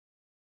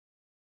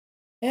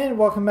And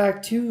welcome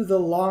back to the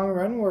long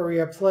run where we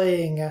are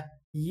playing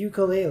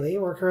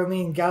Yooka-Laylee. We're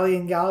currently in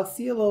Galleon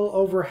Galaxy, a little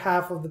over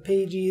half of the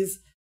Pagies,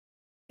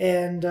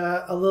 and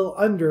a little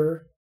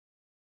under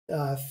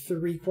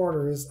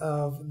 3/4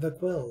 of the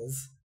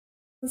quills.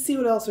 Let's see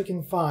what else we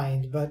can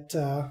find, but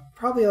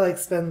probably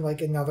spend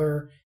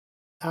another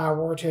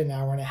hour to an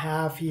hour and a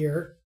half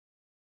here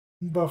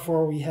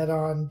before we head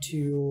on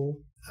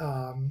to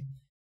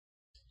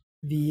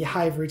the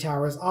Ivory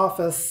Tower's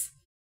office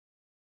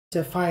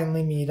to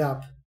finally meet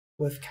up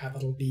with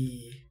capital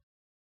B.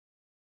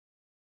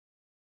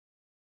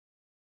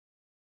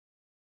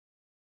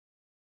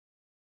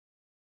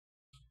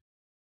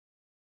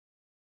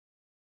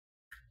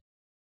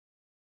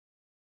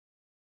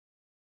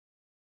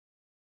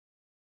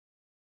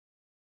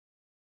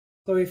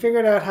 So we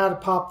figured out how to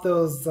pop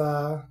those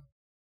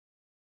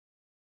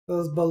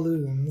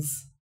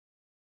balloons.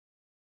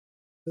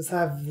 Just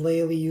have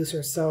Laylee use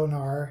her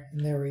sonar,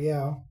 and there we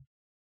go.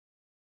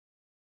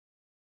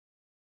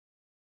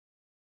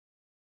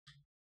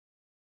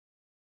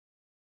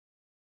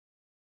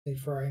 Wait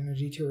for our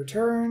energy to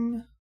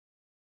return.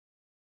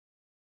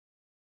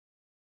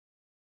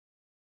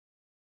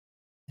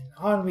 And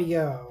on we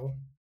go.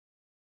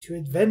 To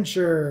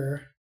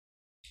adventure.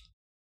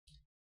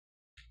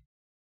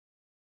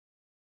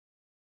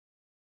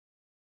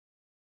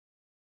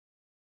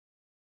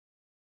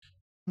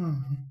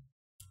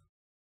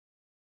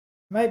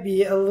 Might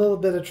be a little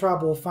bit of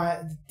trouble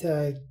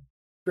to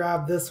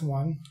grab this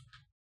one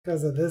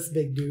because of this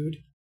big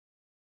dude.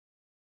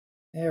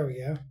 There we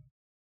go.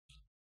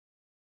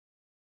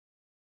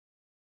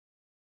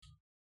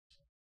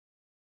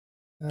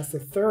 That's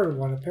the third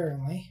one,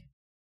 apparently.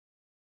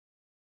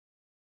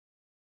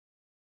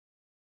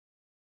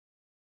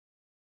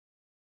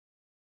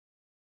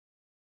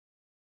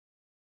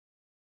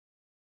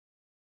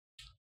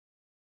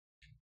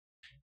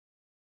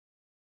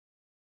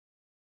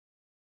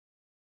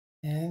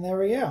 And there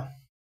we go.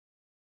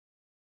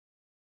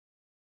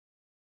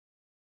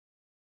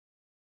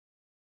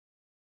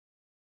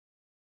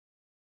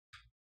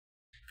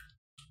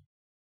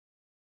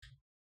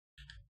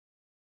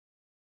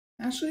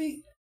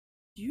 Actually,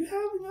 do you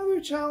have another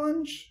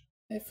challenge?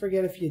 I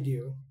forget if you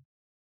do.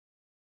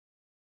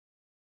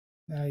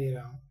 No, you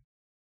don't.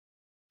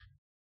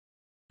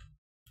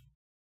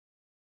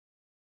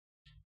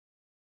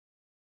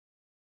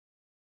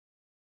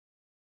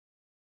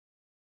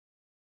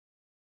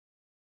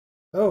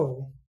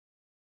 Oh.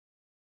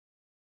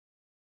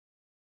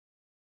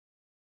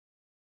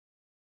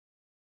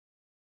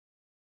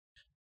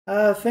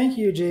 Thank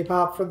you,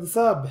 J-Pop, for the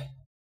sub.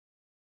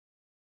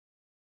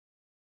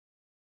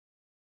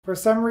 For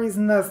some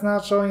reason, that's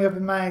not showing up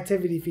in my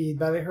activity feed,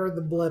 but I heard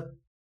the blip.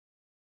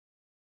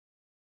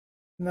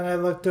 And then I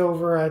looked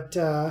over at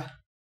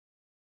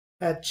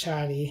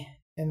Chatty,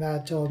 and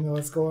that told me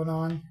what's going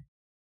on.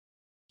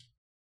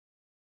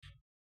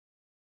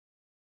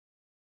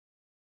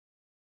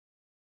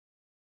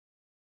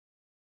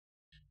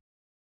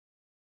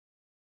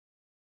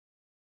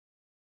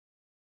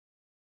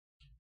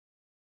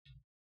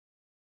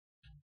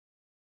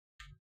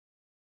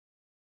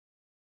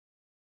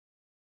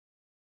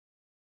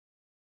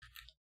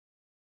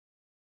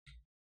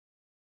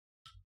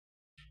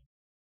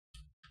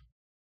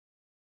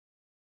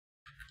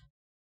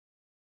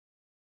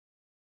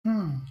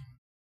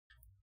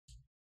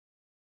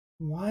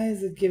 Why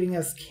is it giving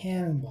us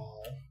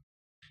Cannonball?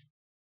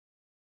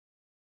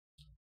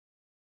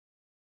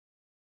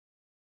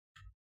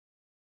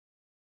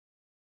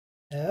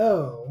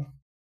 Oh.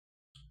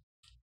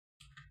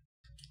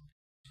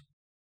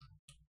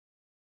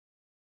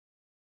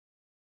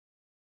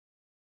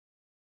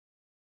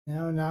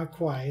 No, not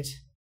quite.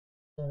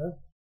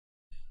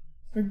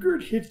 A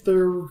good hit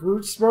there,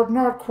 recruits, but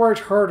not quite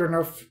hard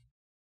enough.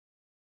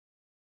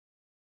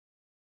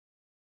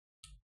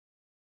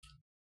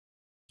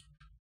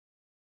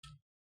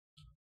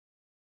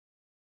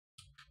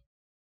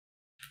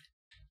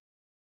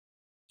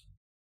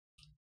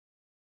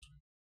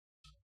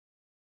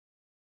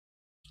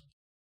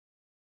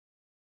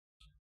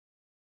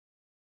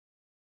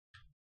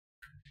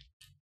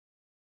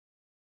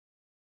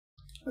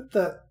 What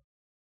the?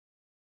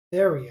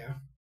 There we go.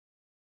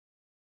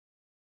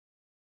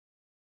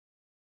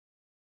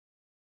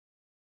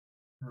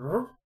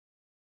 Huh?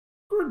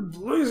 Good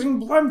blazing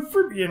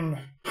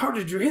Blamphibian! How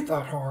did you hit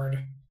that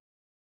hard?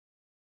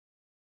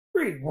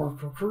 Great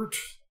work,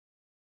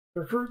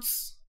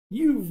 Recruits,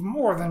 you've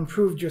more than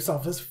proved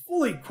yourself as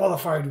fully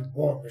qualified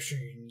war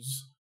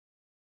machines.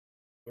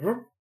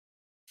 Huh?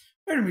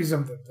 Enemies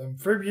of the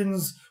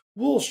amphibians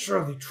will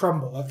surely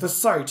tremble at the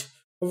sight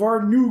of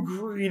our new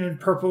green and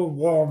purple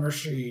war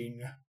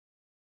machine.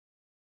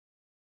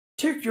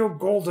 Take your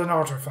golden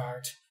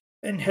artifact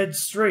and head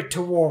straight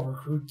to war,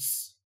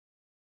 recruits.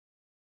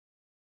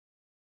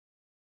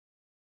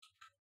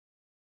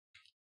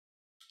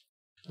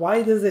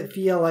 Why does it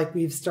feel like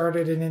we've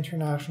started an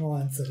international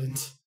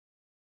incident?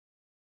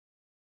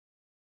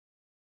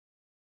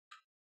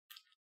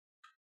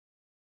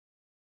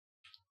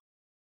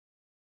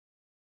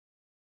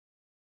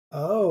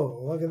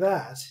 Oh, look at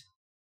that.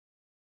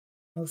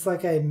 Looks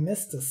like I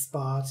missed a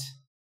spot.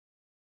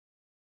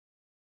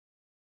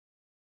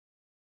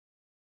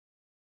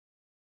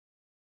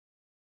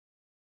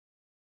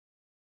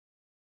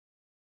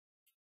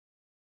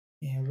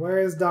 And where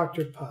is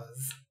Dr.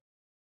 Puz?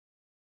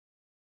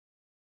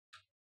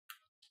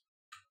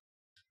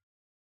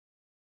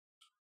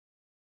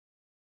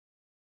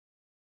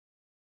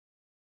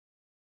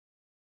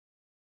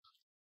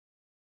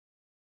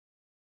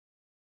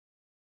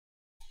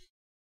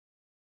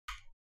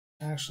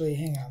 Actually,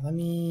 hang on. Let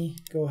me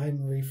go ahead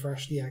and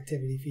refresh the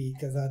activity feed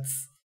because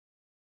that's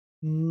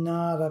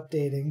not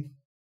updating.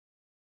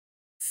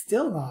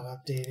 Still not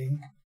updating.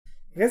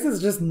 I guess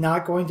it's just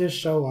not going to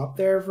show up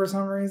there for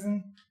some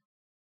reason.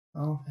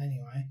 Oh,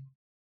 anyway.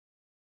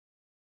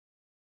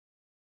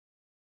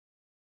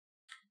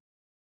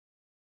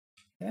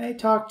 Can I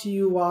talk to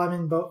you while I'm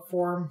in boat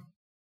form?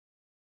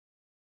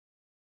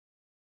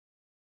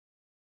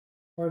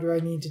 Or do I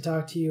need to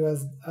talk to you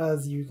as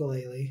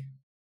Yooka-Laylee?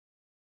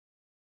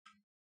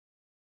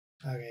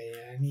 Okay,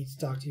 yeah, I need to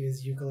talk to you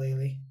as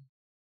Yooka-Laylee.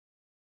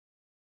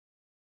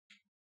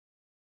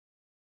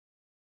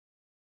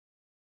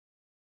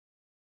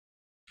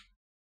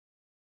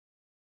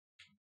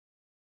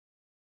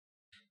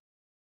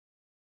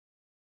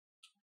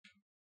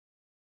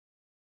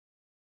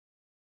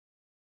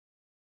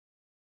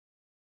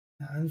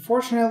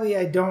 Unfortunately,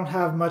 I don't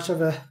have much of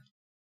a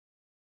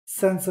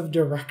sense of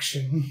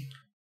direction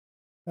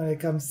when it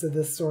comes to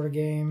this sort of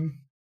game.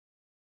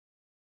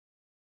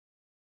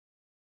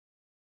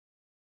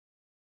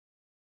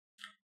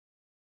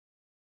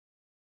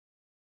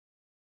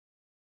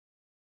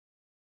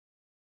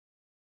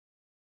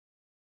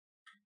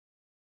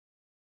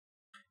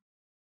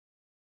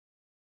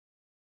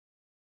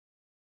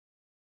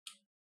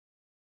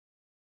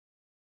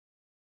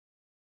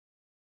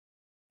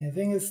 I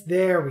think it's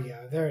there we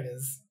go. There it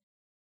is.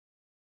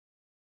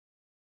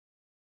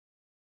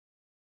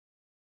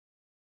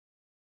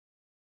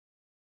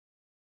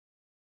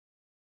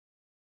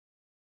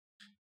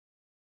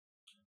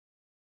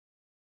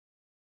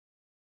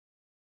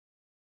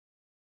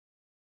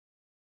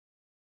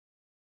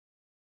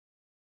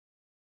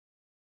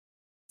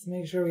 Let's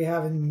make sure we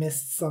haven't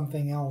missed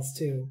something else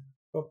too.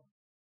 Oh.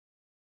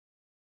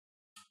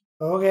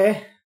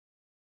 Okay.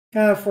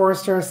 Kind of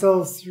forced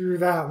ourselves through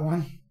that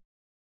one.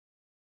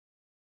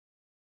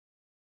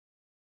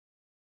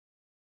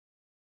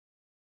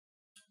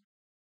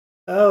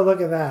 Oh,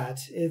 look at that.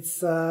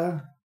 It's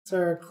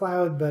our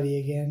cloud buddy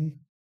again.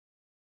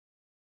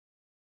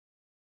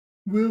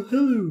 Well,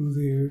 hello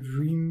there,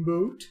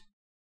 Dreamboat.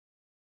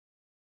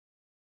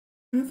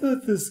 I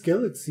thought this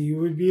galaxy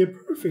would be a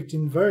perfect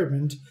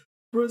environment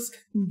for us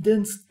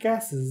condensed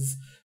gases,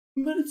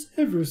 but it's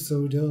ever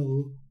so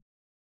dull.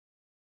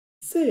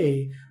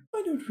 Say,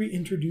 why don't we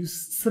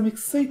introduce some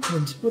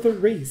excitement with a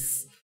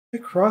race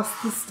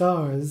across the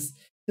stars?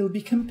 It'll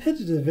be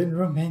competitive and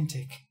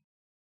romantic.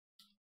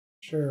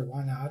 Sure,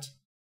 why not?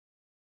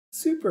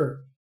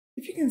 Super!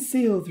 If you can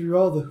sail through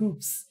all the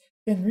hoops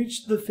and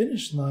reach the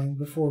finish line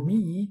before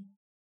me,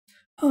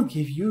 I'll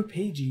give you a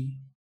Pagie.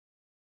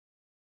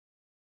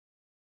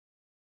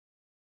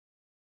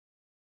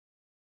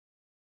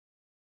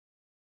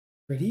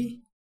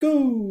 Ready?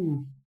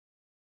 Go!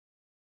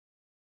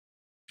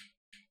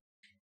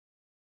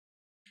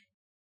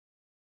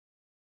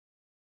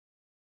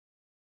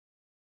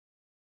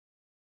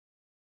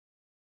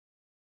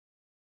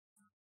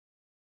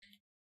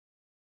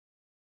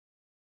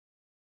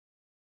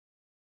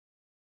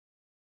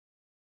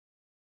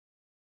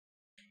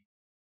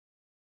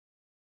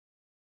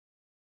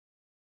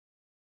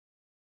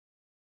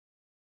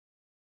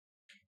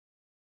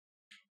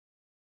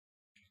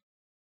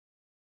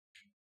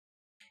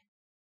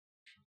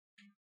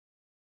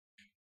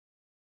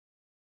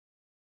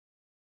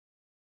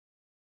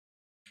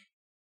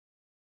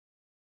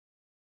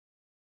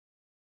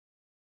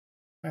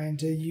 Trying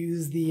to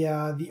use the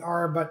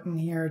R button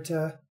here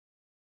to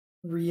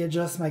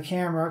readjust my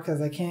camera because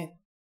I can't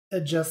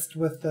adjust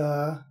with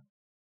the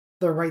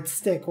right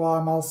stick while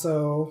I'm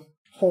also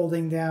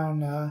holding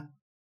down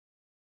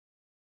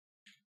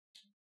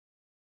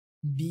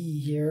B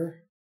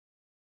here.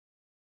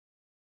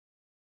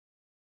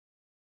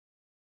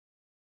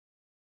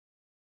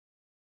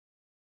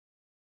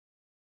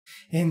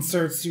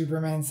 Insert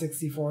Superman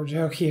 64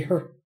 joke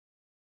here.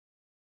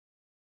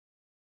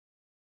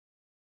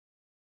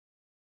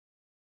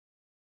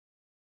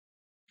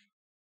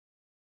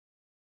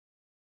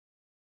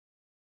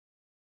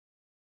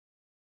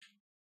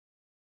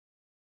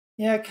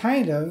 Yeah,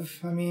 kind of.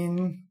 I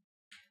mean,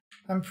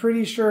 I'm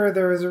pretty sure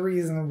there is a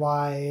reason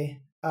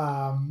why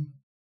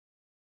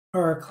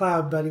our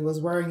cloud buddy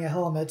was wearing a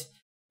helmet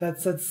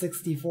that said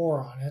 64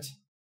 on it.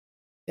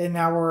 And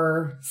now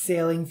we're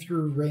sailing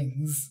through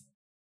rings.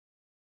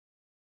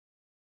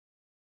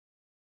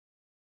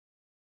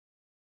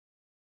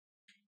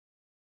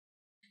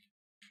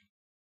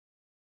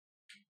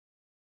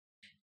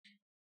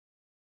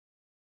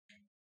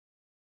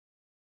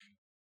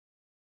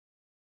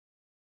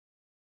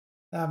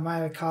 That might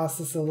have cost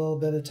us a little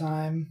bit of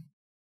time.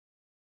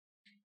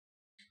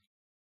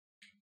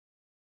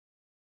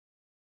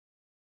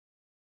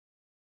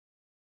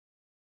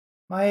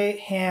 My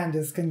hand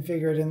is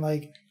configured in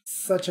like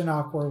such an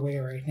awkward way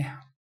right now.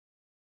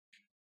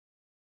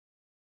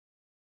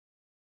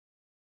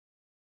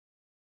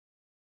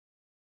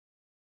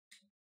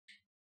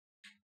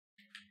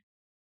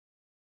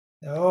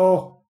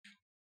 No.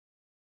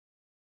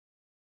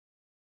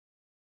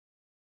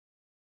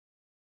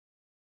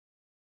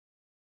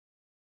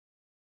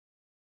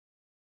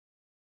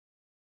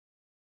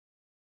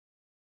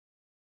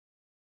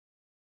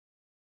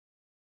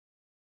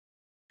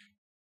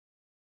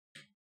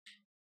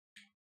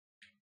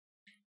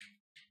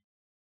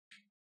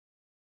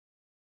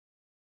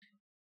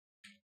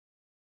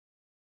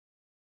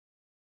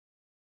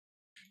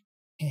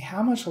 Hey,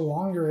 how much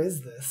longer is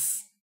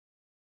this?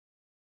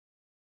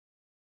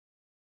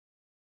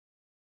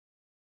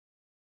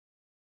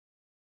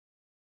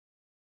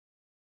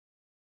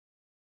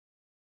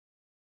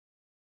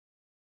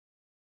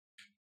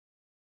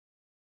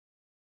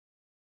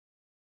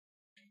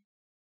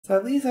 So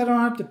at least I don't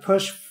have to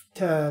push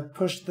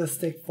the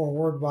stick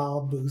forward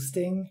while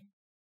boosting.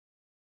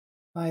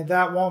 Like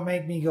that won't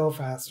make me go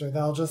faster.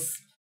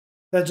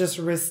 That just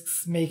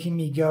risks making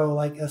me go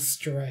like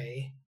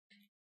astray.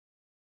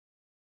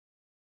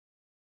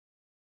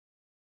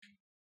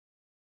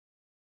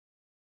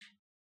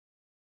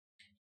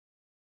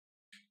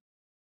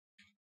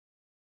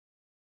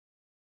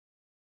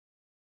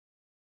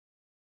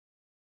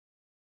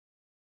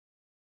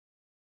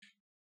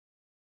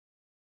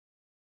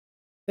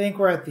 I think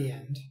we're at the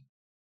end.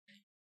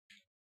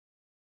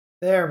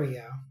 There we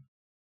go.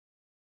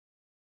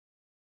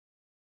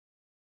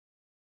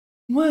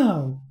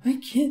 Wow,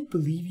 I can't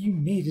believe you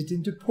made it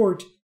into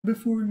port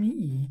before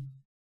me.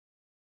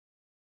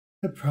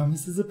 A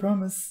promise is a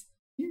promise.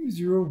 Here's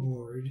your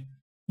reward.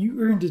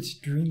 You earned it,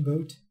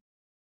 Dreamboat.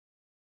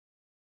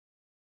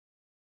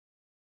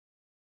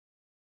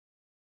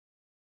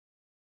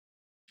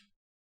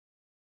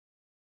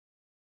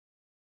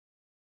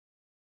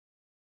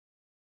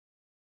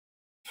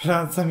 Put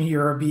on some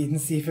Eurobeat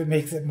and see if it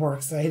makes it more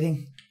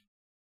exciting.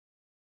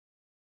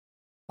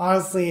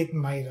 Honestly, it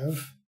might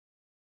have.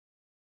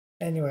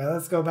 Anyway,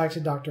 let's go back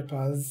to Dr.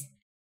 Puz.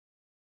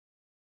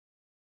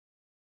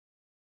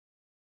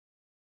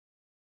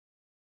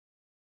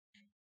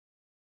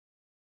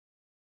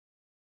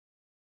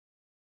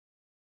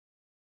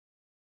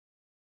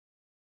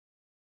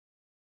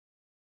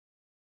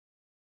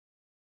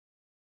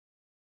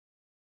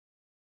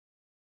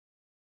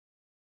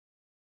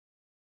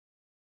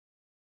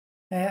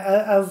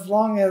 As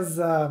long as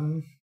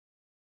there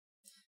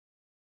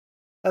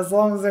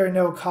are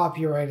no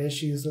copyright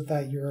issues with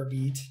that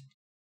Eurobeat,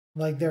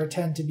 like there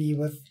tend to be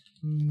with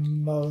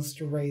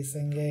most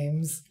racing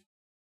games.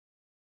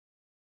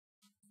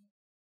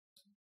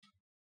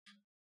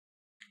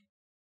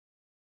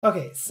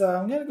 Okay, so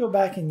I'm gonna go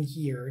back in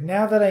here.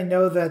 Now that I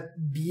know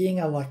that being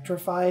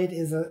electrified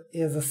is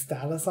a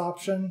status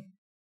option,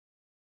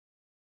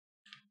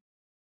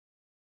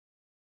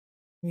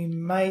 we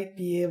might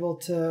be able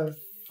to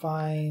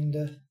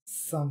find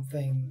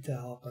something to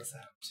help us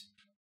out.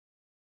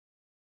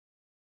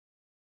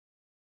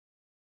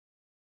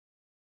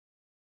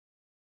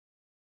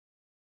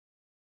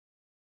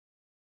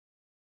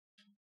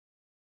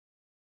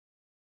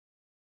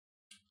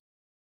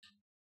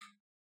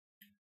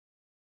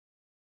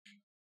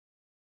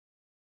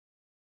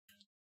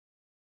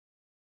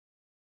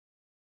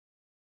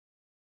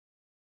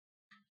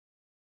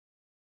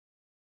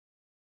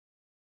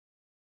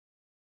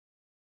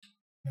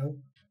 Nope.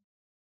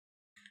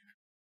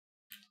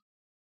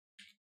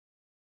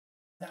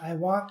 I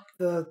want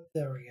the...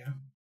 There we go.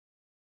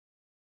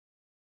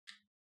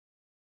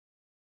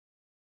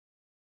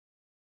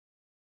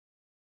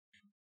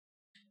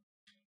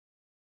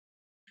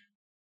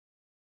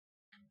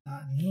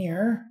 Not in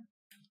here.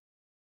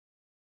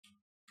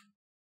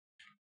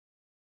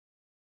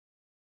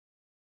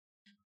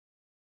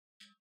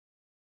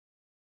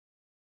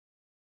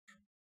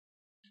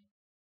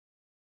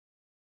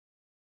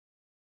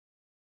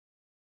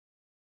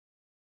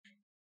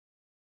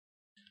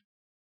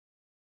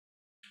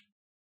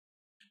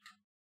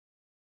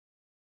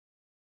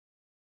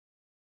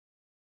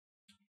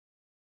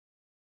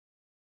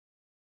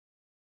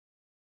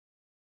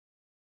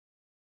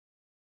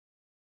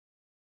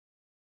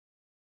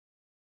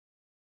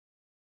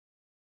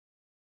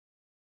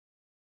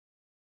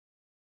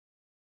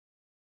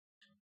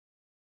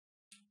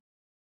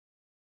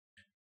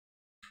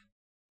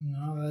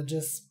 No, that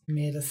just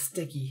made us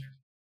sticky.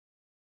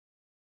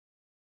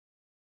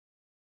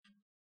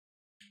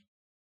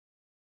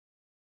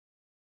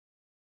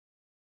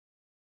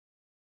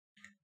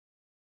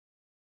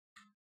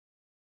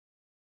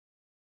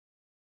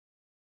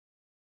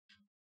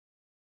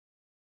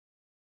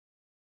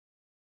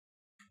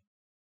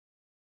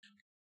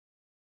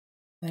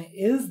 Now,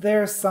 is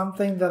there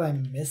something that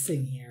I'm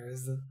missing here?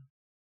 Is it...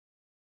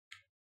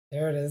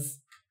 There it is.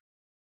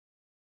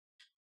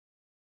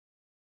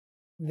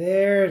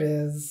 There it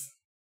is.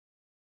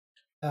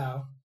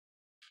 Oh.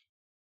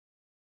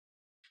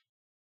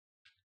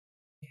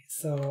 Okay,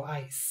 so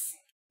ice.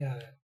 Got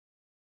it.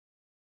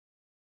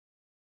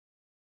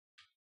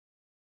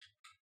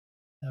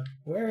 Now,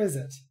 where is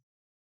it?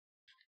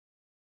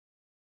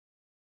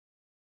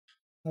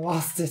 I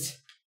lost it.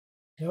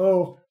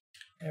 No.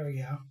 There we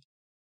go.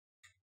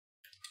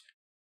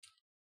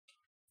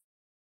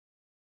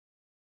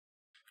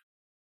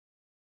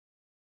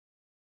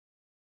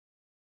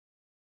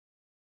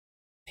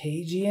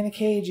 Pagie and a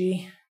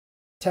cagey,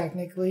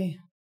 technically.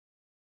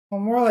 Well,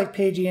 more like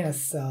Pagie in a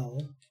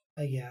cell,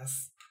 I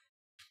guess.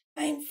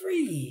 I'm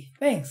free.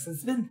 Thanks.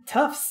 It's been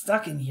tough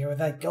stuck in here with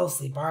that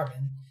ghostly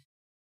barman.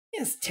 He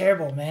has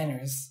terrible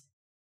manners.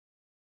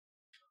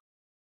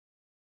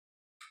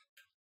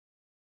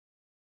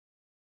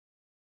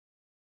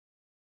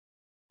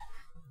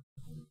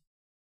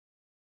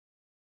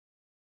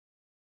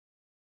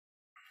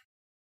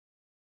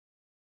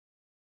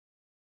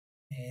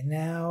 And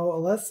now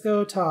let's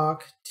go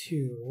talk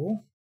to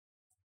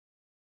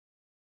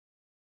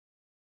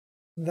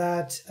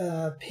that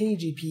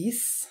Pagie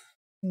piece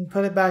and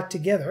put it back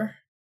together.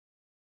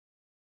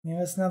 Give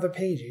us another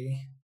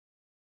Pagie.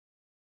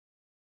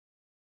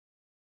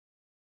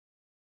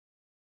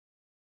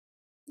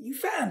 You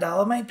found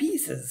all of my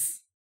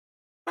pieces.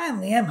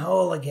 Finally, I'm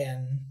whole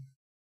again.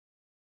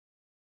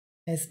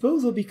 I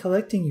suppose we'll be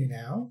collecting you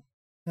now.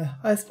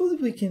 I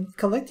suppose we can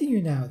collecting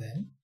you now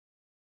then.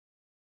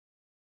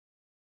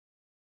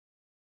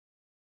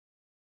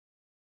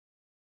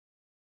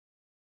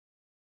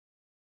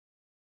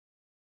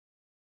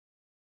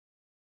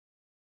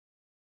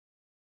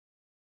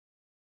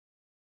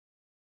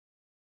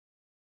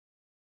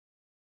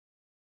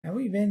 Have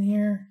we been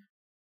here?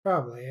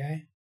 Probably, eh?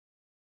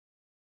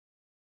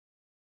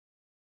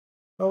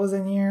 What was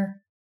in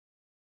here?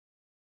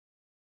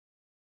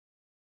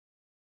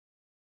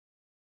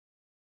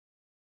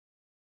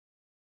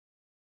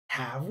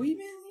 Have we been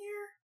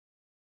here?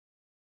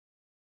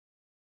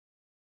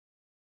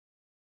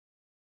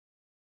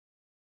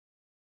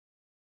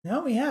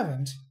 No, we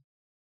haven't.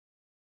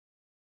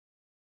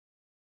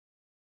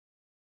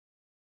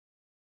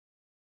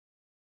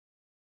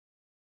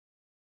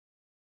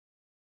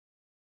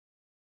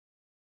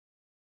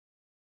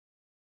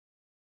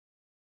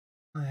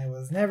 I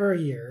was never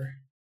here.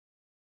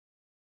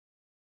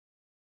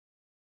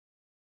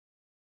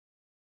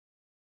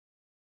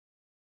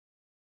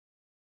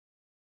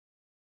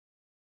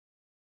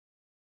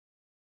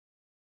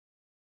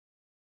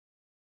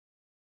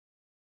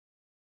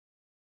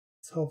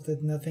 Let's hope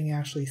that nothing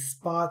actually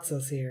spots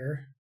us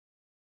here.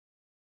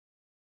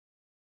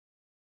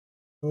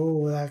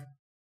 Oh, that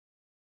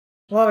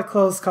a lot of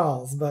close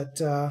calls,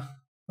 but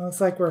looks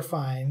like we're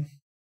fine.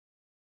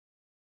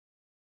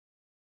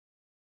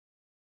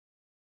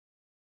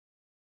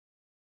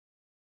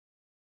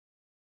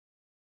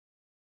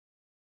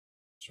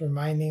 Just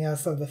reminding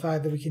us of the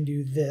fact that we can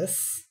do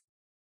this,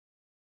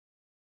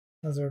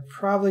 because we're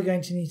probably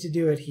going to need to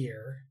do it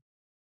here.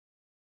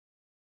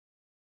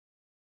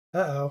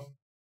 Uh-oh.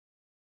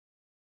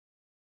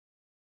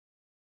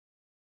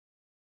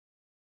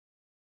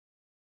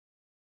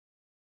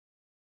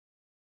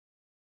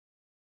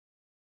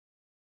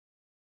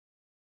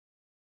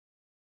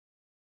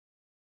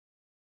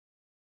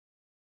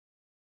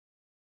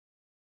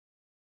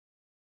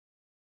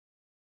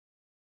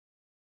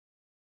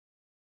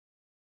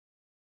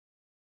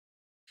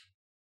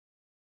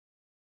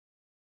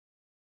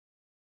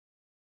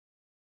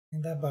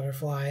 And that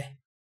butterfly.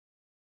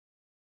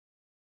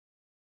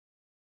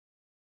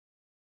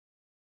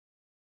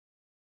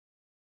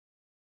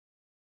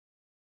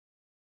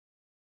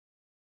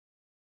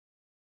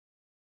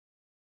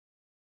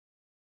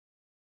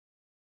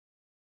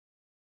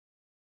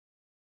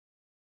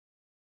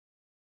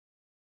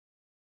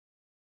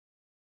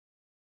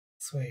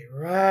 Let's wait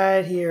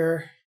right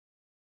here.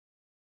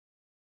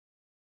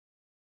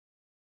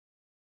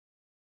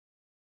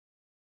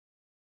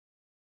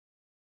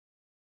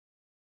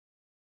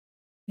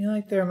 I feel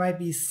like there might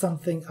be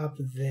something up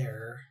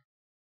there.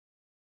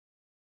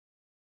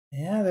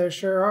 Yeah, there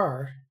sure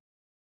are.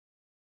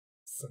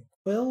 Some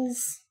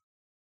quills.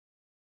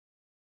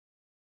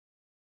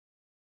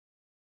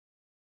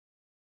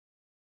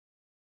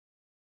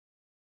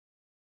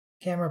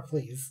 Camera,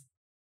 please.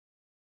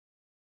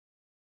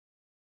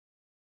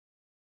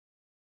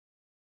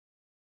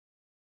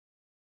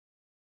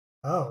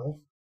 Oh.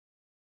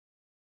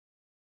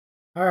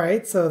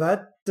 Alright, so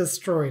that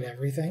destroyed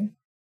everything.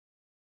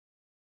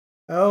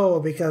 Oh,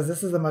 because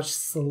this is a much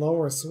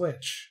slower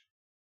switch.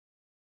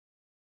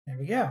 There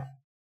we go.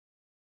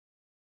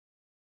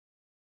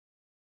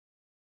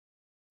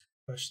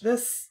 Push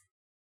this.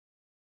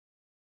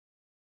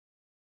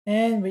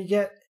 And we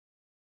get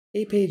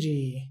a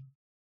Pagie.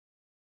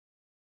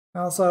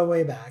 Also a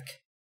way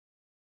back.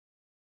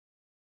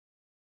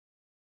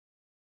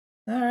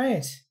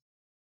 Alright.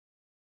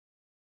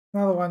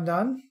 Another one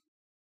done.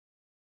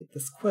 Get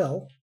this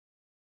quill.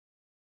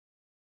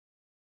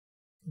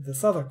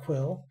 This other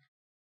quill.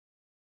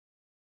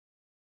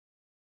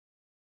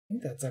 I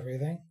think that's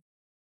everything.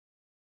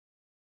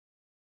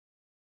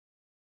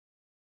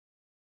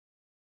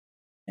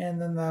 And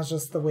then that's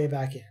just the way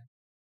back in.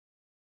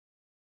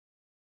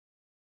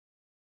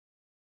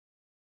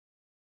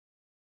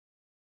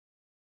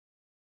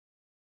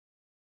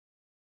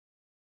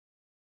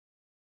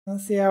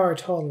 Let's see how our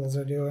totals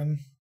are doing.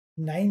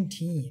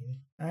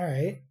 19.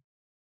 Alright.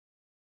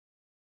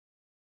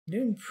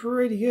 Doing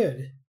pretty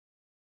good.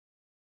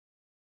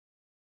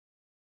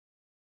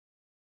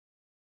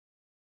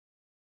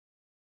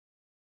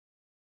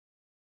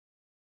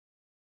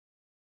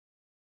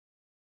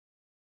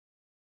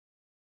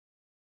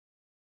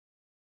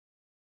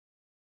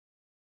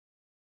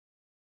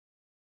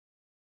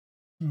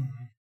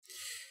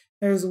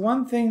 There's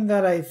one thing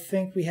that I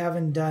think we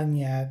haven't done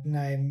yet,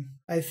 and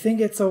I think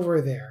it's over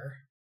there.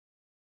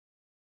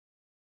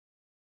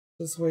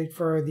 Just wait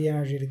for the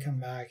energy to come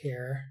back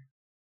here.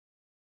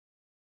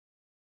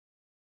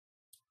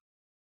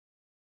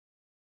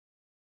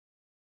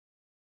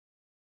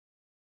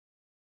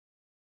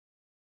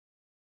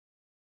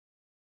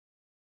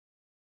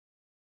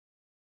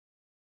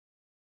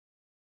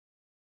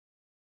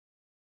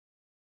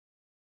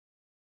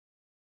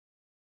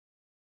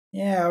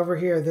 Yeah, over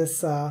here,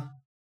 this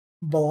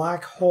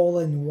black hole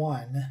in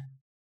one.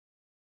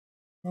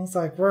 Looks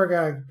like we're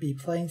gonna be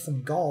playing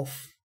some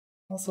golf.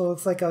 Also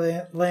looks like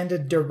I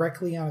landed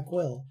directly on a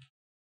quill.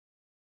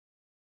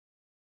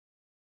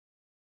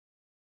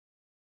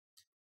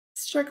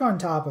 Let's check on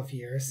top of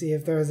here, see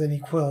if there's any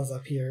quills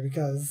up here,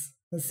 because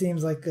this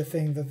seems like the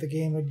thing that the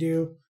game would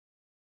do.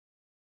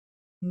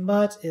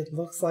 But it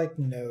looks like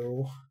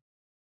no.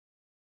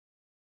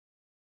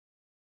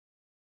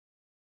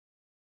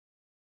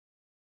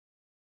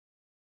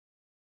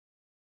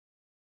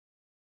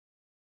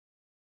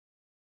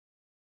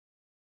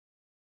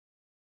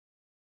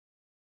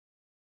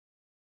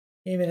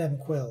 Even them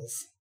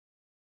quills.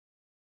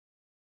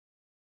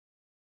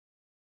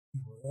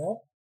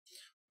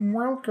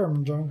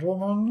 Welcome,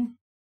 gentlemen.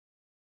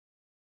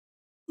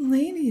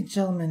 Lady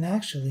gentlemen,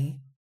 actually.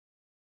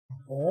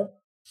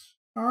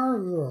 Ah,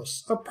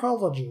 yes,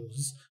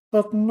 apologies.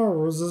 That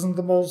nose isn't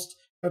the most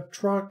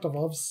attractive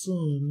I've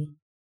seen.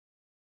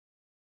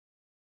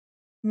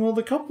 Will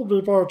the couple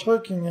be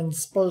partaking in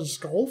space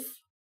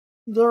golf?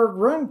 There are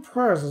grand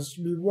prizes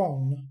to be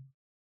won.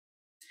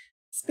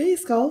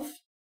 Space golf?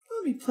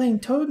 I'll be playing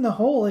Toad in the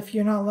Hole if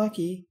you're not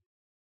lucky.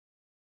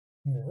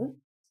 Oh,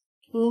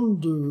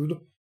 indeed.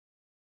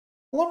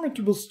 Allow me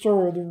to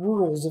bestow the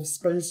rules of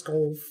space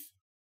golf.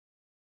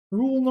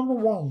 Rule number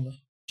 1.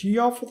 Tee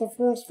off with a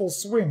forceful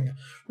swing.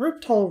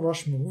 Reptile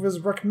rush move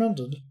is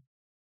recommended.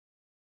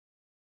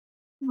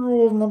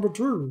 Rule number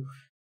 2.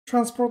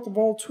 Transport the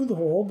ball to the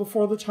hole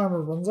before the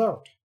timer runs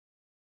out.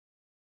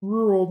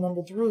 Rule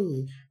number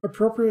 3.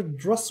 Appropriate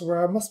dress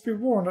wear must be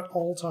worn at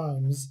all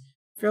times.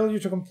 Failure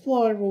to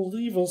comply will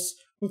leave us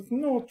with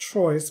no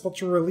choice but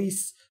to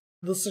release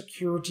the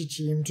security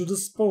team to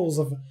dispose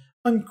of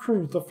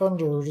uncouth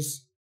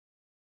offenders.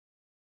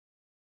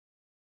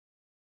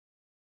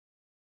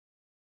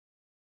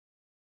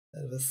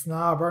 Bit of a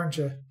snob, aren't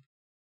you?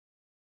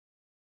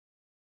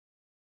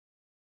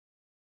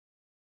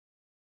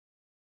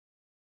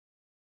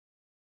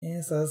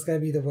 Yeah, so that's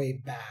gotta be the way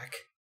back.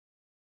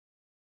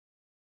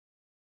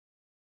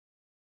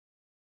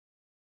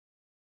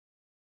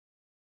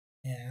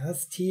 Yeah,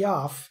 let's tee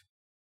off.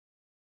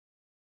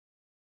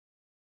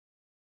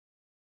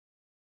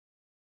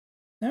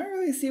 I don't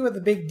really see what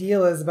the big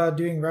deal is about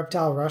doing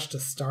Reptile Rush to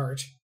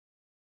start.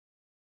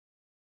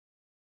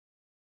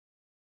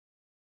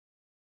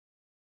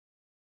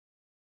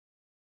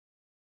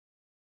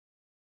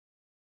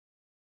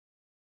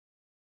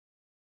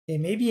 Okay,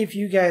 maybe if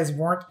you guys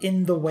weren't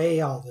in the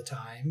way all the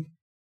time.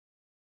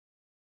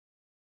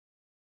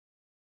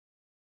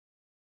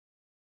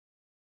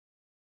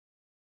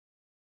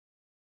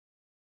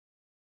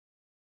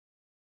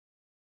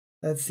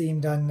 That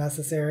seemed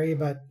unnecessary,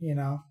 but, you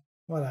know,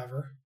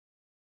 whatever.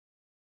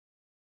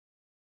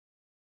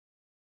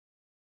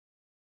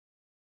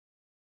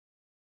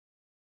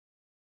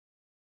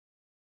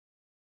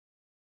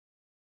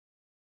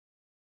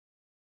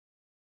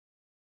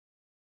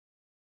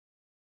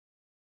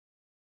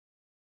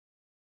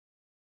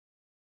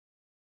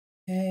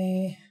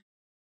 Okay.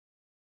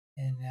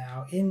 And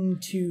now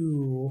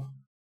into...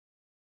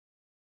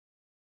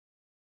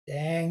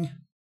 Dang.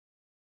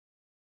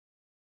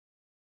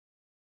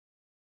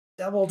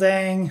 Double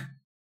dang.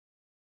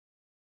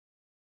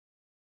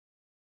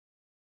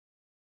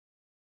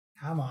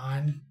 Come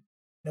on.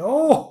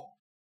 No!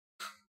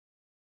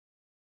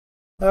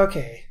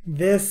 Okay,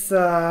 this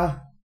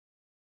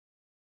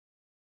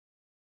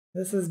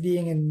is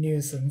being a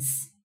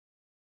nuisance.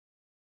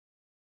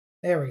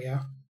 There we go.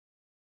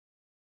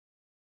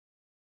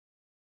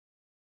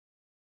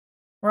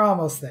 We're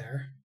almost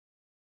there.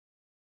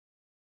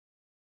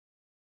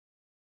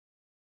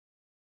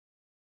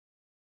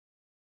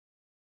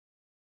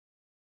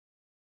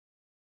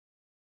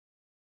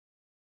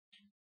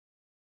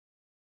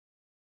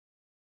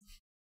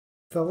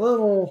 It's a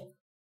little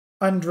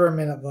under a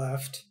minute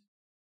left.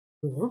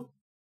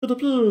 It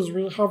appears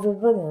we have a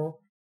winner.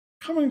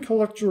 Come and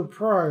collect your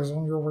prize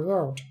on your way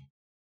out.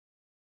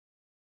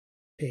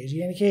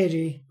 Pagie and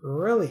Cagey,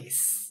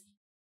 release.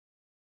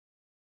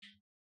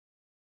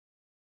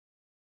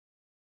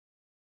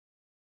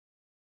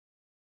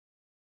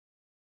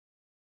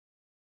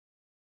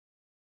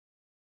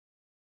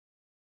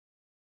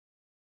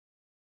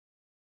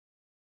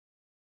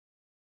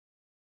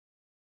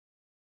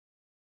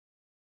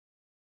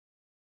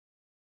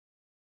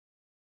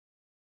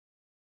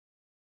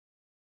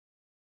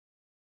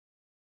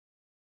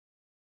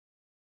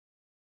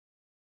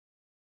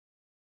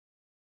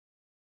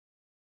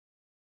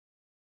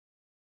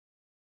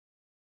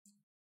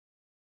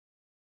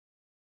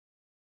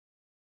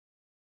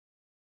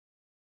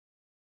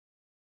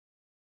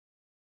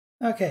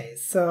 Okay,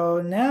 so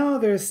now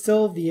there's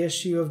still the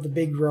issue of the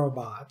big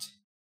robot.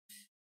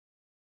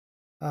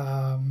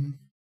 I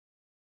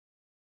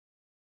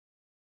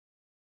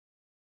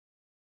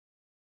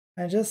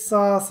just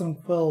saw some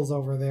quills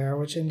over there,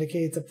 which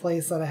indicates a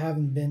place that I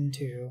haven't been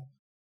to.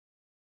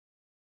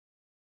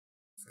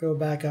 Let's go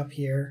back up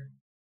here.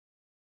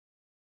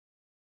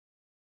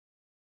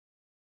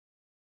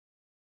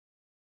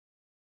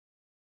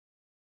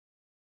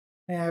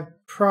 And I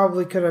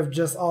probably could have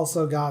just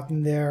also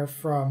gotten there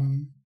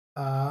from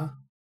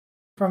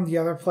the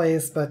other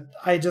place, but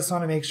I just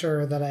want to make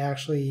sure that I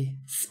actually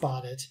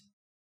spot it.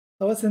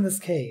 So what's in this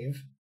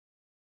cave?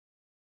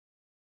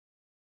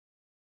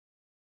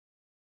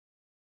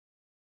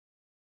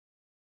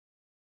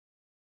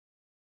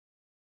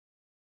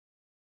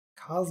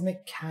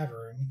 Cosmic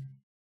Cavern.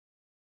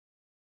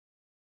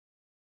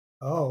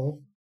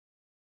 Oh.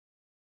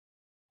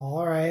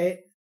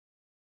 Alright.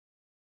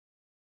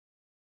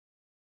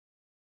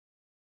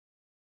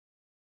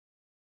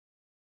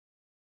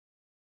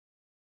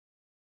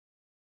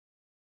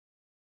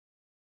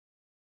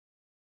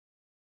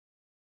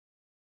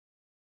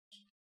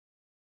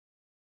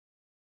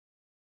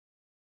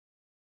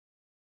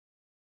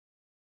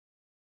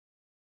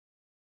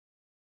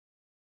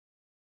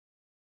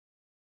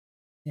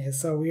 Yeah,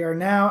 so we are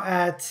now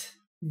at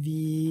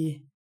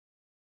the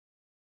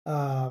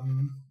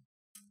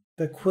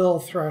quill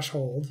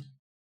threshold.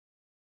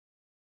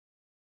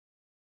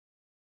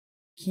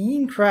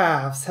 Keen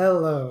Crafts,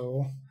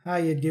 hello. How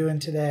you doing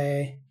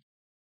today?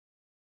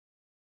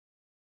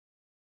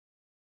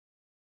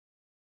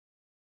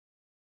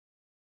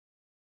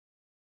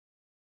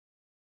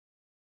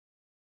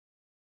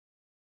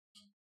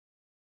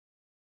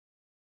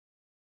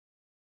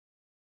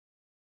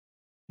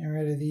 Get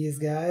rid of these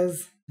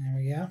guys. There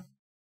we go.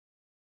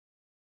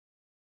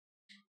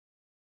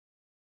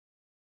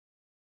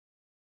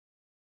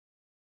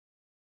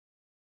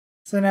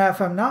 So now, if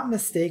I'm not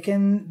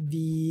mistaken,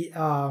 the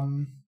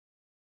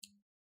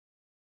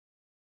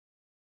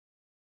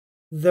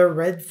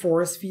red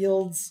force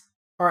fields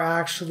are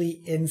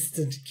actually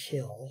instant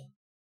kill.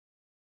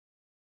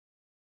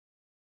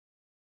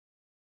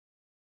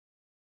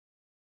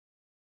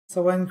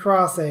 So when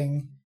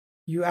crossing,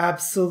 you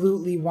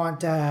absolutely want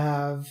to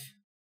have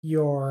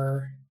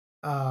your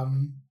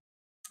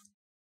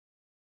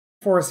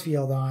force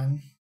field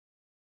on.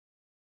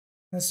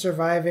 And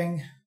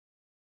surviving.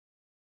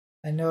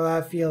 I know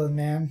that feeling,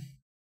 man.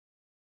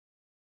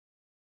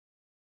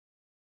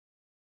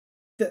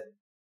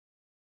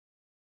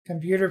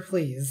 Computer,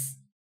 please.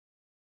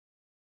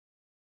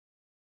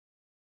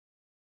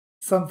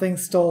 Something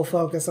stole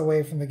focus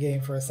away from the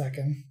game for a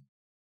second.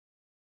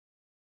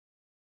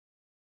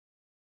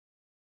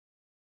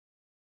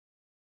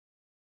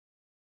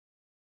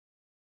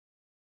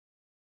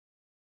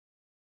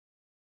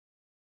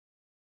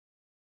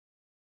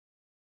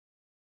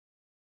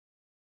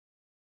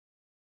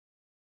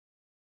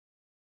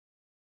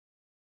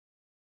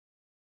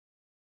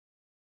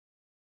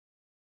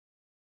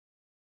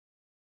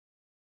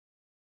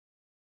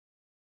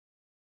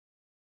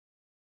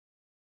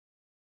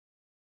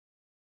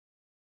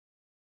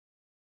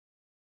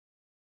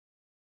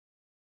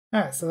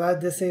 Alright, so that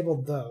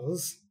disabled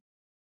those.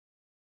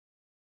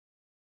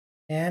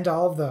 And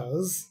all of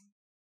those.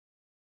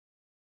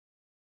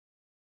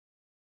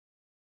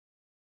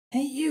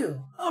 Hey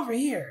you, over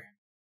here!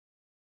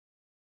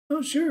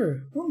 Oh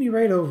sure, let me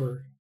right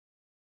over.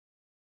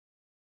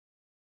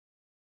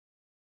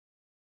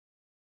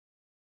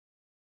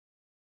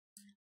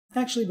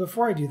 Actually,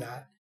 before I do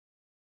that,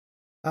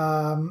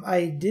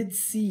 I did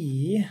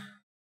see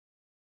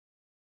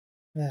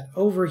that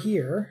over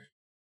here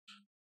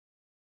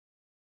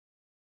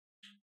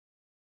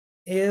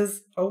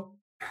is... Oh.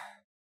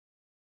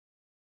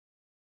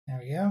 There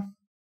we go.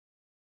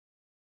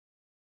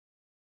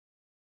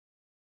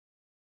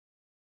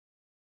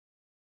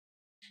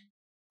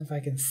 If I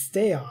can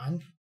stay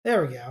on.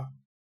 There we go.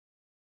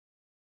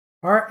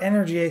 Our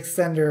energy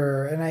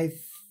extender, and I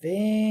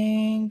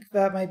think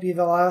that might be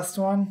the last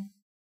one.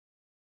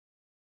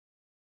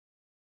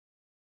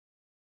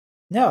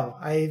 No,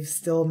 I've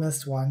still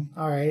missed one.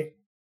 Alright.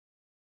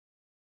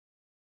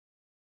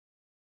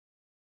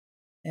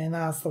 And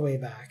that's the way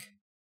back.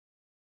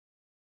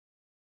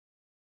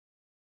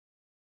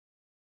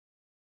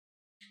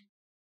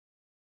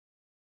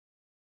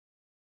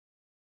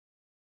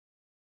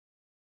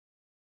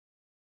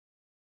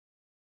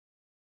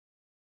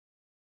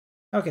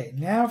 Okay,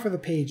 now for the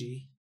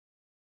Pagie.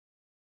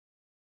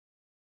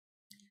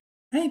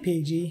 Hi,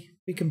 Pagie.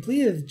 We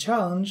completed the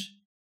challenge.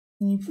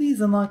 Can you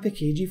please unlock the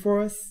Cagey for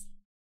us?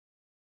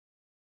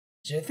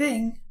 Sure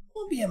thing.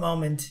 Won't be a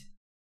moment.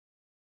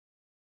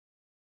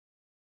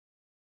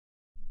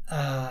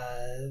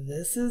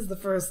 This is the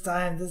first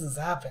time this has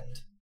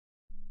happened.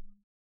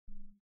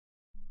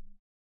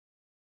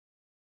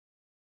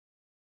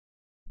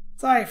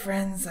 Sorry,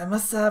 friends. I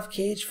must have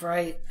cage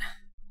fright.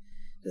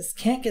 Just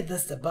can't get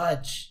this to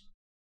budge.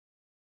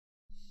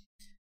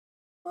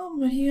 Well,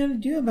 what are you gonna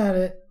do about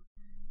it?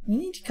 We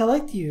need to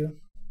collect you.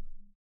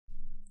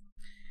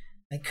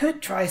 I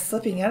could try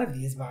slipping out of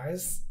these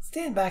bars.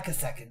 Stand back a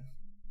second.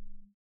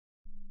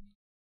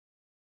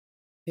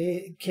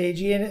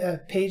 Pagie and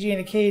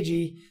a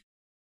Cagey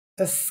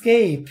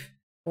escape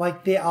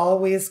like they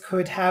always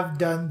could have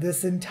done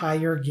this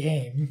entire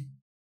game.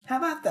 How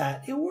about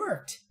that? It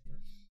worked.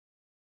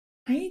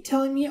 Are you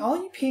telling me all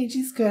you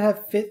Pagies could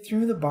have fit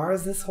through the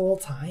bars this whole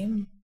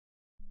time?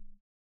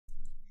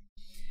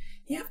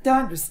 You have to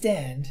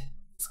understand,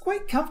 it's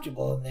quite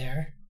comfortable in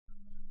there.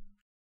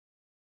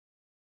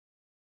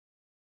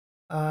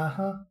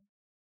 Uh-huh.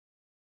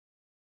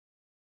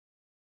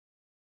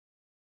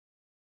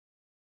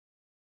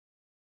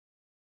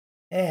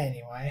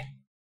 Anyway.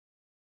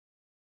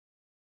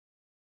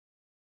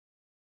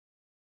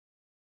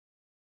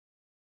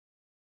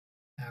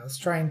 I was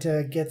trying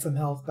to get some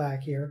health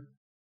back here.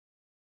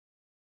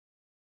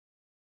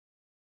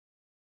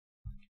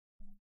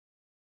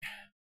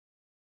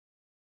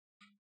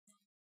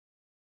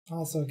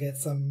 Also get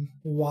some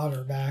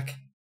water back.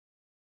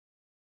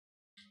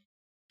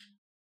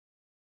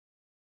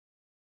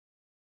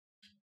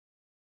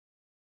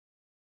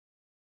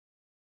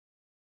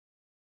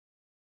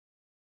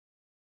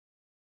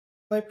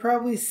 I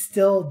probably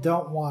still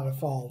don't want to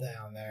fall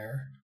down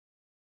there.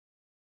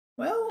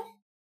 Well,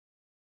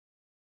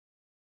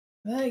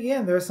 then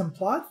again, there's some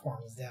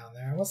platforms down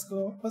there. What's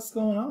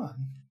going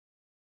on?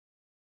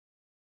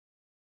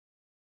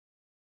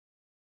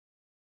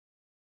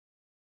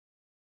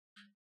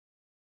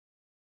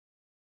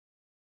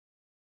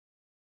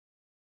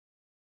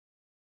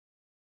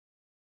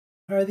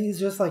 Are these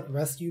just like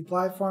rescue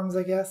platforms,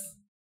 I guess?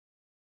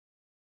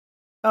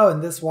 Oh,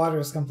 and this water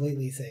is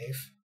completely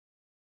safe.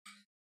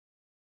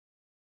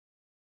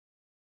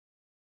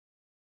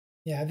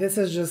 Yeah, this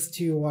is just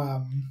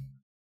to,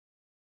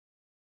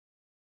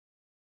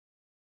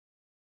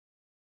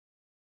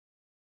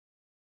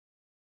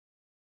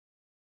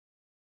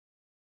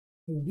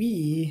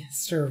 we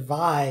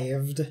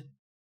survived.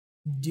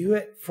 Do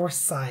it for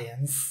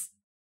science.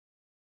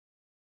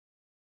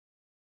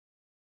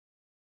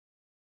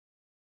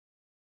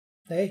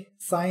 Hey,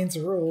 science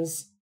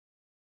rules.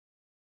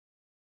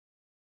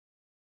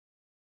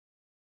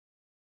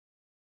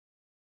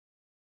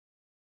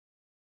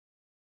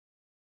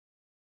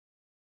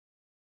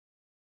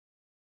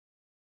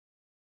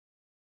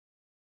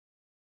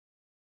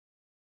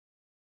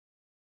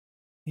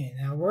 Okay,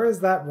 now where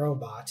is that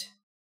robot?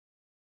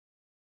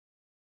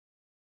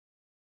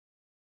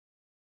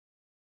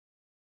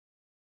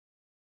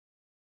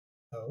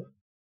 Oh.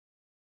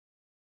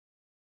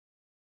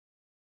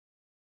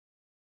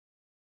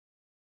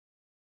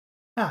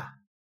 Ah.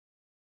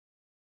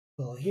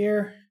 Quill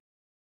here.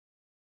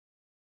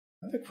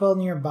 Another quill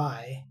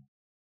nearby.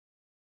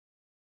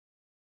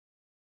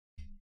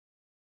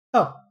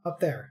 Oh,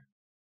 up there.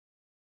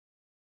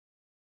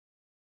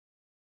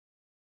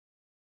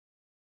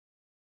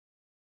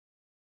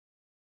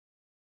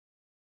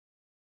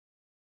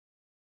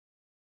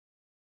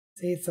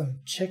 Let's eat some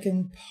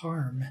chicken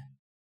parm.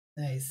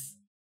 Nice.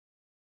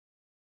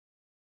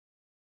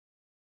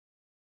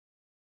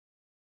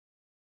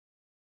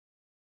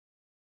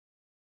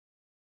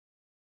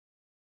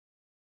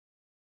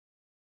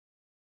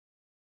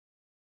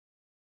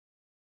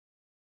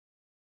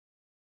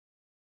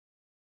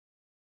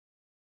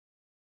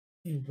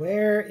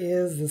 Where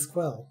is this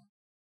quill?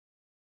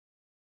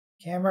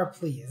 Camera,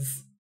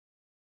 please.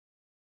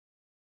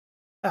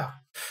 Oh.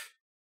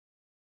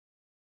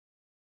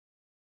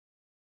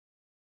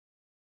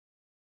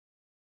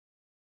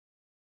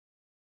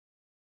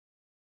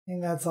 I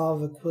think that's all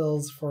the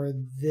quills for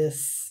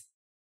this.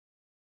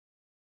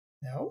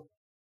 No?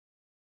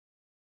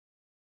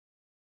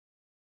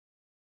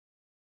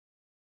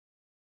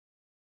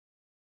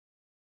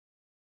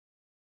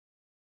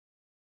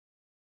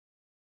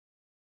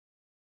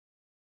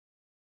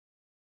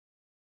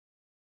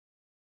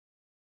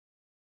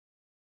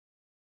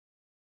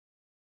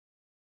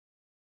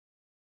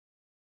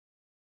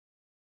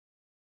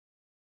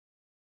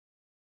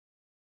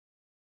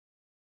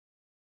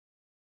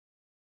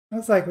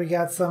 Looks like we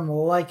got some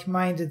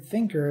like-minded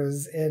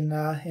thinkers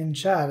in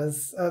chat,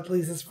 at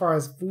least as far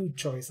as food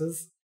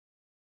choices.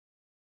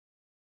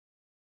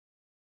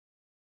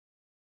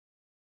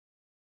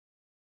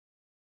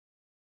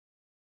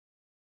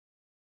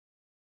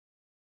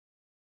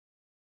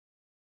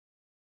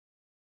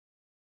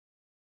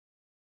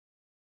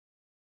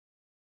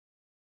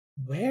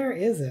 Where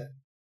is it?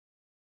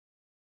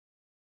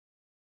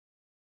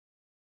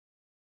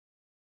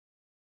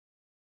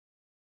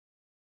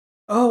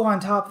 Oh, on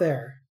top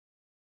there.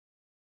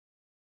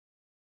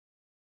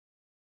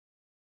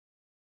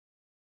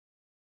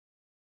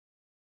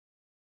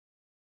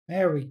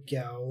 There we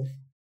go.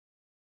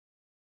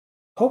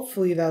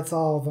 Hopefully that's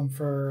all of them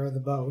for the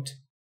boat.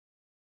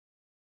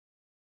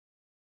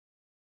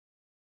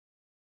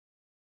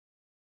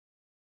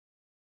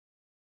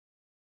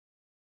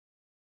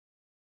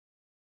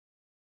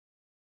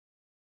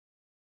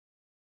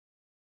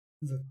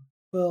 There's a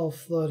quill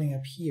floating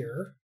up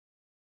here.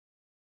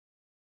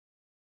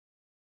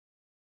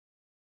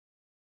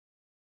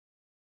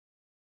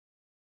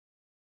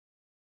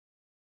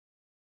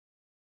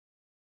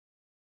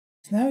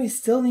 So now we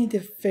still need to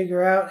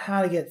figure out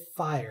how to get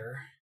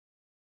fire.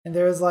 And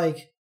there's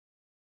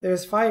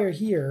fire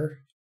here,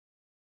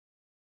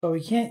 but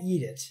we can't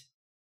eat it.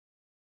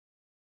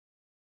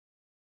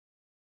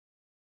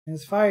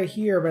 There's fire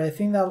here, but I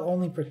think that'll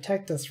only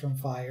protect us from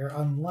fire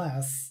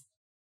unless...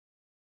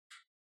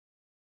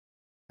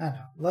 I don't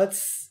know.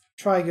 Let's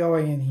try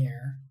going in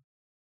here.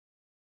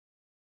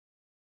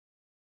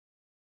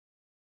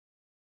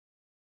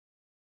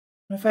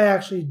 What if I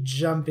actually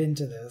jump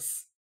into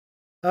this?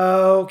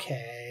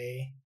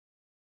 Okay.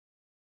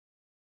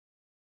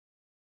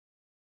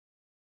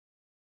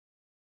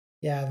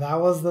 Yeah,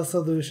 that was the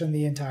solution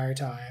the entire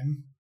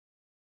time.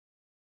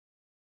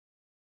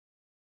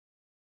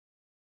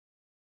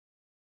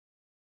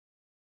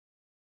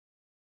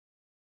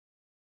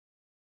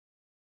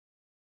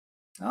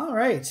 All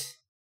right.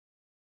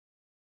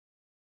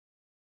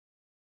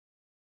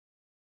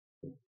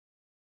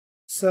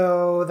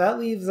 So that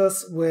leaves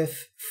us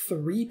with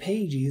 3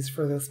 pages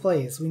for this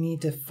place. We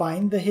need to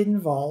find the hidden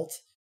vault,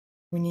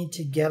 we need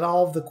to get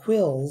all of the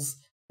quills,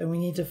 and we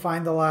need to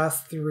find the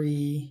last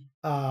 3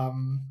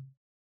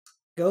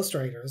 ghost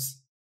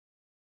riders.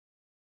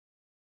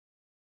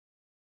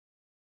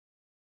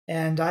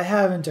 And I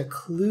haven't a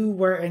clue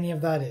where any of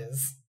that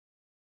is.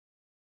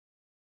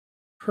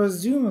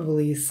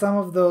 Presumably, some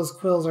of those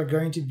quills are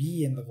going to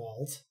be in the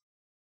vault.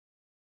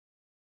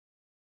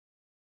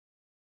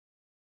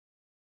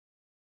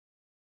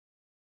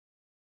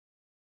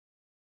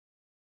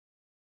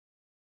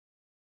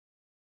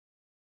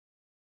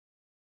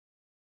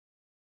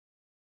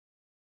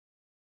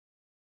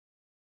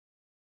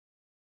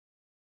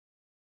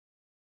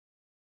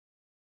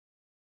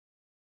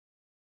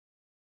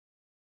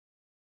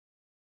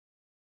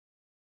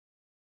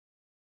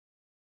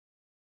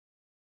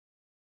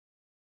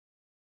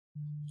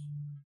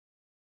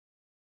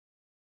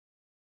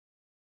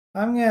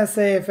 I'm gonna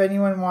say if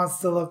anyone wants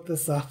to look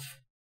this up,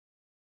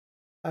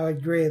 I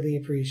would greatly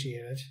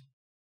appreciate it.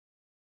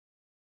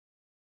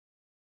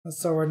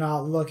 So we're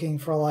not looking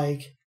for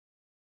like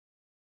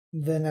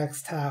the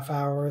next half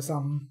hour or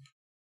something.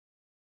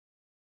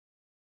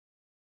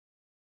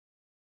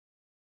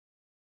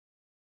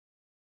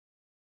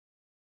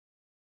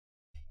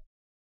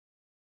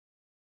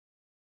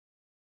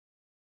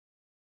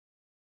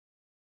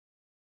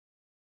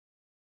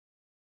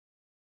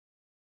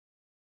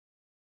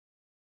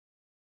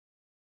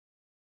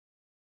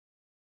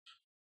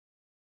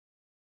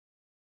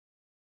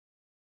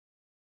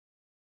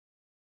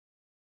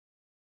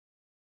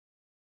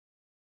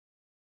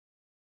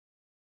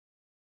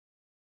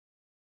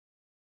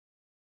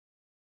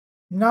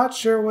 Not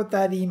sure what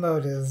that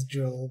emote is,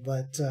 Jewel,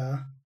 but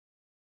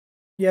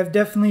you have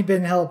definitely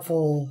been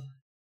helpful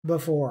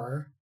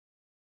before.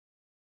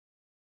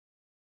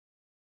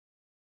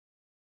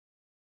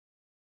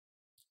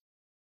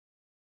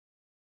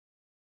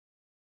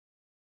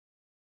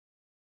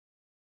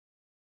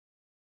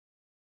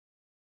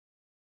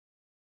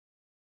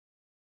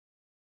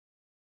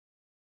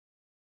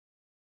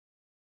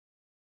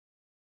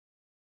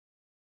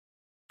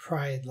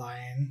 Pride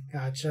Lion,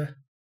 gotcha.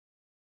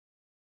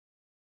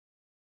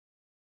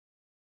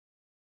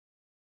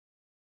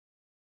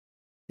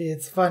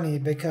 It's funny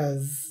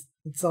because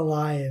it's a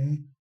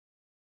lion.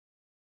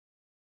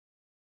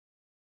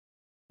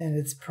 And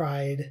it's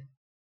pride.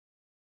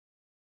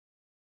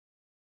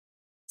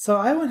 So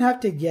I would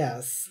have to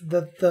guess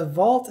that the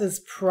vault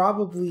is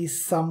probably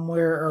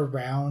somewhere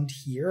around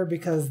here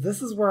because this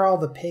is where all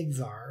the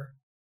pigs are,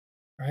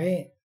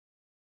 right?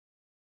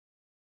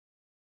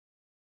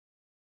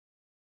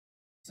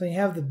 So you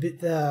have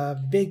the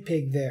big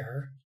pig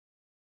there.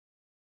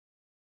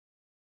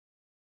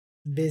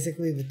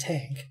 Basically the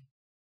tank.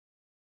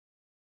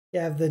 You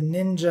have the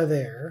ninja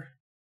there.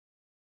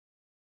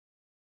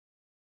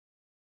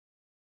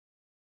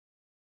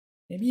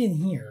 Maybe in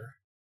here.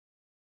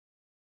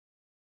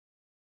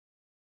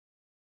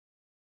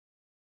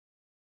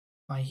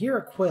 I hear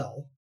a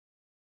quill.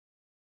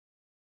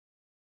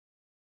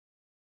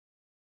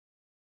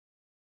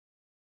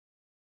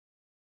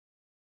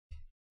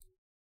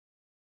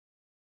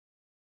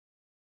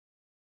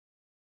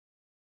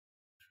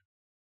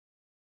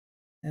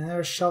 And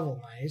there's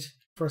Shovel Knight,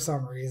 for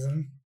some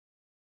reason.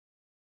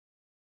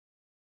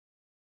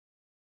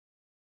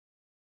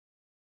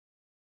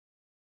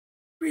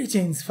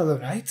 Greetings, fellow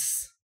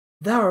knights.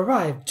 Thou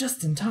arrived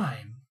just in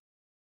time.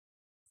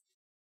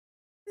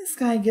 This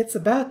guy gets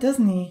about,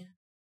 doesn't he?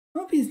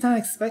 Hope he's not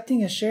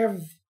expecting a share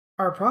of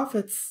our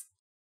profits.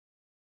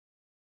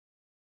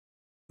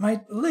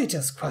 My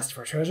latest quest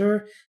for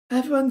treasure, I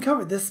have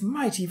uncovered this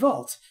mighty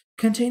vault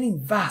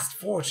containing vast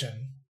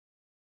fortune.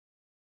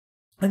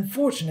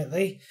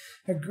 Unfortunately,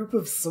 a group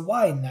of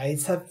swine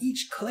knights have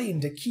each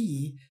claimed a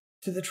key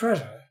to the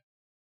treasure,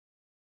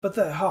 but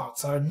their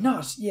hearts are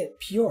not yet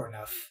pure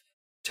enough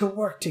to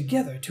work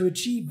together to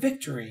achieve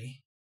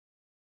victory.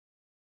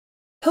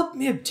 Help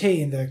me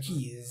obtain their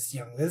keys,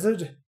 young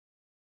lizard,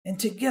 and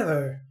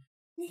together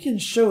we can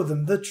show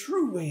them the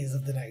true ways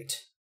of the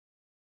night.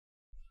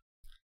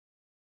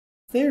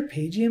 Is there a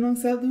Pagie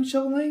amongst that loot,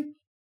 Shovel Knight?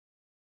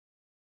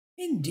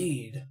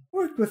 Indeed.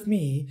 Work with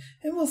me,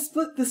 and we'll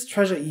split this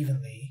treasure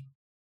evenly.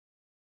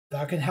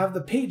 Thou can have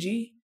the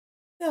Pagie,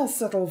 and I'll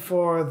settle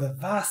for the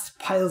vast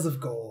piles of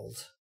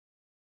gold.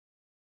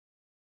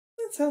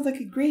 That sounds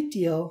like a great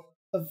deal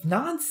of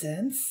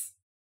nonsense.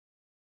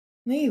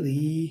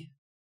 Laylee.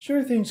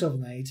 Sure thing, Shovel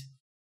Knight.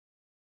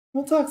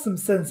 We'll talk some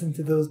sense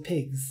into those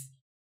pigs.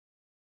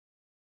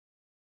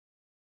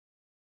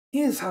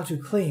 Here's how to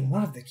claim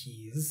one of the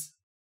keys.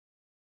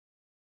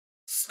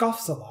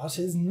 Scoffsalot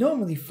is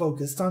normally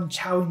focused on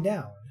chowing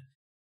down.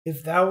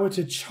 If thou were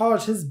to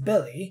charge his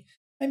belly,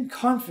 I'm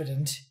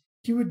confident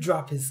he would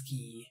drop his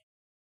key.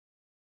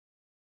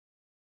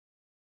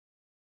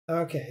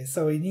 Okay,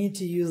 so we need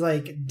to use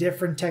like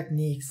different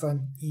techniques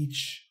on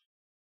each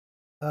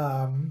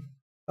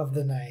of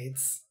the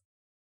knights.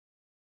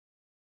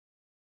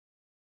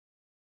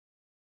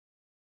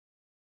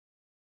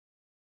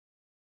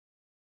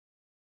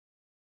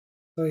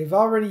 So we've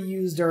already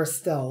used our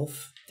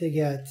stealth to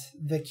get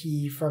the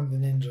key from the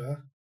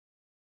ninja.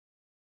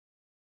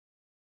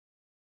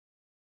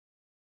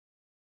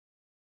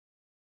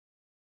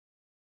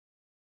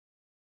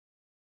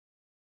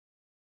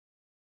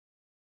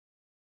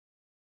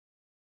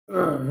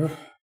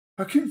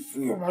 I can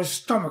feel my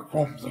stomach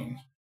rumbling.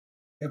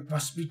 It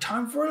must be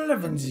time for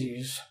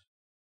elevensies.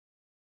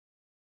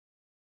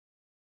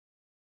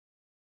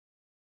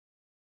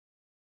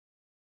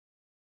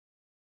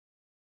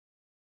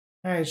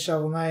 Alright,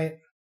 Shovel Knight,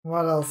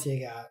 what else you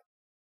got?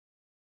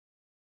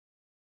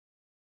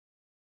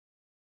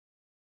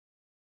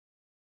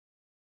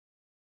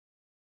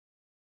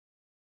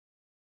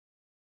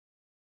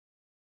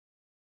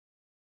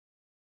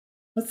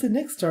 What's the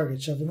next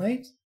target, Shovel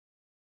Knight?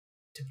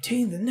 To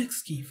obtain the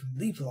next key from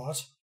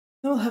Leaplot,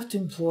 I'll have to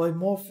employ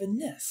more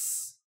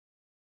finesse.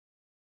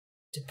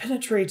 To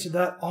penetrate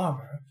that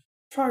armor,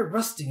 try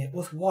rusting it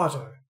with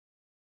water,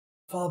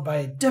 followed by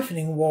a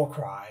deafening war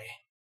cry.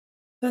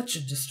 That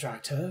should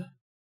distract her.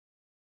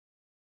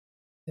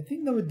 I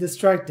think that would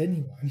distract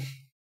anyone.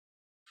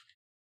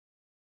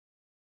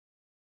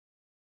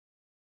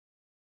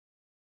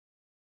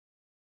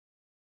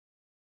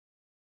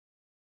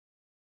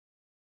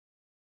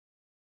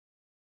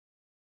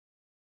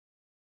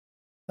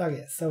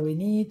 Okay, so we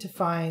need to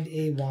find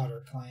a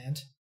water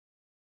plant.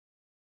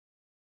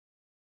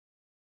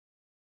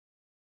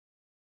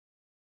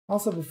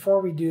 Also,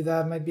 before we do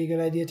that, it might be a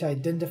good idea to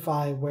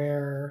identify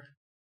where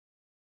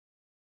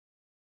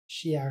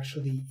she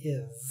actually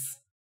is.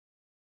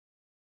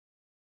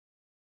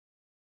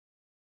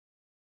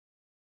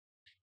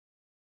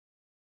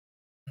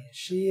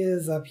 She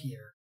is up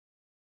here.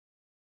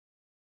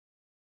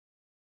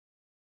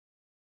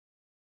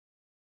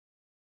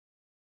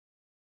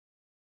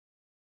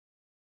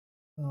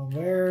 Well,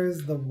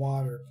 where's the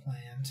water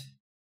plant?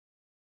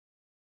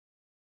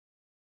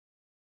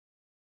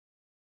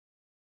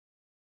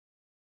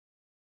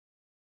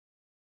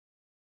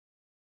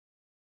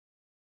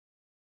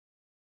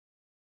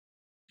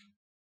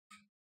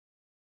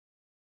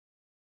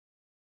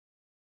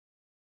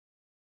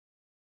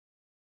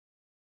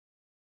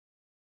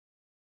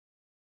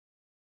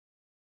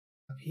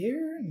 Up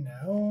here?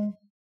 No.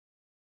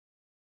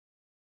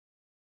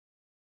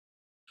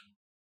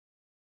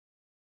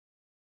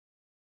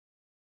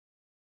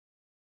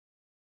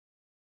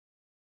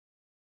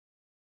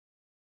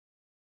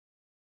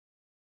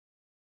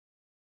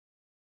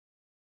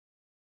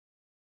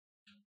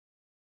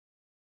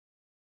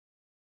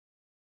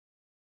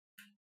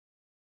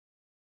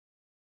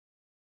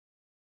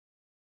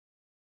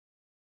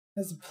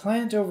 There's a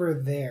plant over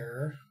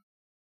there.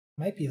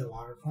 Might be the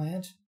water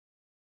plant.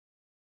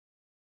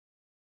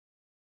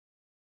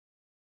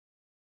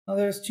 Well,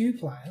 there's two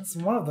plants,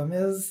 and one of them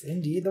is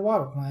indeed the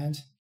water plant.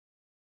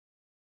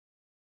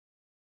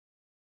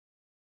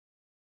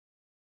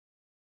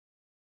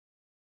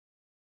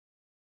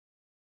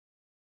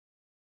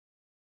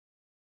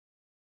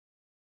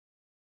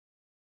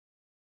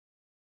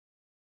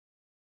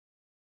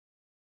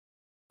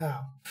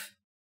 Oh.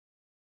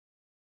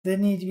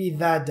 Didn't need to be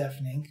that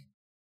deafening.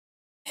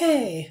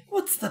 Hey,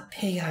 what's the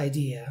pig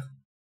idea?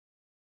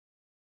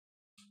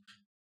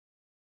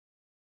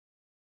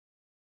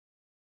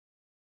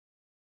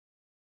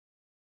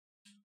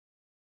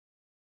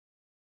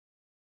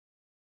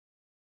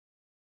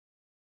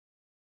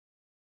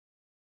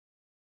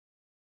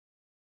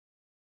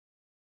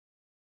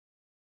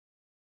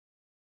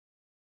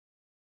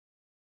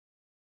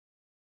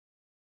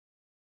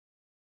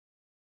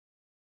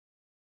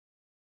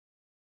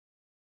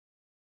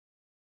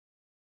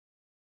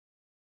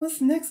 What's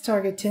the next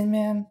target, Tin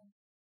Man?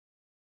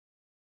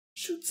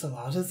 Shoots a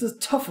lot is a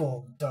tough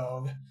old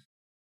dog.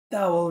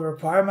 That will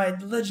require my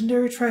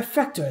legendary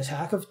trifecta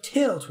attack of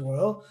Tail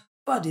Twirl,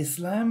 Body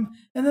Slam,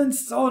 and then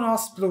Sonar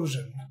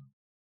Explosion.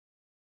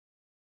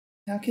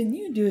 How can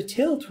you do a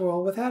Tail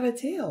Twirl without a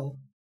tail?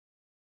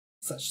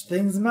 Such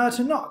things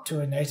matter not to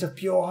a knight of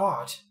pure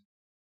heart.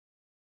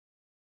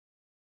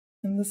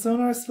 And the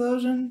Sonar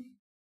Explosion?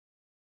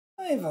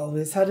 I've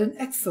always had an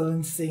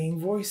excellent singing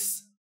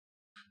voice.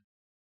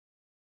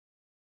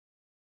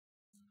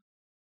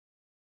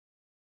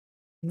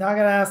 Not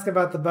gonna ask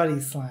about the Buddy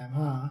Slam,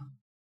 huh?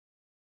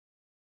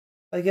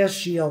 I guess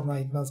Shield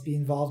Knight must be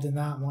involved in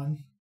that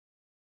one.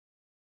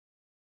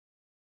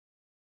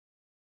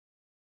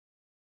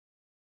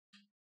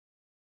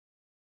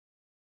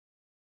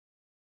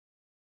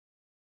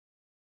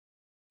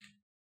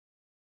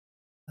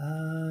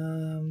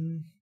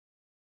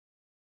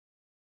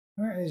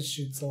 Where is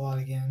Shoots a lot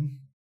again?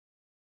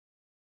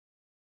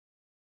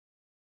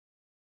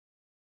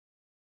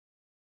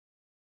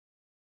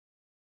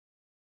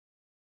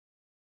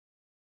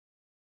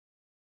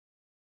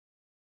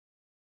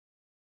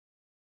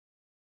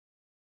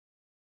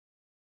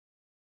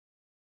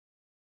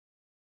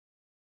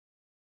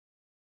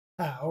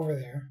 Ah, over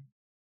there.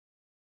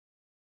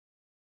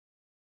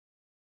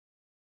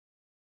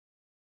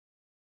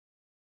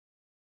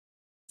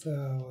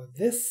 So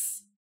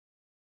this.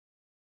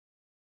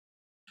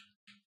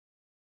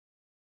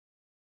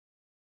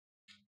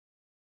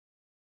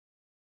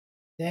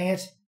 Dang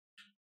it.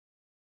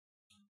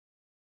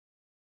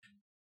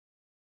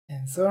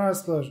 And Sonar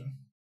Explosion.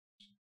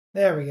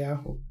 There we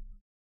go.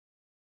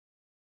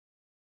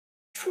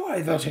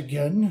 Try that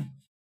again.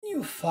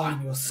 You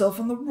find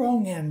yourself on the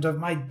wrong end of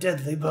my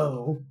deadly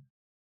bow.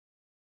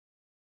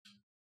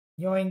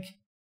 Yoink.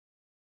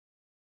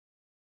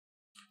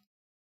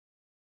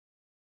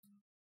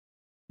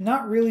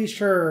 Not really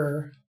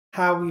sure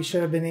how we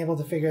should have been able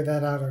to figure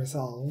that out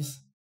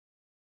ourselves.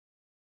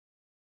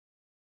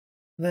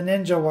 The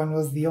ninja one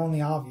was the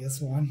only obvious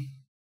one.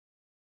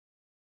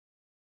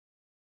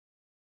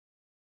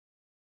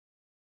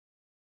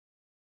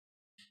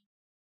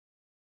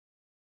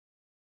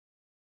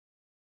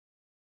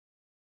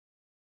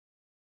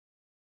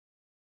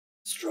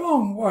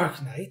 Strong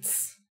work,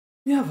 knights.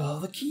 We have all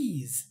the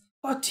keys.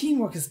 Our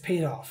teamwork has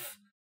paid off.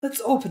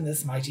 Let's open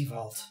this mighty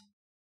vault.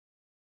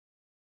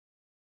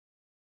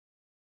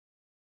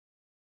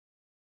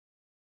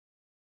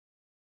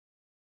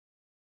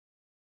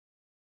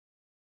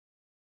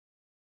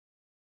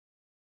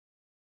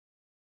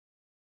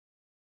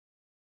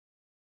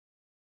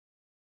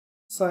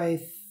 So I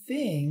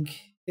think,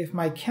 if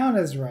my count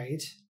is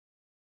right,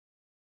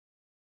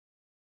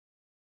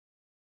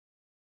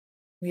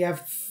 we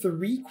have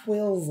 3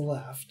 quills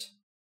left.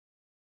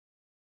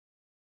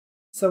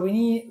 So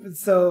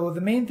the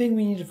main thing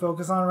we need to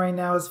focus on right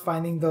now is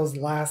finding those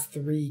last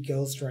 3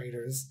 Ghost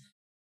Riders.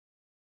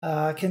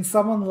 Can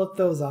someone look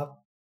those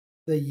up?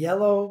 The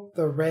yellow,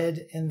 the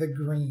red, and the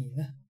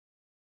green.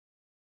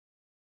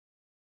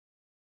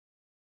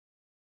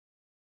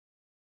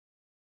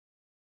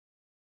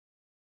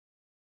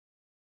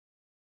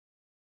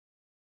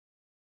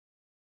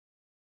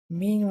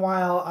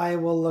 Meanwhile, I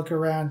will look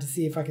around to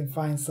see if I can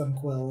find some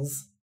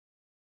quills.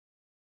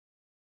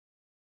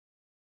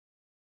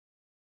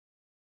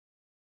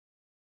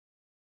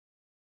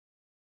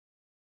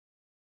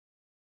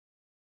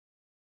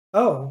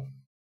 Oh.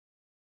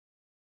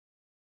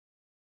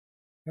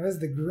 There's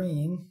the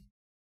green.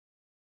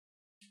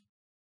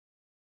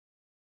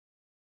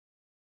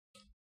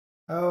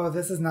 Oh,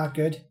 this is not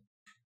good.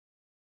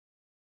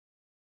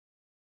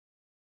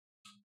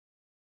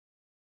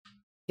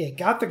 Okay,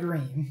 got the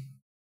green.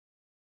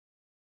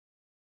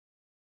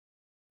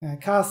 And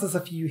it cost us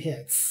a few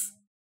hits.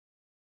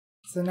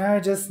 So now I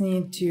just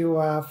need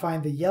to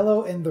find the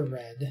yellow and the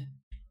red.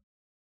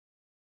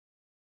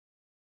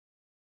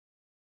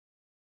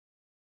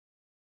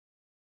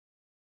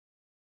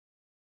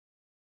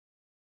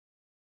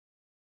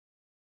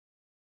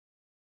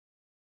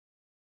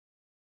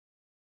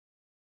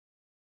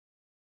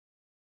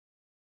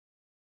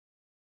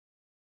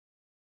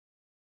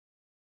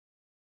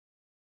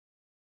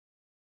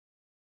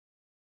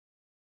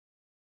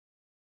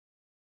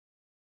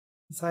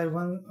 Inside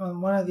one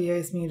of the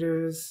ice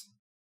meters.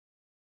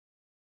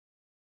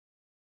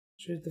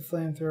 Shoot the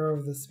flamethrower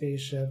over the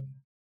spaceship.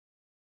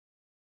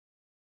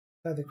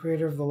 Inside the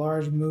crater of the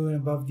large moon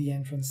above the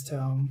entrance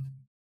tome.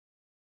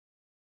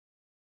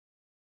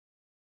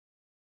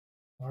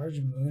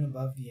 Large moon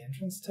above the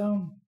entrance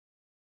tome?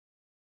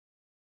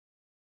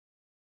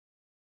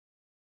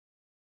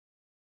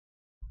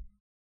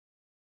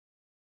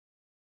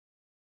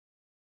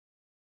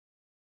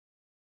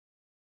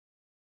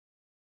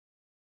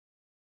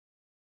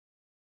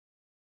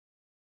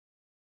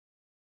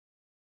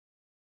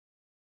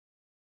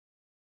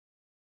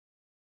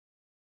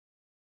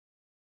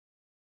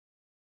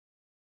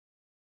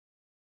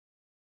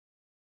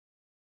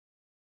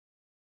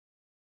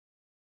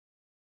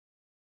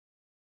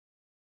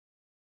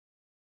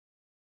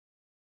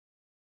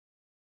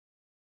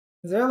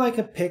 Is there like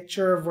a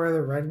picture of where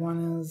the red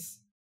one is?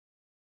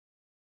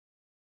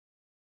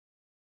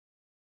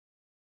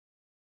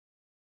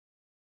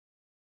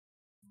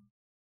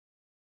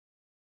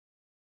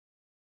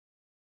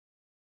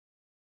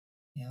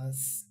 Yeah,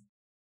 let's...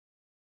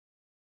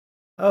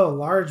 Oh,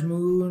 large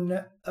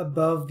moon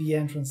above the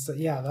entrance.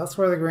 Yeah, that's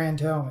where the Grand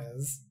Tome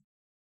is.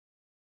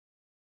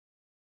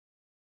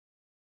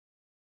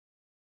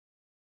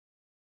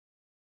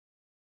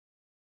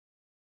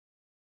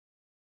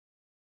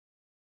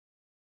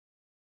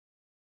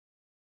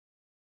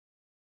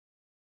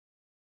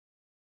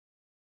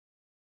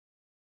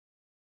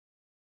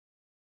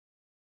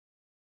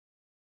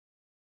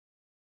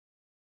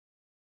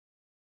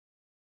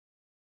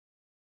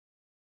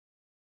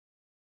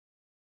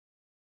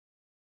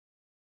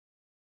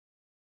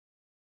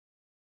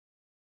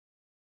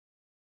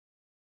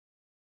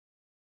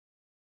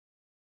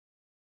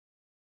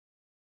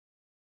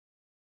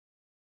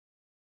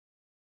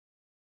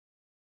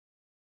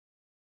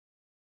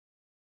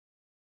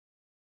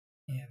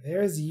 Yeah,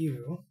 there's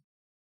you.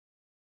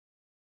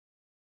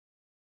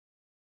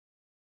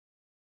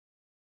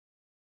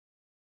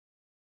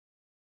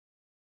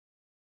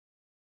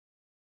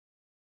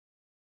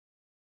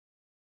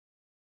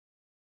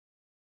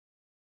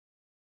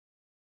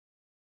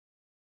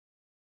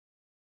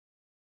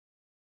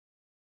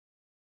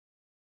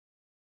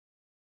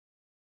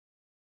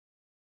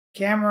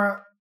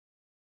 Camera.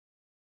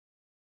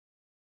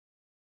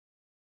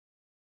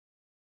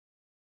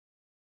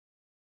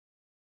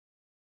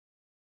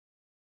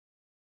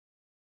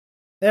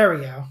 There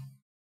we go.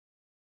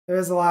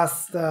 There's the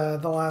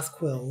last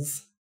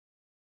quills.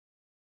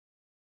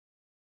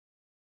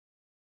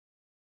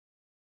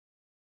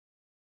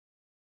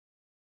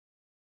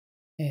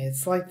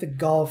 It's like the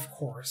golf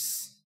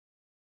course.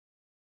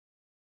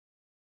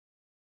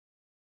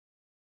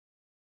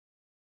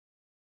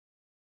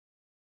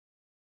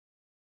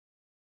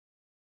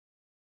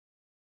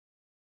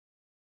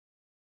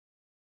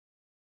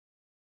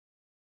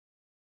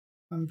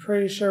 I'm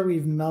pretty sure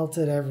we've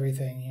melted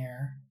everything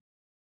here.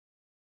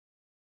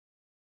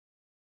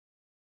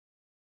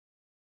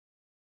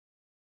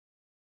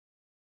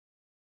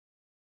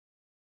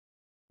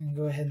 And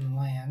go ahead and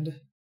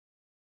land.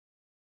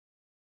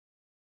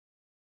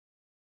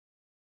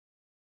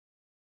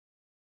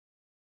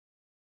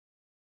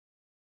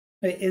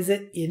 Wait, is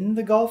it in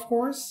the golf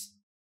course?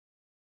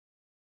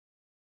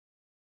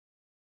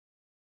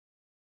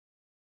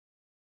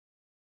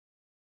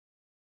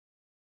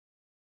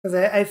 Because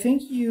I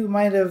think you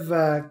might have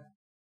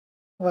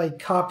like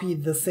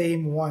copied the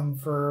same one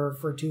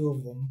for two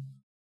of them.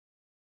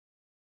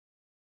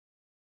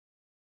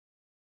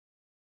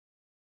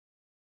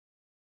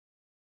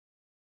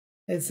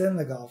 It's in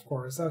the golf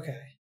course.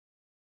 Okay.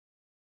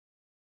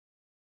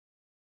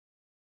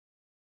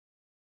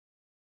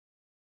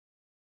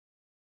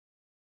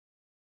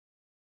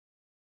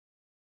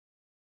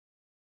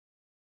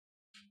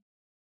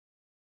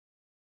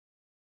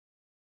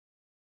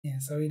 Yeah,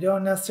 so we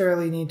don't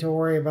necessarily need to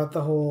worry about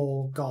the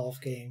whole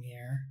golf game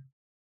here.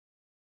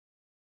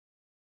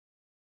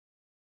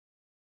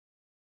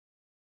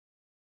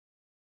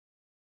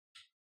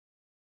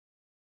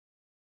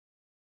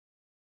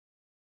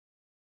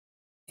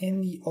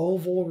 In the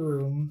oval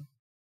room,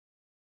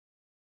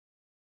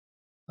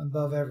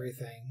 above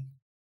everything.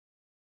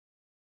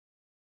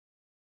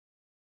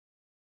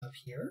 Up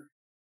here?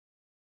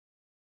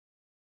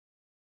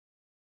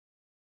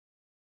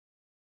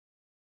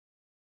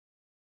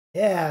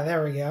 Yeah,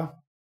 there we go.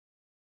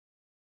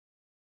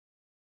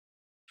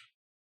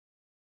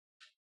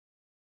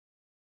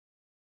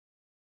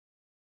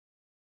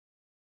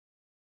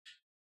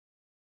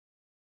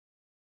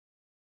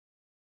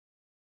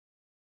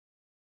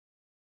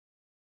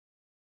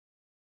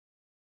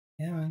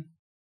 Yeah, man.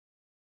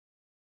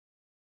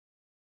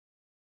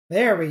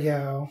 There we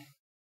go.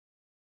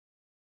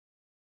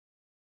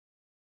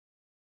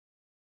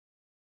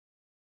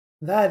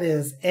 That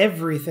is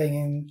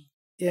everything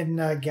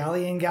in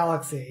Galleon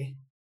Galaxy.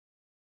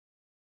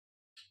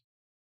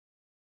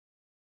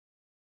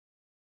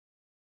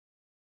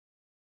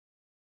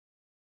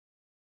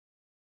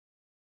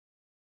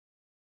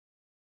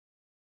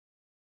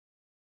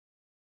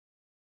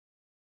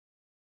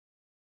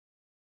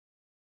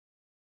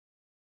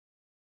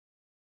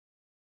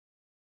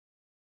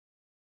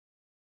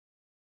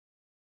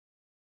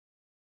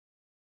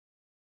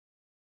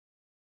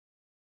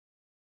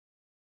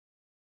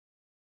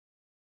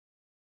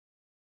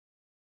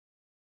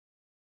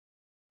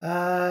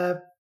 Uh,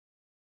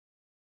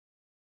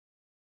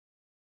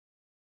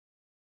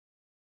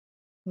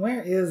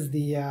 where is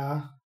the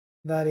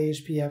that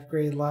HP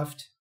upgrade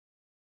left?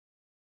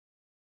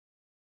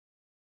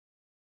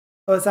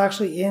 Oh, it's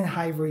actually in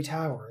Hivory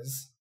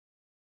Towers.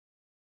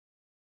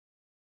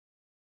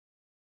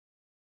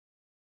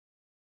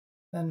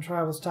 Then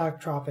Tribal Stock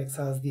Tropics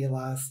has the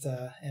last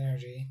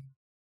energy.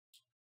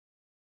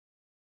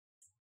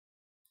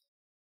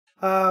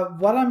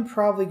 What I'm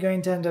probably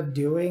going to end up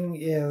doing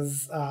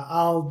is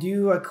I'll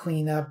do a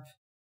cleanup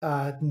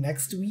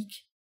next week.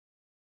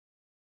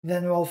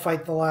 Then we'll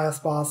fight the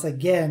last boss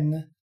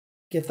again,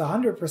 get the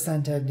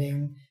 100%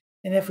 ending,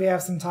 and if we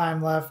have some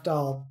time left,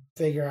 I'll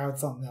figure out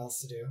something else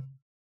to do.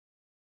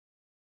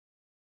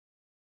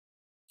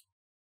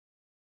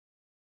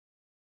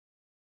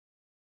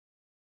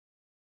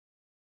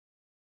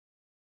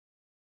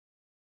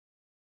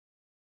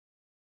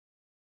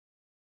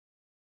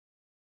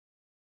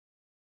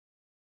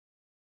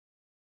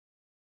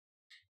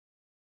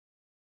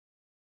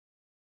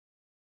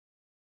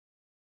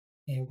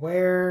 Okay,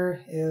 where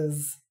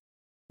is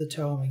the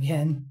tome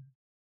again?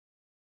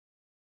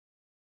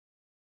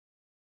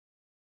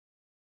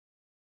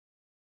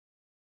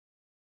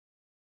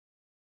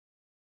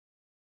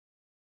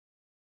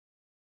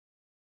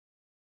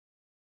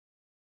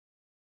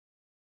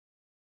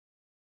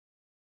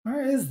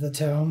 Where is the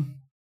tome?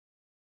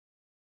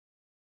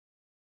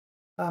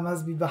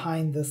 Must be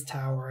behind this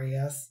tower, I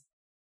guess.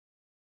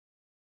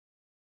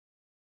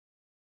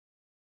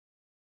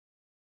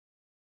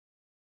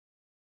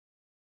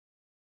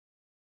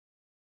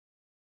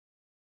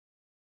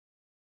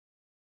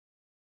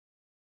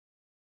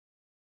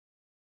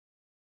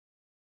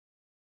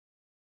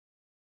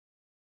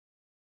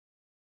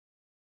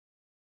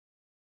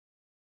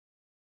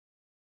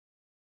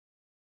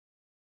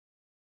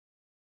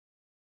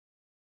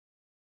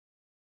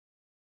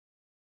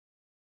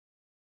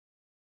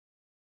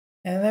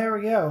 And there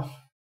we go.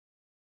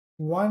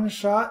 One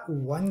shot,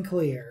 one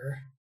clear.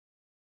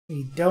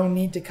 We don't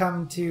need to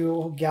come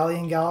to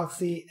Galleon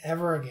Galaxy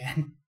ever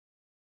again.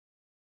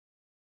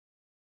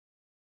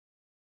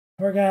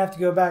 We're gonna have to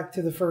go back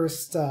to the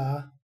first,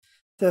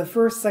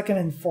 second,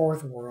 and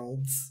fourth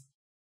worlds,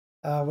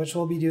 which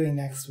we'll be doing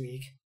next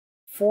week.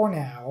 For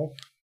now,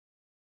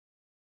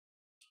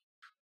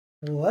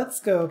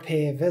 let's go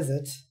pay a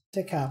visit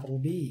to Capital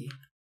B.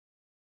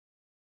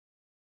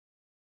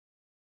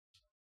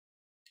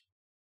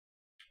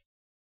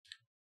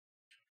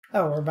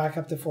 Oh, we're back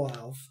up to full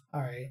health.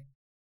 Alright.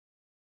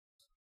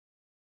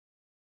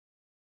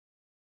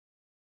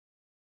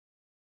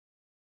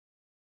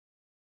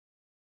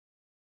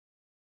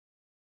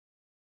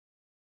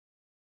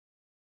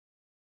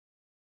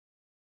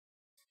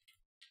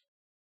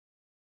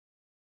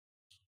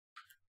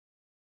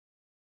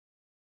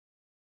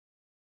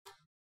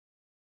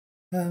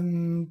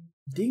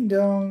 Ding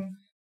dong.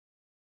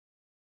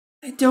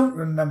 I don't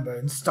remember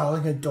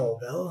installing a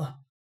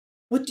doorbell.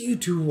 What do you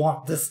two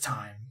want this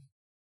time?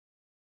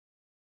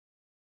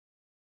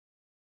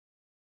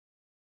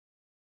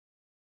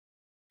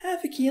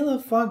 Have a kilo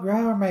of foie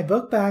gras or my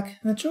book back,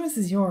 and the choice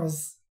is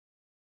yours.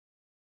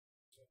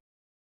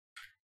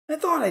 I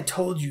thought I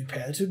told you,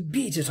 Pear, to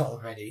beat it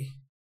already.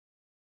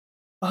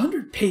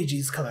 100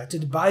 Pagies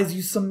collected buys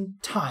you some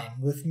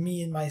time with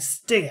me and my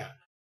stinger.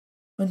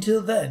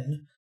 Until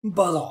then,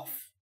 buzz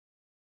off.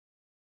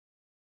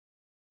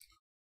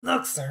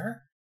 Look,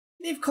 sir,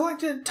 they've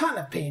collected a ton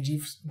of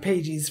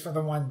Pagies for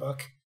the one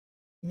book.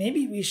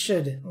 Maybe we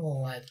should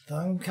let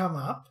them come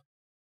up.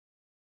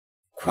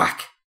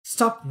 Quack!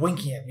 Stop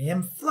winking at me.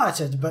 I'm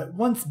flattered, but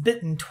once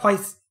bitten,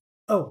 twice.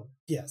 Oh,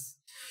 yes.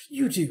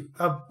 You two,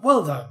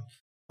 well done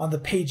on the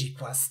Pagie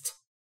quest.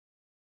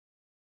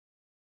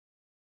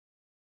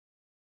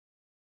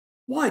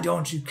 Why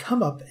don't you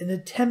come up and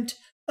attempt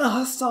a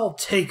hostile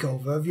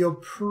takeover of your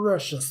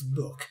precious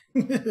book?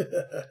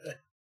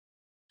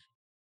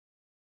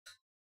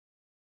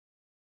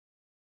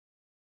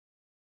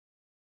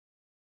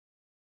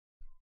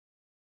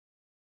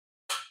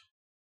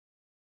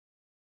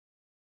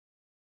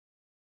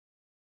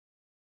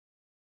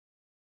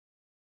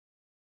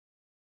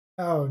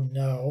 Oh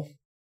no.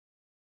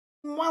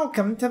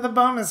 Welcome to the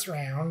bonus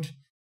round.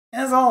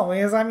 As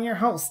always, I'm your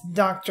host,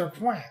 Dr.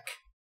 Quack.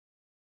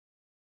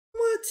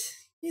 What?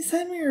 You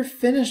said we were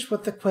finished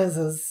with the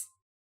quizzes.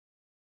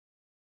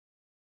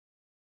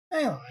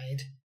 I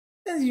lied.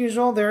 As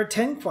usual, there are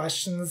 10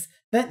 questions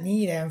that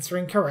need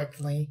answering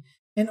correctly,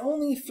 and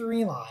only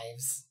 3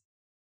 lives.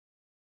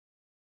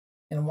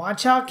 And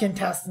watch out,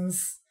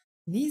 contestants.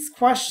 These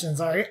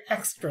questions are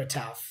extra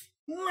tough.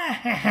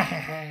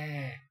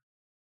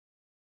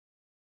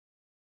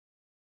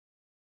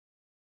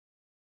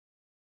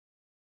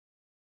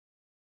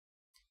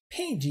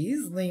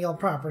 Pagies, legal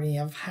property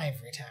of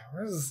Ivory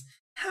Towers.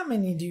 How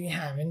many do you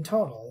have in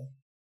total?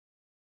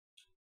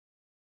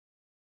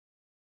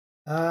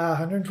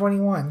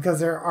 121, because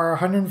there are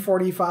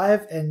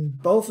 145, and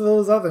both of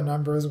those other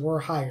numbers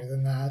were higher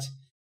than that.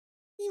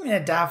 Even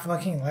a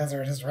daft-looking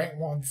lizard is right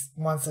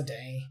once a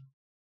day.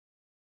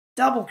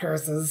 Double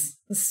curses.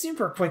 A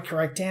super quick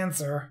correct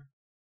answer.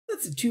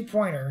 That's a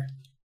 2-pointer.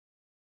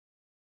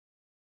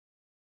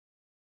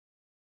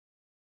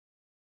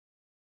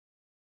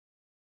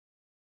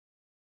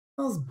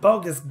 Those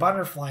bogus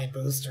butterfly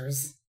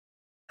boosters.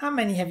 How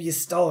many have you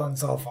stolen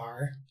so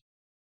far?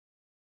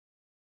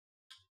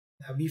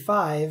 That'd be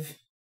 5.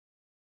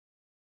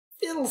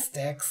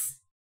 Fiddlesticks.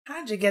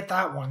 How'd you get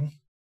that one?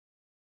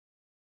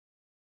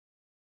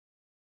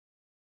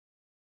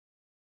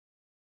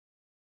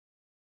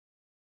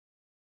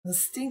 The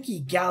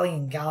stinky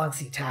Galleon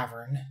Galaxy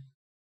Tavern.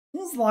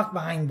 Who's locked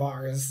behind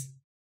bars?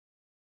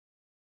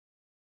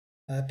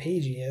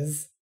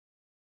 Pagies.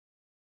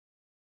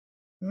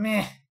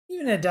 Meh,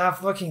 even a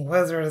daft-looking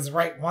lizard is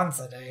right once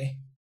a day.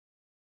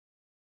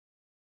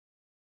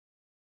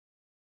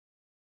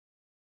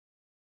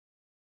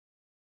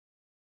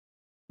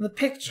 The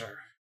picture.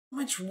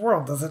 Which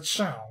world does it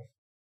show?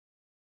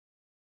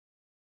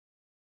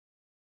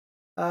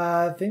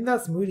 I think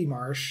that's Moody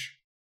Marsh.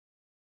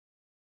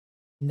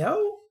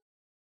 No?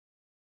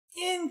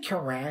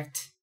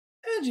 Incorrect.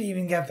 How'd you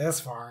even get this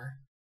far?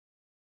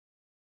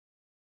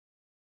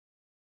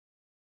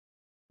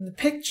 The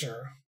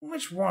picture.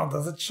 Which world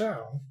does it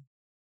show?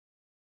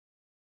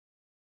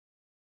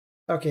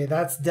 Okay,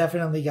 that's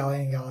definitely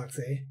Galleon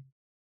Galaxy.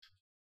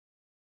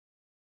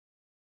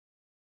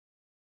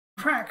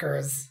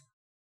 Crackers.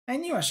 I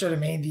knew I should have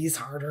made these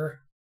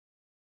harder.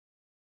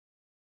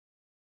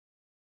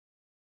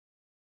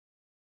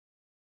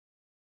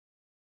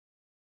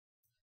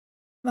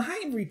 The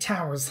Ivory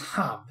Tower's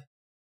hub.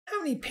 How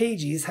many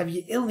Pagies have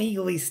you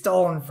illegally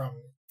stolen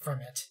from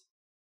it?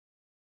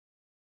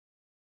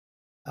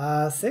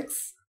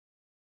 6?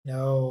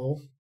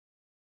 No.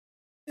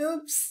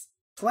 Oops.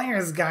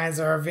 Player's guides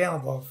are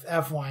available,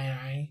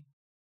 FYI.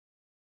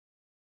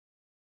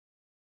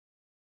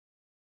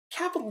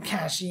 Capital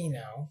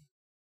Casino.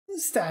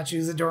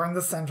 Statues adoring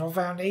the central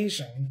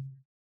foundation.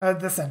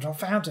 The central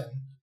fountain.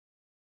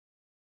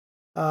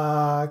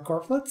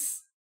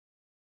 Corplets?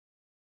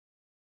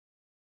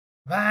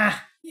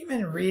 Ah, you've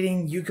been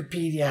reading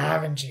Wikipedia,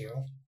 haven't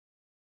you?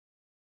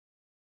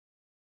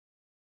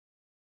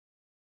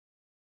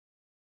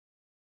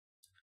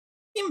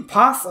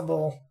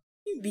 Impossible!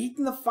 You've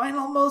beaten the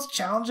final most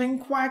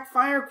challenging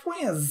Quackfire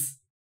quiz!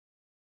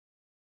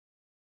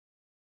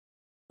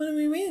 What do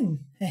we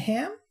win? A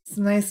ham?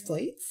 Some nice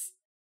plates?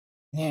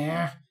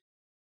 Yeah,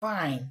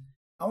 fine.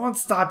 I won't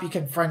stop you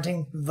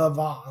confronting the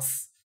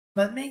boss.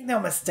 But make no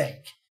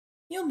mistake,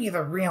 you'll be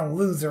the real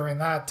loser in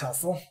that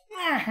tussle.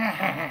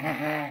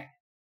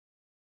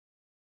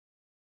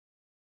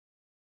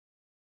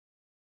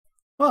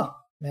 Well,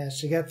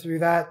 managed to get through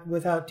that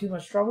without too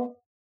much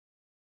trouble.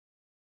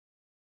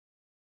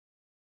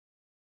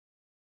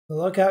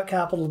 Look out,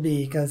 capital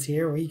B, because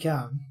here we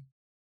come.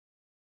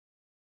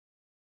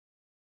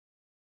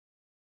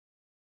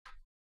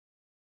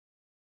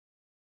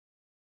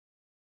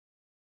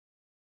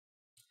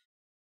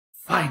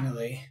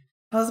 Finally,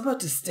 I was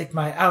about to stick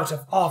my out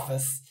of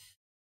office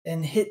on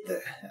and hit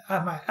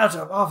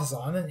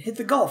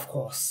the golf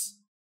course.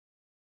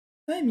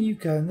 I'm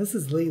Yooka, and this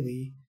is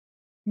Laylee.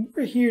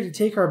 We're here to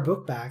take our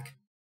book back.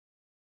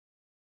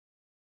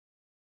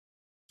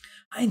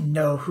 I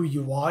know who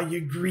you are,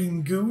 you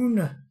green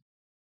goon.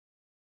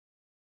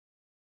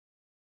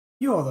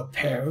 You're the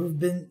pair who've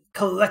been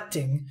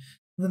collecting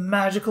the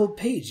magical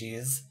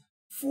pages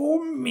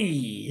for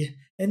me,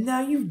 and now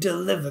you've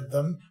delivered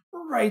them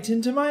right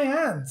into my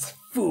hands,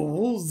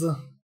 fools.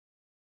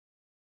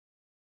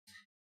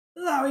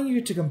 Allowing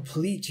you to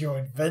complete your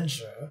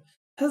adventure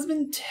has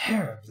been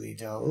terribly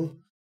dull,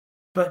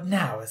 but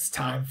now it's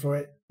time for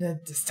it.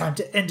 It's time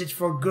to end it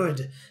for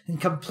good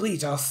and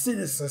complete our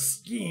sinister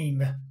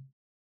scheme.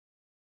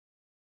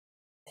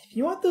 If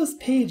you want those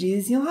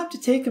pages, you'll have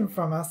to take them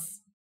from us.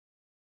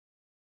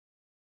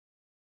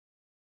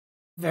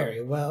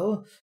 Very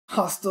well.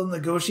 Hostile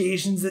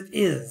negotiations it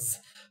is.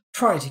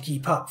 Try to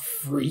keep up,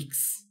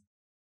 freaks.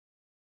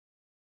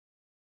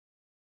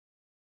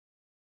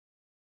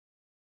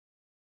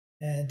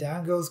 And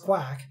down goes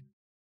Quack.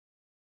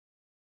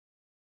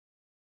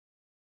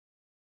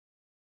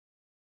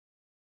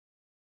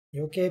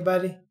 You okay,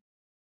 buddy?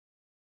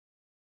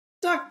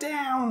 Duck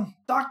down!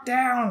 Duck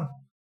down!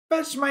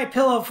 Fetch my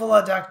pillow full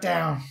of duck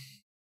down!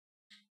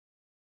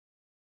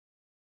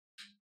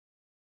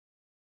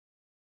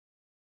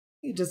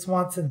 He just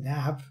wants a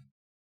nap.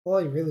 All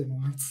he really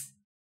wants.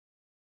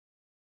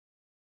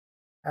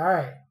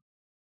 Alright.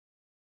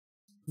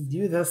 Let's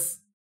do this.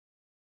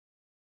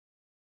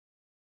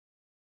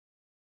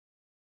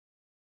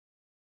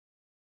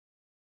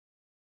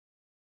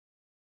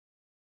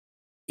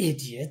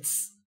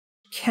 Idiots.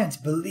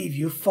 Can't believe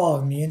you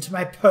followed me into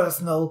my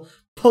personal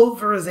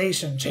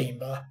pulverization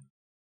chamber.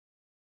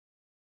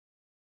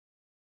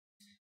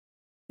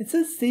 It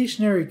says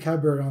stationary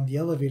cupboard on the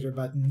elevator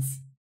buttons.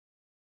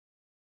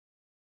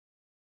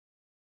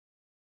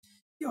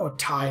 Your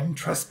time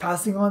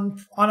trespassing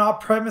on our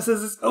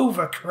premises is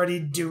over,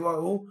 cruddy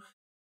duo.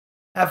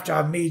 After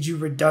I've made you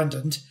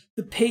redundant,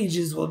 the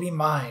pages will be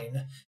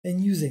mine,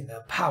 and using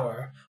their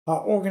power,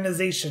 our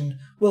organization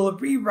will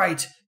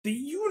rewrite the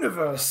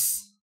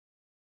universe.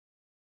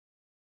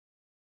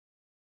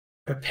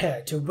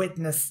 Prepare to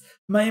witness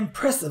my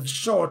impressive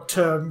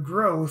short-term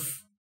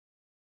growth.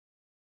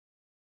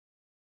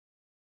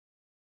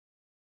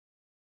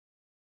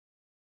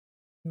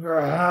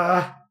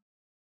 Grah.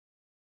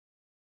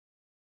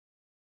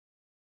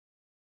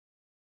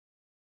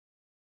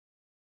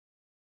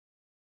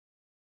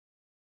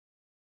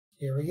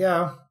 Here we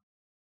go.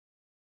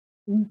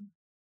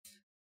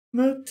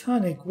 That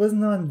tonic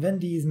wasn't on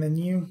Vendy's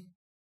menu.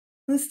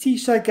 Let's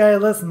teach that guy a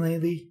lesson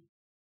lately.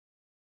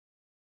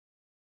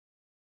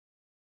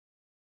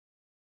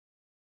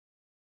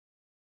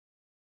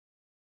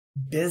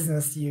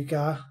 Business,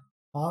 Yuka.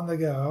 On the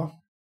go.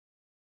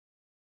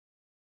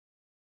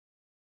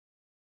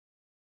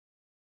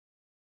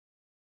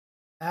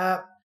 Uh,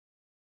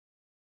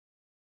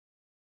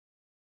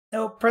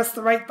 no, press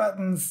the right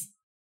buttons.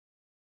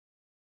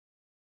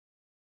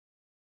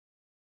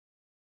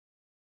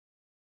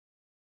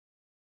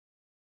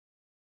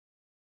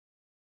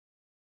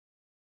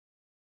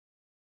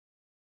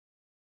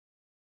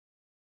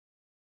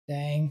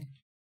 Dang.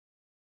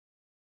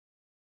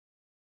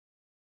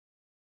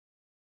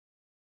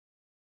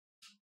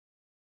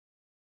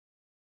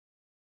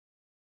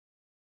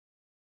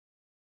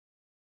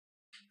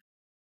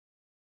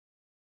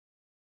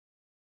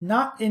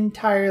 Not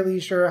entirely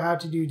sure how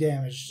to do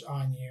damage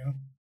on you.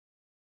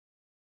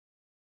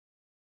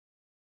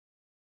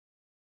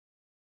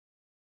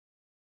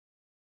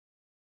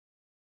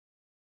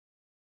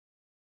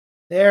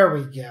 There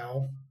we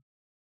go.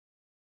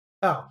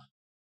 Oh,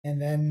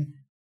 and then...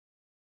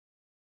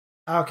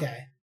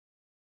 Okay.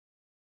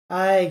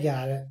 I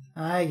got it.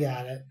 I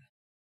got it.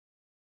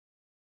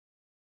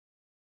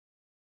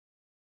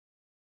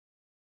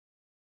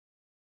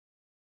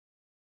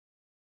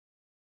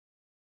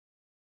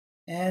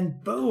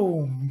 And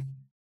boom.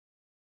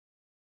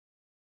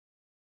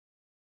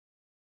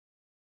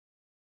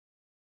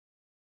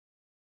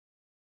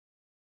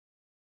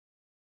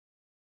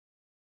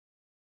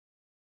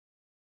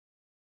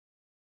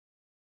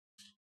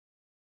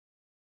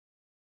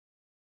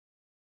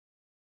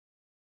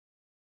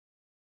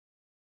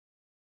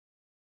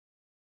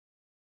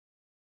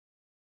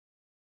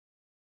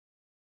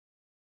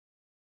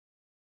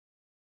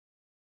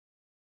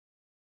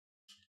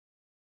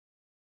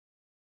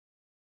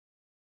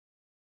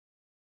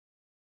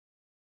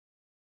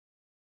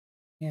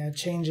 Yeah,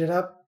 change it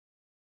up.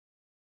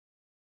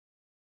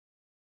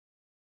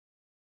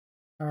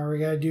 Alright, we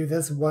gotta do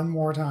this one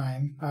more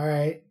time.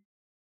 Alright.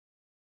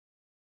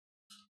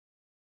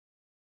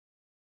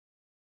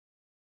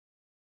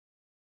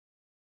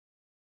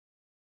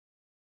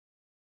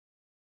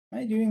 Am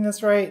I doing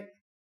this right?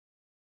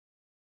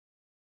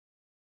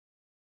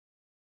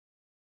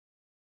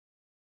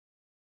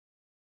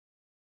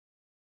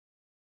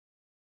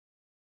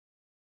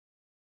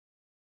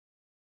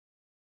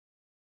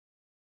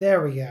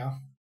 There we go.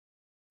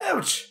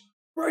 Ouch!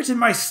 Right in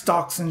my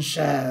stocks and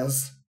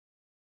shares.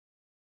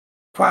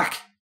 Quack!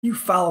 You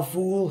foul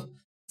fool!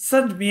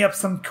 Send me up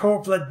some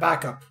corporate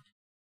backup.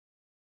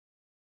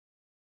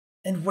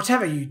 And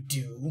whatever you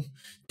do,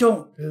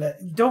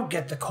 don't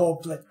get the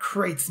corporate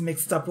crates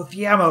mixed up with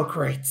the ammo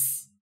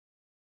crates.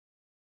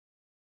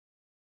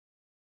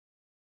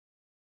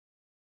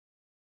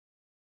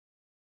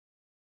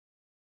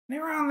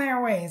 They're on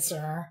their way,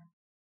 sir.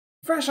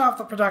 Fresh off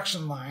the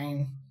production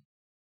line.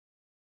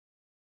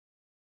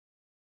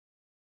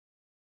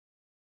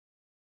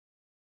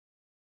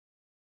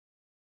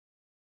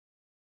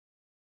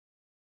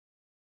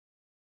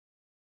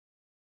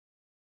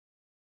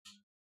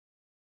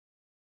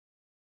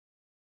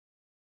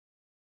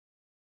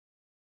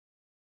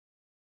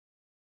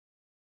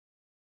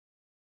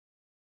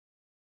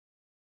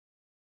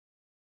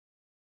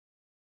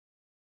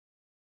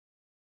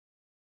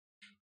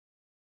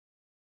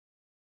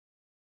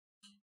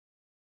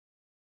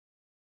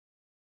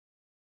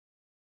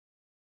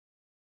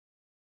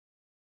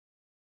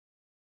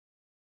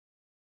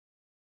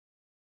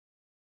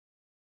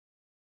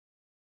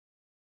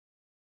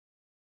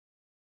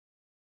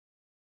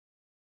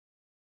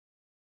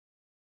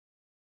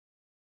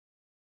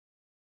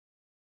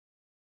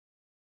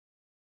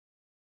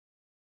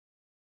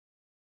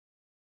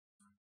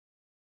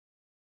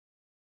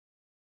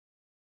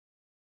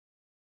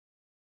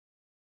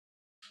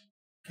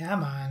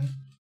 Come on.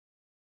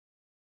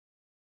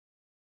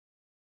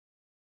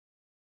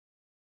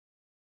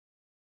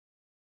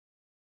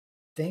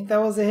 Think that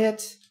was a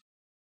hit?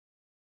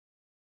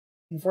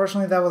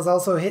 Unfortunately, that was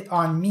also a hit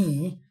on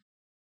me.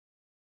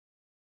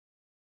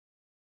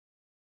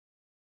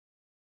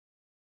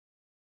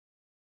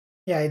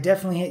 Yeah, I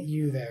definitely hit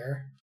you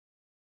there.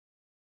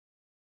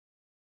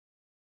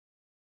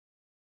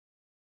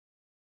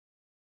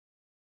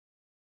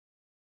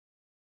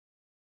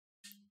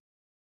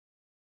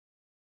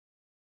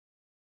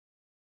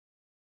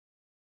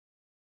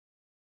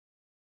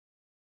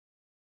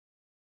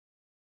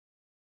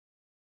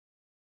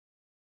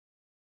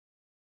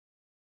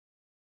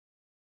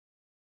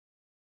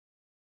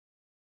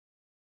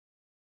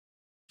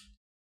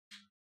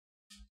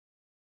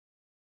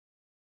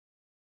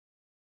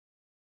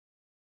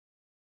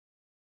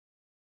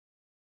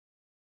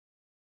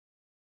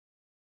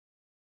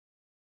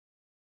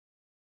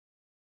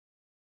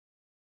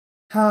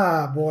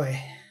 Ah,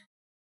 boy.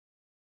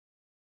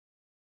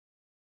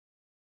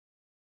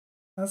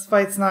 This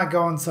fight's not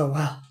going so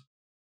well.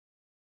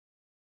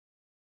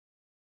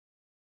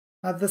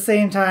 At the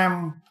same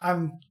time,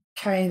 I'm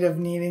kind of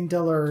needing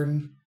to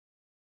learn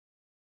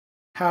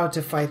how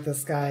to fight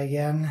this guy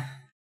again.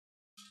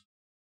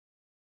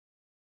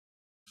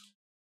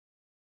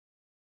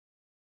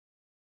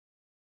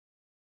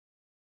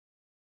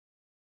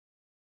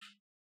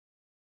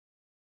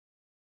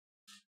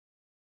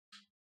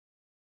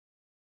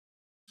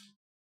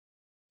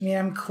 I mean,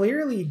 I'm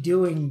clearly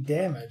doing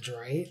damage,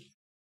 right?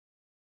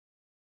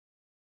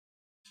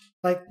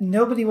 Like,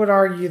 nobody would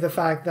argue the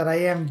fact that I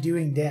am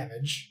doing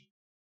damage.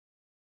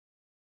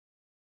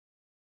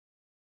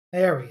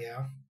 There we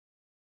go.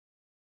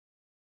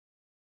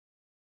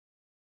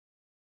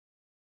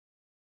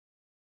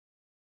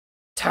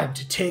 Time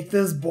to take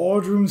this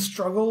boardroom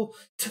struggle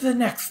to the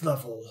next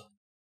level.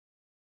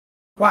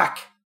 Whack!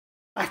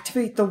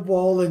 Activate the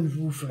wall and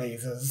roof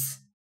lasers.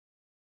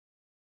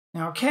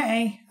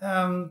 Okay,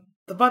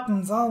 the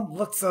buttons all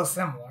look so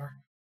similar.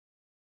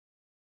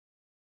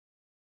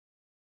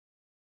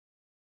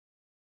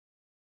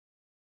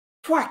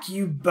 Whack,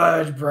 you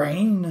bird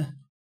brain!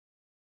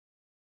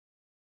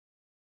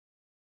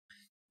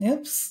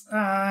 Oops,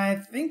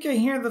 I think I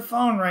hear the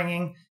phone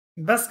ringing.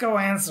 Best go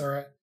answer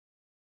it.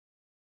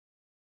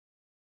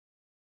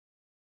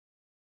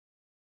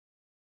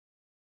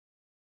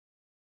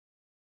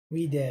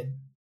 We did.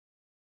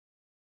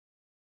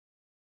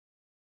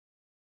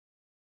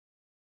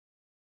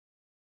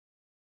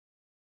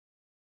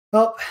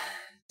 Well,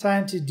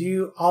 time to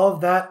do all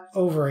of that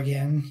over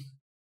again.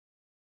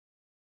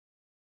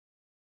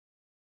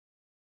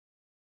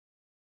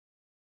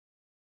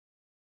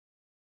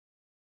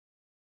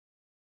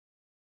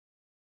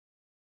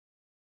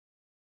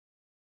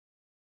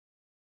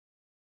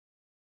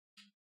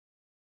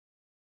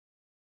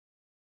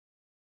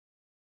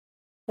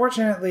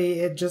 Fortunately,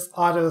 it just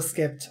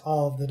auto-skipped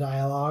all of the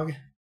dialogue.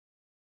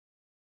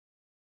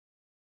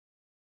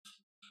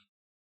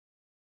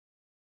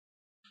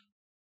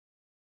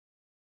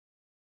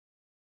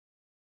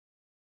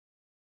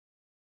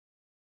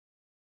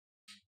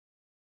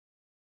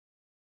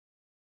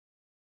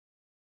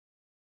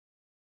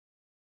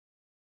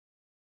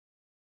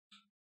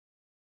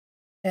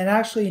 And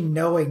actually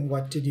knowing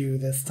what to do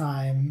this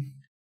time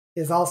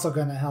is also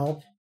going to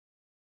help.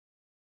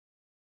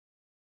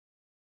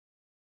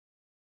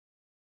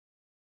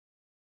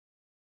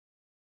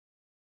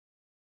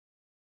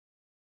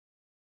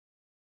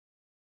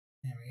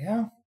 There we go. I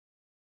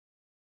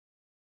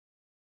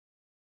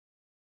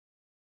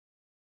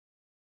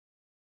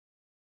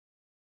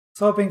was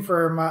hoping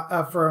for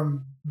a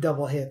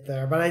double hit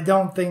there, but I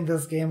don't think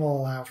this game will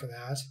allow for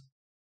that.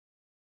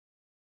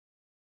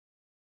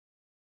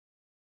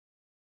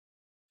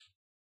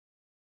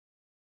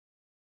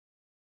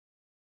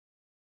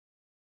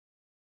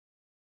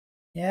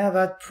 Yeah,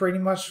 that pretty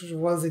much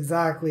was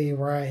exactly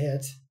where I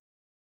hit.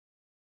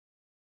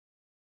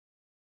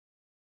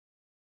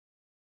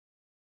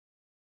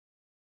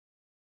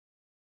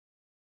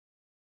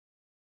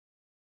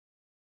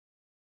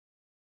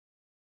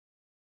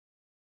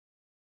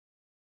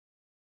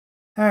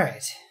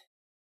 Alright.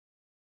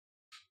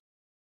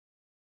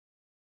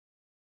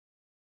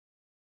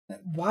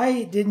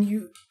 Why didn't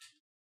you...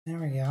 There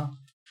we go.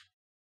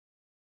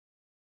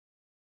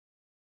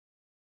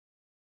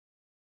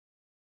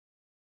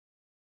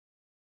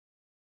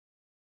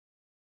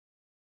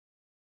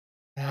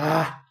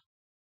 Ah!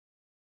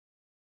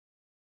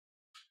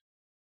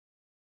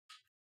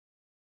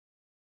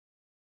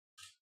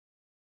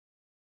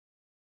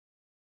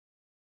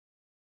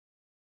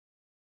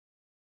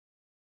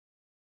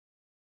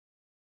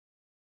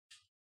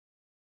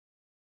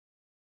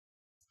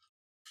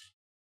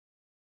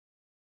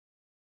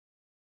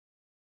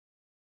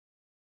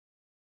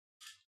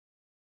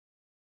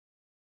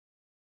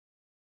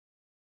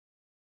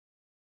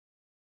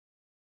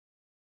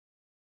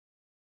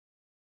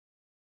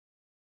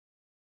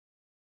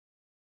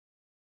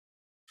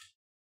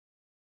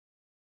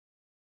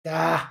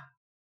 Ah!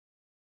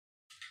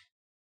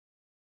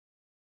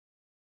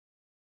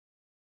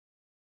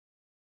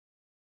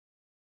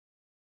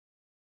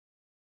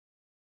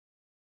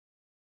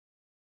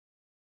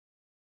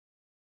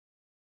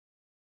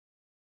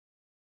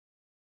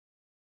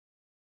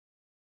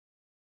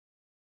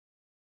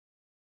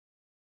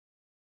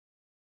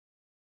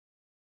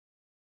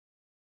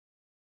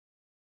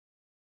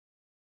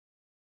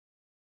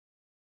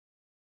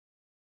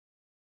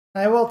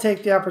 I will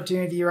take the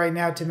opportunity right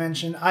now to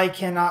mention I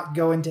cannot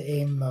go into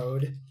aim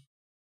mode.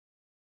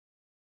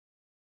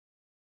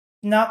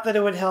 Not that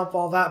it would help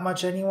all that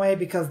much anyway,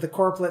 because the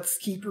corplets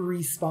keep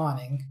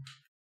respawning.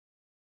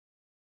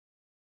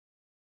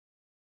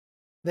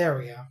 There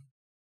we go.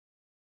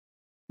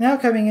 Now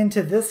coming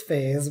into this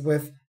phase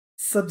with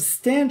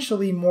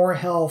substantially more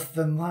health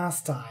than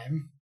last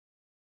time.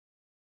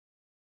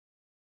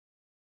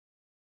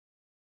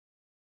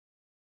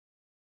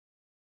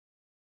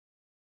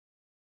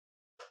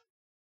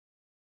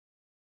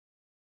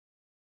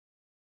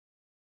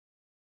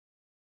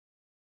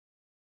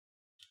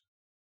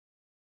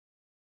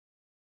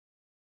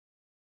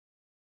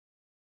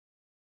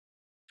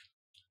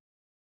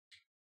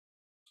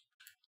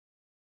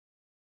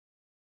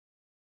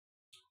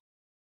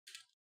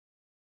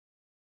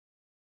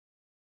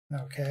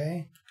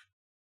 Okay.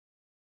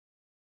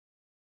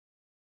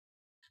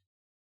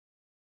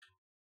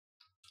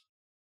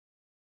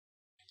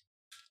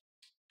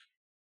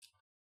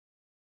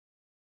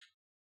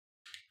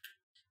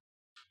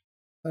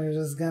 We're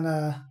just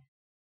gonna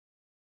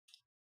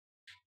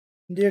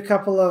Do a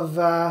couple of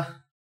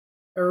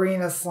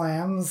arena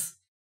slams.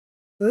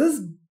 So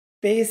this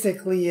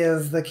basically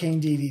is the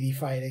King DDD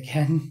fight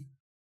again.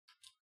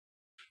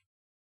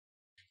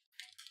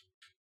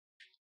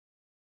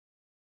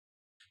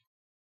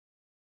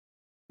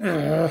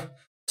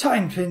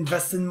 Time to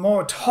invest in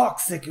more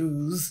toxic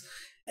ooze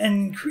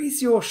and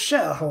increase your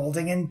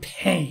shareholding in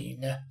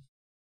pain.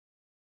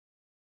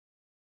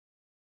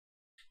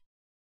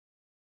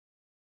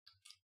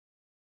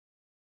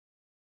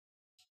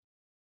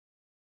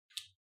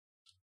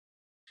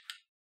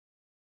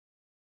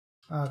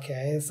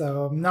 Okay,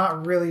 so I'm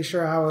not really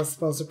sure how I was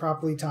supposed to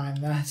properly time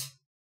that.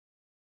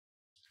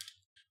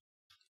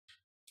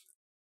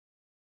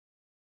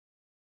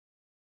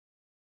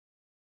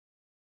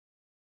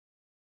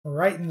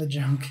 Right in the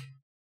junk.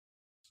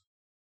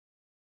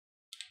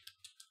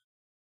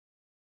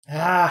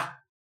 Ah!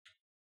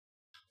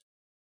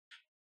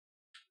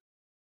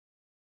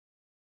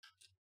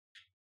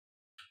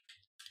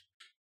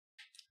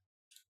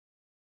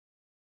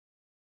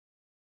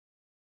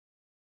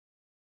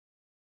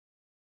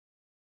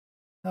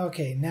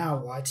 Okay, now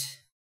what?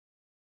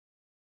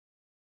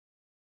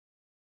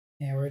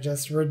 Yeah, we're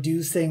just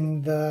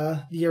reducing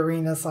the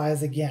arena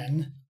size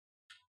again.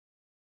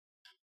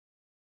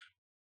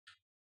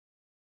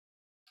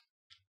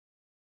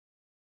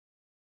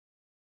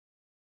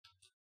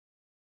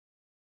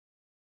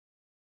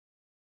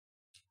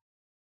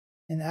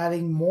 And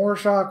adding more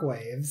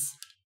shockwaves.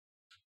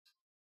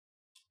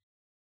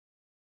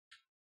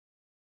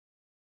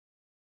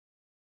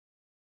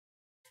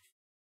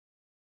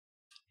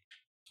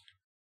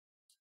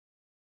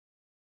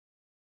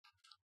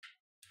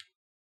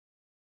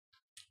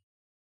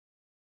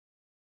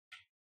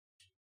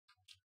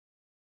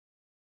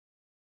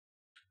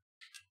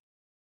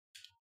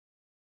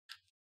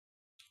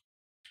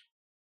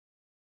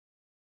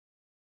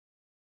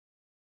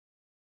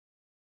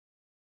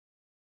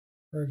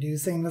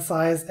 Reducing the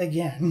size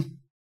again.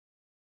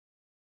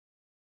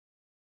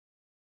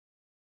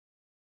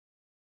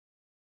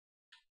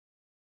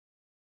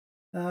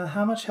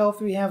 How much health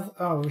do we have?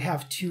 Oh, we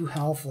have 2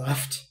 health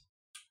left.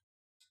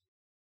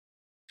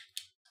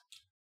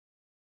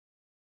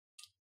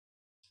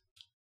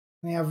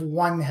 We have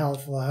 1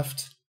 health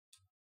left.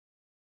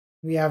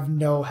 We have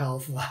no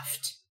health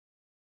left.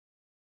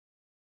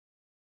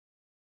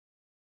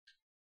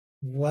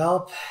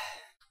 Welp.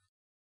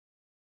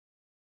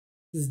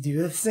 Let's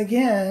do this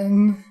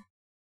again.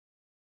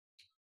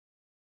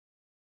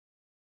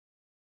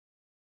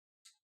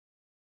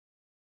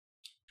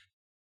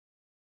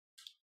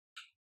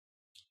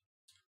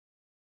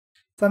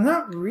 So I'm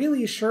not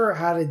really sure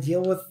how to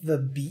deal with the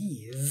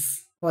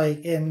bees,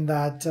 like in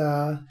that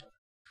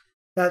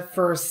that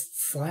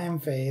first slam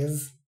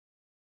phase.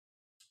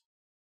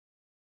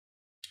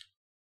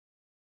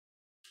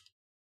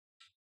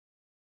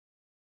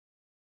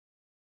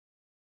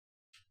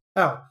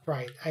 Oh,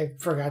 right, I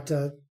forgot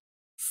to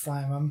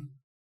slam them.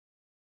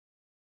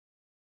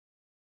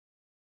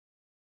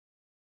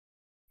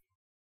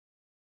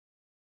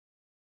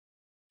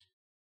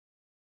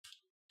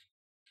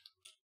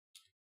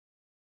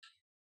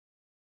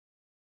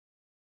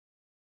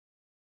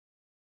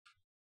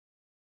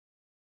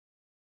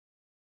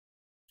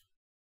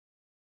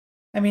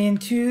 I mean,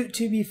 to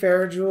be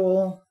fair,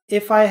 Jewel,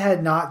 if I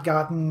had not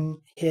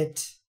gotten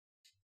hit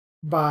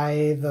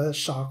by the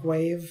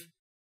shockwave,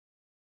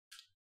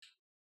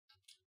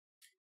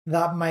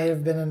 that might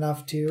have been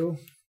enough too.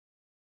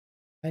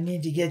 I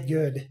need to get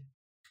good.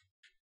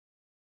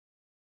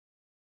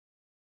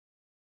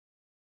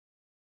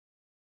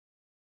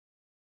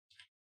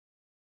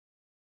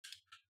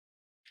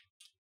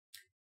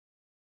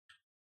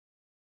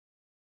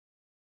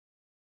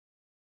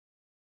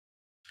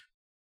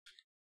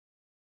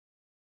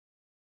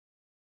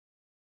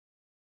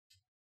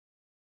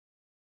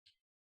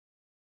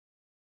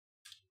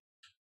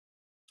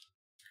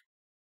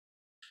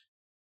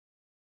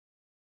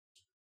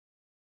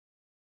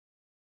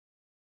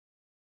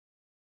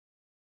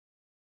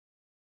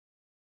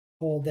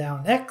 Hold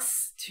down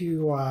X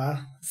to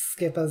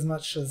skip as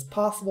much as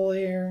possible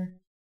here.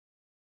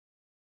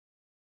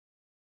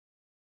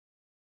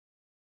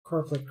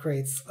 Corplet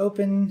crates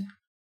open.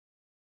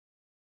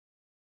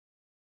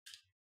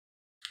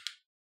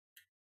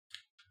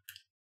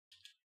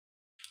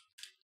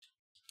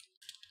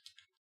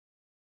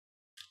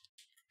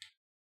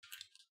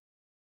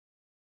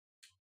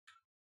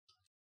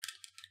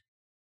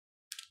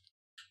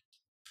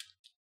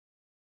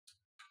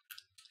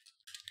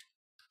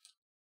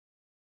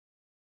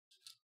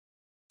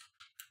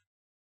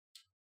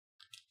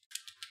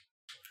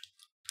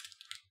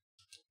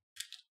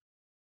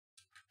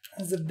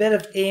 There's a bit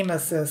of aim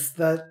assist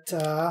that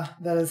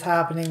that is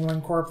happening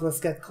when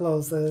corplets get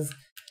close. That is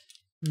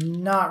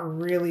not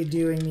really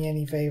doing me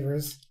any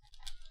favors.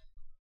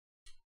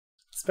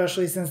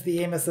 Especially since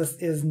the aim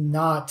assist is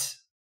not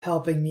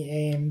helping me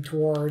aim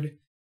toward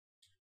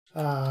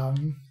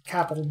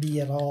capital B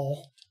at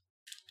all.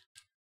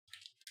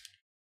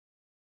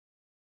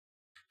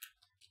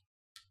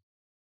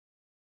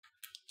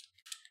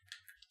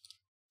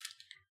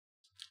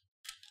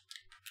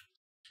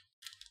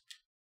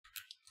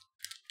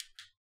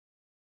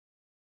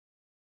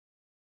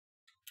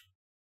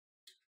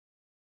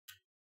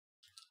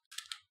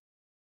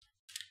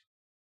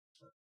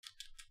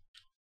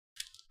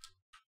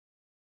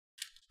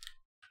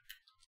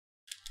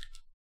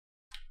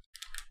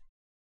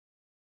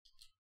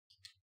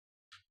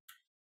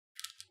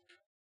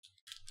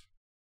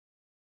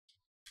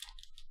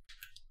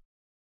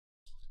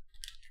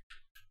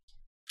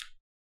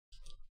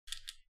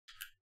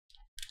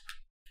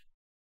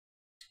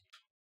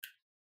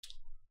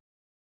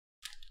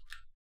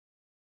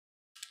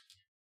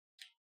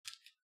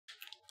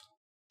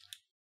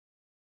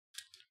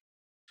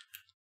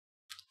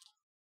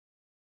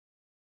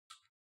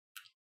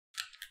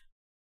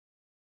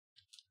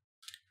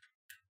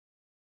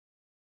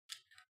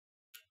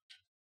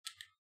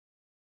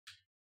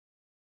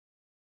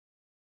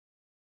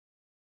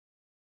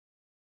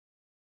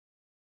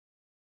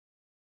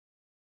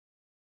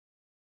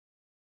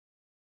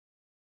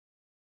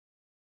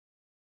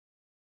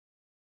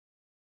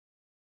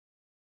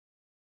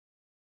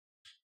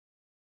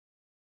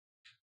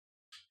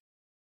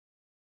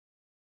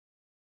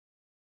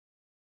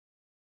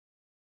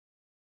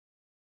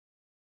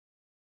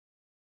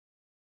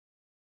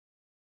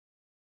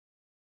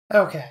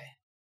 Okay.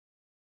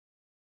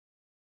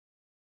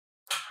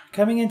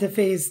 Coming into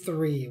phase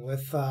 3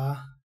 with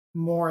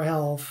more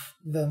health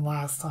than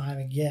last time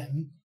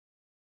again.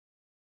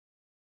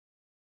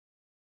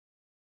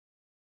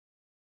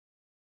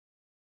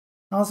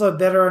 Also a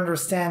better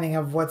understanding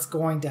of what's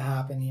going to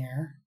happen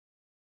here.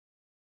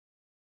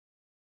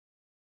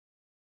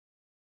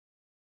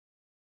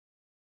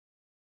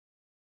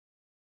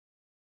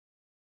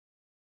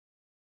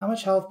 How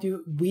much health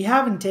do... We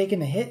haven't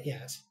taken a hit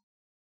yet.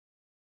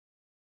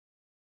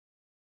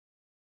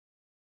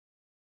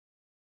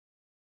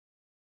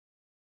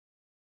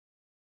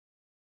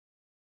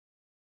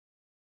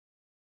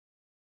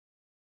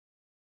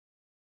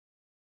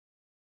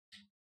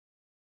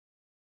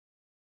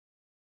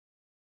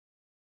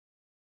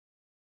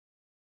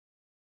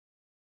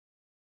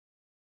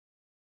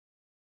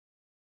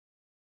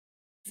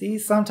 See,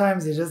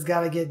 sometimes you just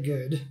gotta get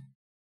good.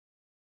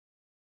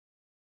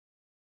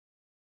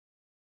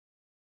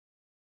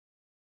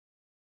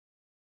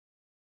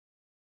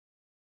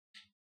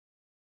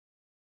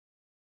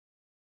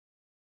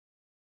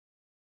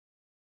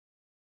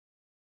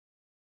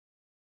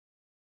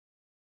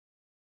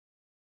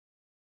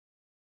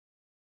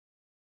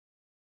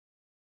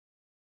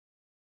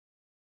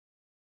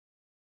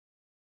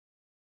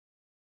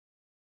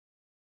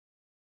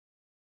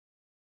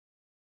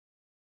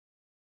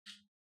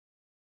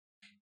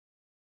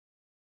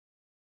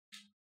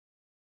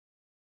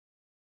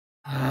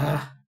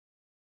 Ah.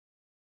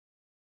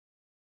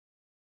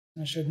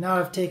 I should not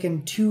have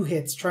taken 2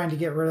 hits trying to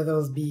get rid of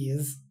those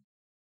bees.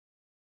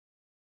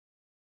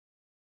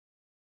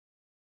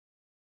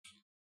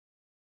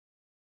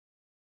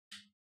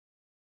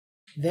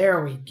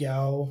 There we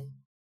go.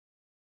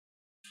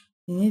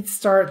 You need to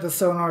start the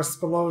sonar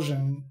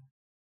explosion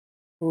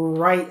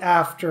right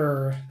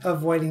after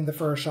avoiding the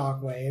first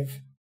shockwave.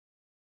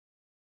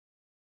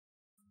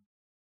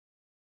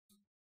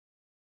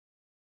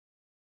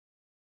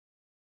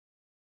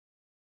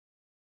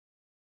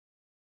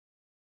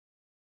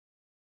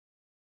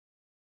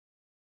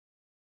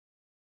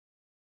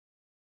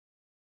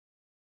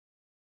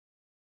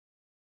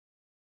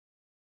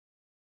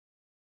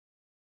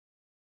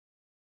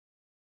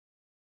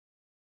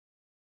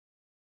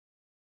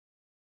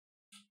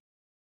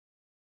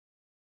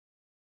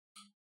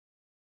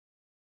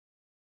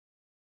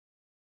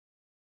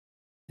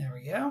 There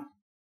we go.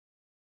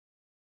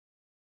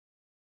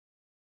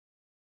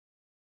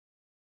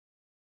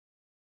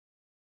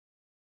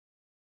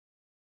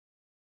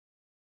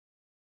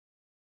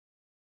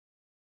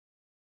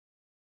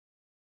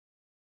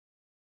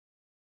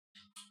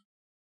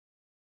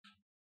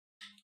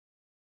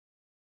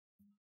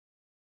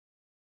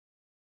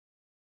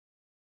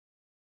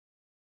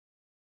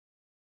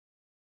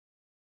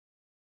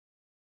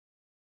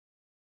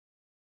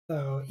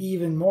 So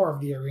even more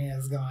of the arena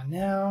is gone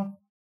now.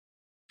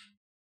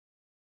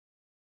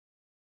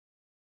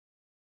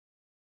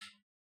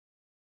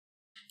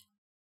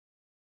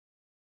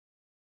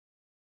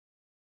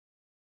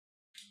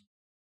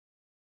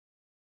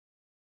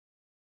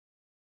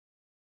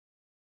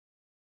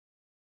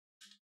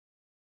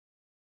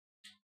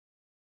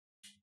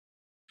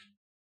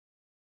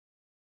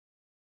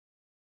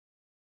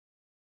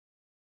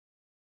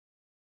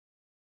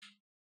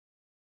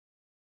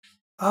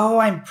 Oh,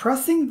 I'm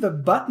pressing the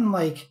button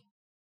like...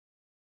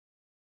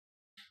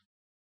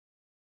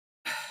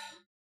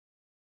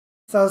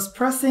 So I was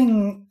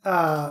pressing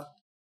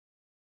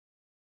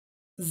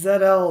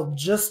ZL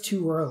just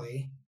too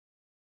early.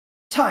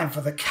 Time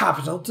for the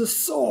capital to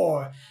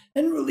soar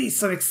and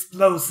release some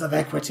explosive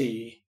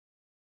equity.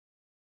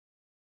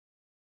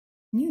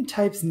 New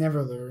types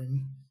never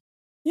learn.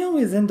 You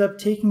always end up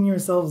taking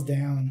yourselves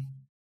down.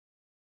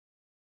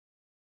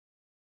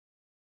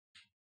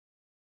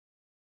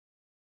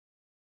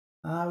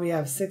 We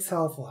have 6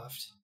 health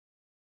left.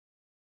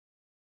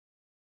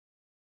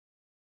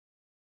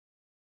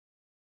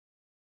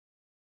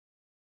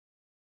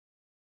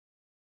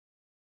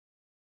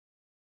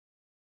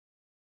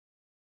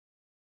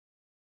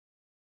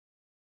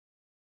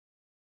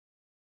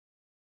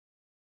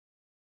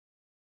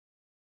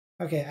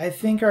 Okay, I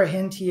think our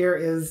hint here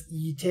is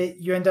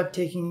you end up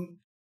taking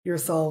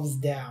yourselves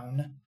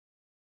down.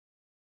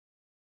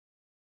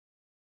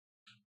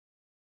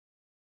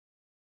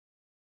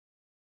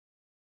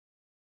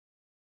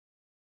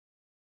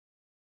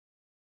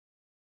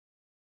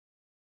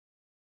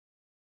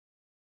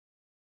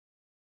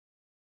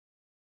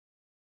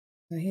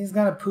 He's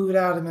gonna put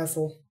out a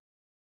missile.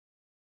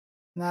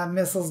 And that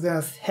missile's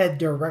gonna head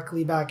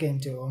directly back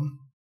into him.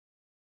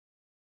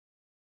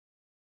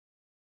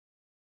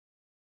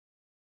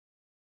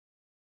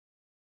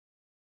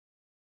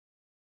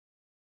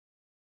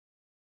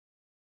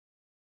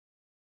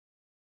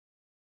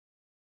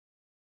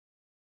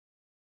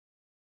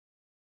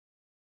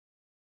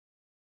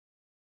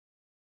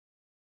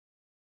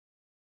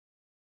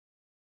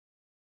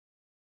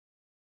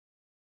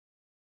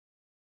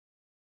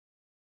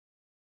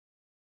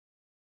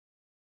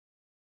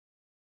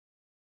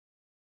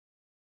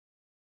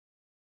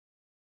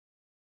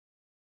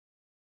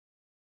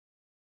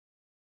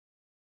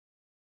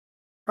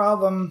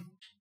 Problem.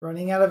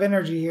 Running out of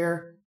energy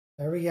here.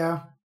 There we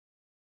go.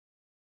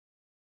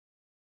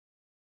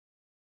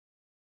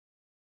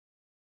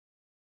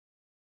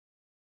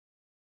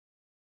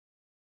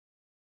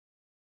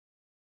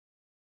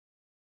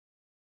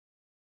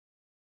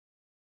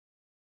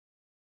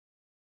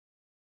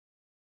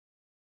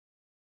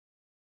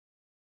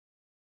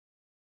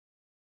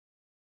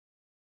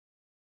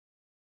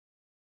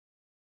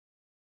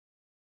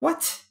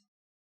 What?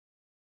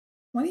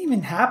 What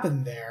even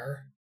happened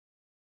there?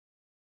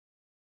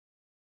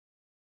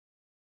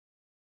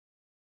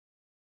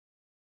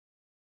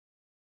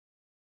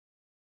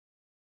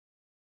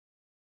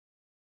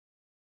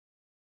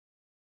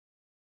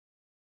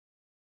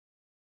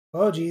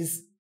 Oh,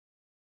 geez.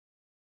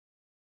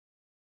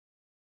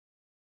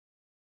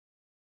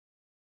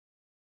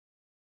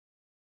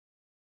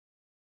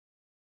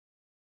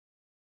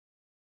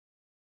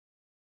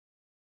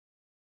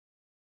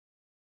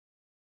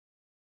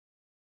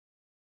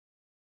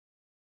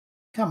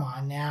 Come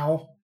on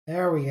now.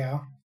 There we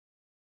go.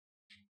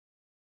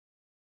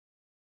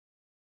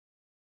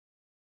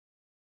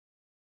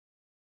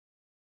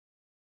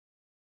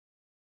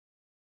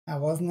 That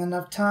wasn't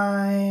enough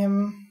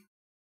time.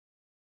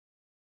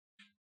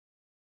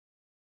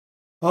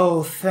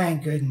 Oh,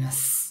 thank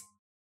goodness.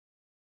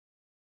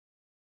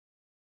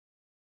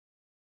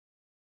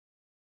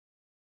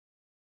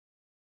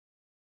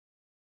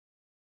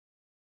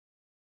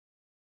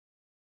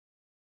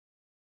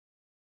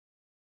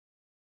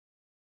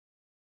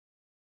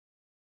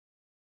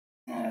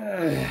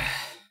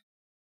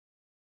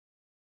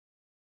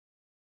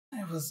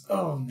 I was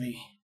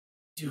only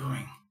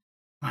doing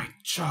my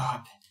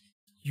job,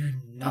 you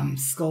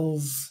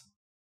numbskulls.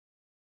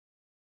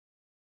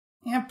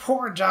 Yeah,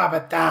 poor job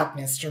at that,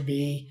 Mr.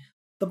 B.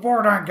 The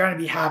board aren't going to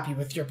be happy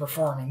with your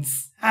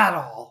performance at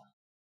all.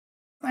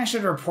 I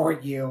should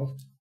report you.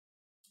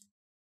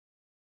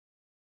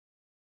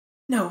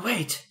 No,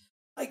 wait.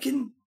 I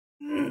can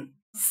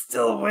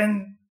still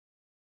win.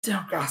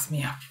 Don't gas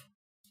me up.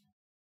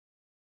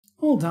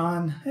 Hold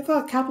on. I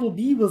thought Capital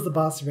B was the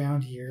boss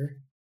around here.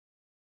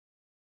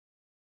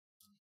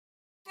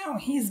 No,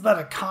 he's but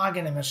a cog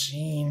in a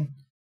machine.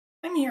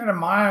 I'm here to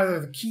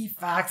monitor the key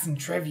facts and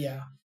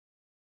trivia,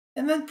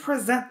 and then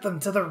present them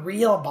to the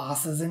real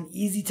bosses in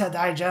easy to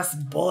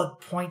digest bullet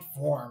point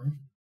form.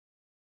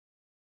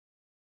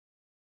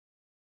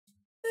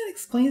 That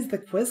explains the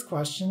quiz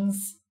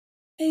questions.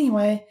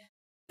 Anyway,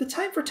 the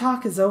time for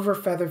talk is over,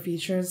 Feather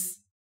Features.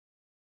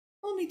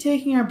 We'll be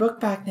taking our book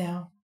back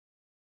now.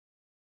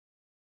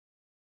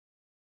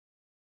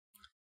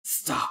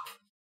 Stop,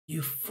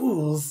 you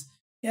fools!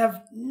 You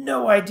have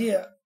no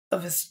idea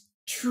of his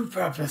true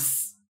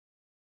purpose.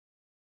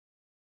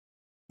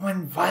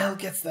 When Vile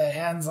gets their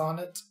hands on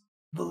it,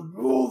 we'll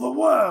rule the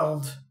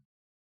world.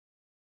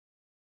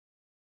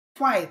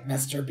 Quiet,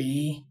 Mr.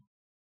 B.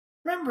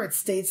 Remember it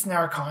states in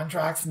our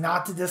contracts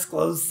not to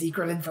disclose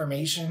secret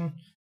information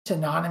to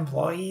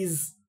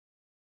non-employees?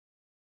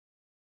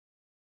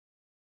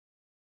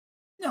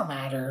 No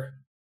matter.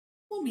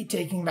 We'll be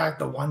taking back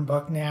the one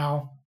book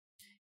now,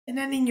 and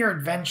ending your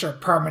adventure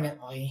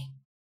permanently.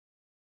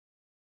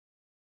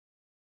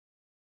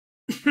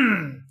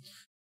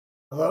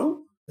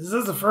 Hello? Is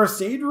this a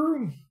first aid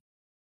room?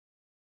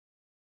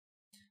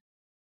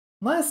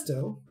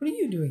 Lasto, what are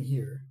you doing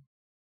here?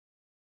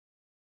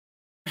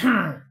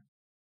 I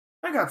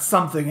got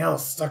something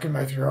else stuck in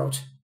my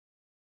throat.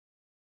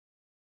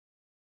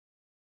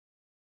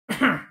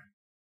 I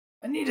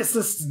need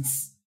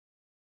assistance.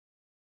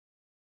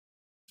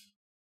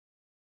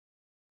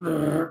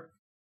 Oh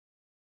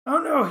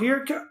no,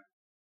 here it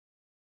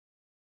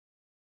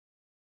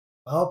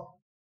Well,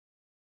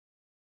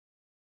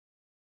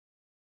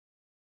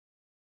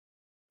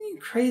 you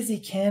crazy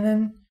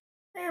cannon.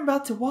 We're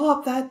about to wall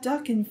up that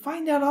duck and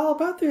find out all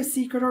about their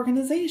secret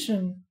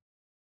organization.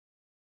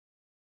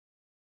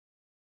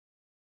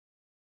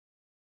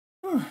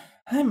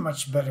 I'm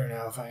much better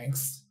now,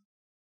 thanks.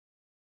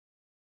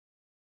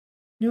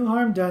 No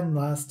harm done,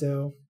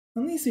 Lasto.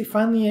 At least we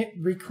finally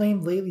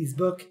reclaimed Laylee's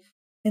book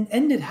and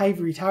ended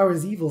Ivory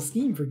Tower's evil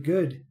scheme for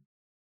good.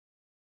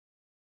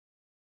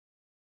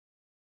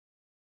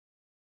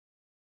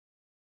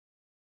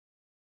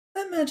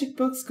 That magic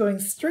book's going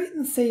straight in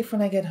the safe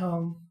when I get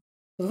home.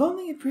 It'll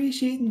only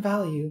appreciate in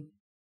value.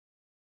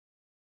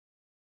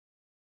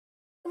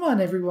 Come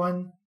on,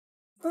 everyone.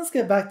 Let's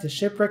get back to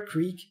Shipwreck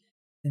Creek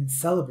and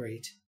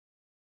celebrate.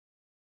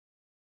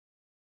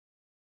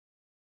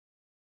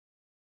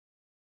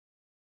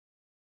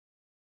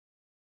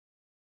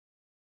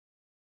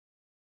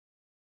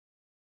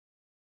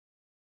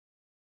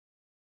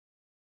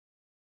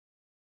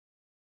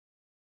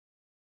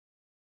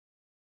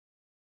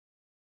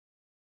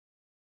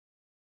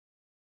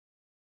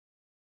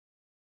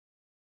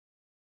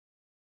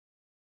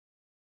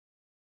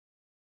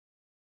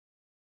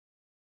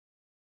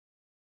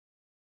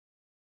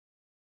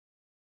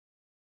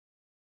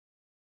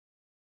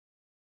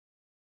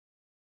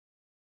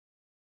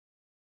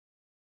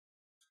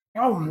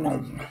 Oh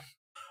no,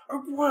 a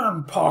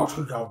grand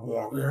party of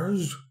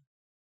warriors.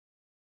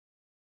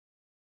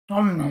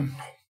 Nom nom.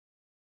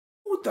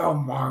 Would thou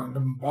mind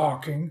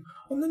embarking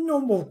on the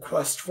noble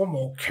quest for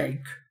more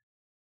cake?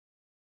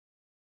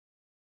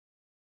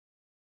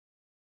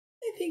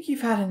 I think you've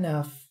had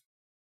enough.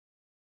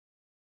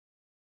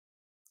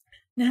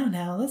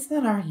 Now, let's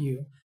not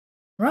argue.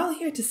 We're all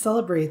here to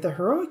celebrate the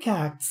heroic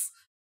acts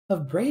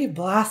of brave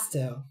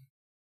Blasto.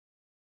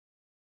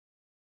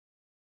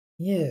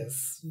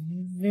 Yes,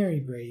 very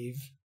brave.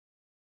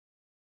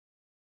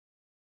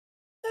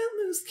 That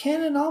loose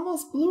cannon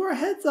almost blew our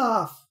heads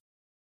off.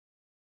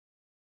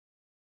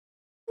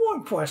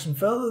 One question,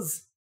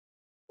 fellas.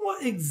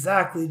 What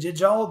exactly did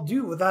y'all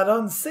do with that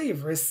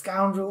unsavory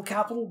scoundrel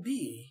capital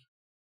B?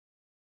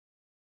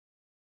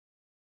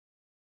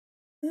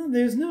 Well,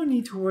 there's no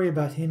need to worry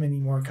about him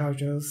anymore,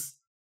 Carlos.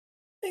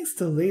 Thanks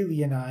to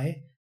Laylee and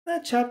I,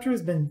 that chapter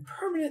has been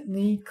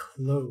permanently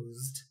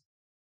closed.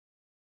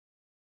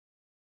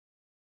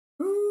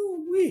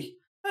 Ooh-wee,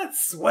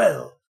 that's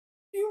swell.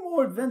 Few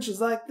more adventures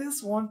like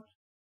this one.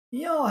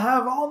 Y'all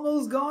have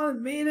almost gone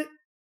and made it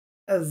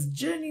as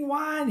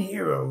genuine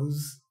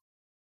heroes.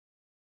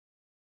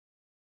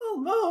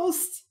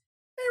 Almost.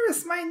 I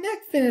risked my neck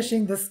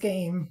finishing this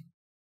game.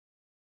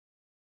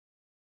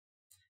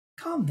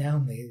 Calm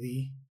down,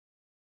 Laylee.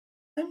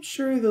 I'm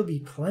sure there'll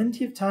be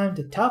plenty of time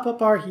to top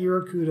up our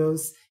hero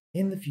kudos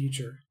in the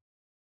future.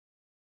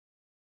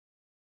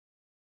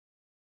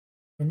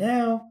 For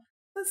now,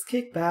 let's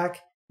kick back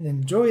and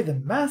enjoy the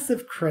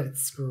massive credit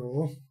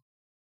scroll.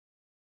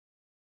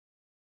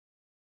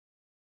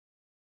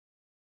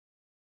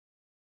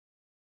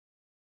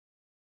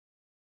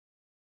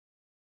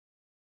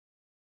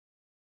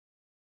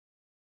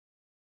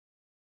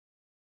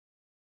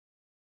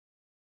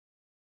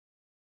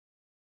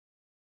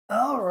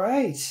 All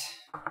right.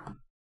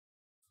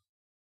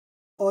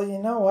 Well, you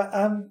know what?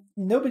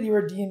 Nobody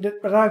redeemed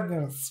it, but I'm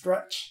gonna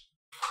stretch.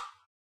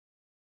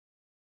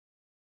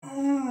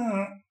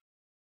 And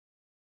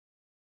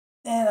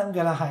I'm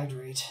gonna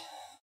hydrate.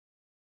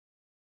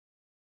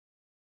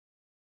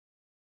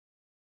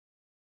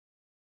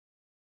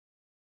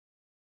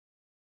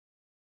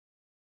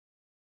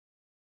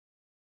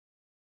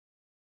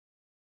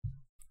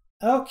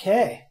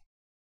 Okay.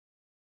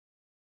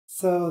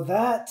 So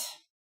that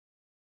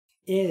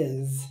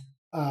is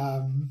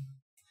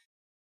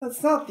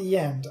that's not the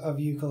end of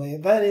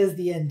Yooka-Laylee. That is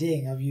the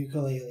ending of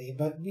Yooka-Laylee,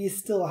 but we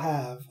still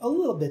have a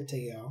little bit to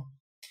go.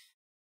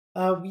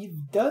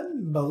 We've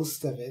done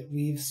most of it.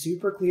 We've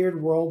super cleared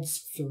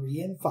worlds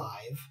 3 and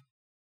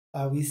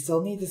 5. We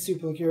still need to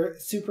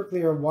super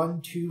clear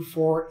 1, 2,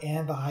 4,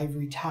 and the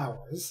Ivory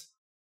Towers.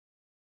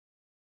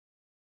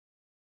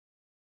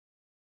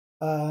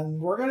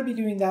 We're gonna be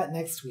doing that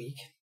next week.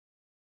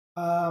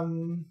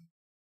 But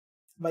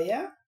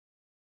yeah,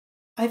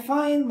 I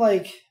find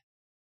like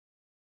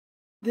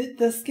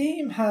this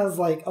game has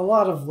like a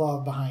lot of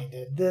love behind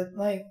it. That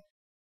like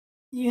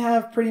you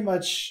have pretty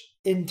much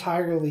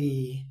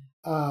entirely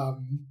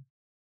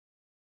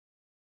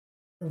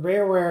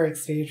Rareware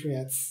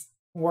expatriates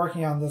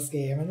working on this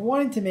game and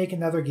wanting to make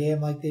another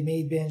game like they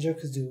made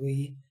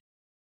Banjo-Kazooie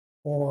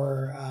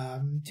or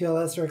to a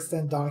lesser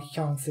extent Donkey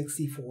Kong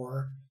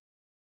 64.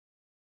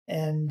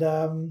 And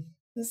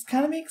this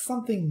kind of makes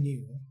something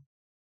new.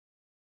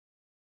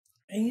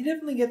 And you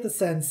definitely get the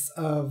sense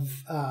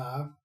of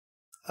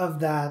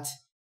that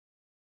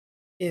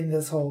in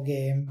this whole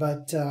game,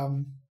 but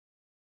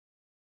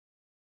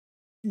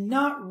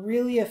not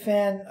really a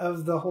fan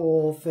of the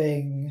whole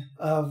thing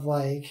of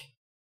like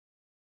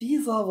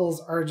these levels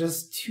are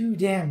just too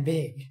damn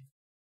big.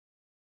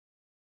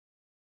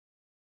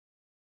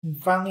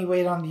 And finally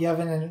wait on the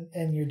oven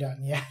and you're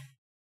done, yeah.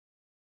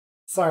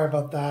 Sorry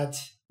about that,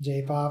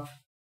 J-Pop.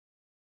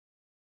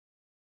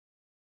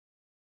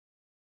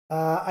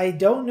 I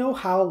don't know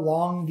how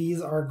long these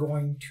are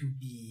going to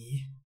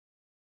be.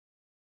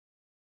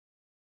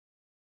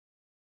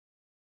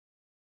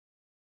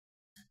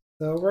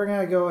 So we're going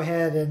to go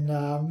ahead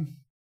and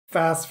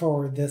fast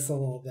forward this a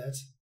little bit.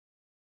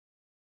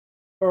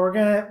 But we're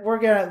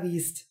gonna at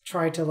least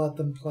try to let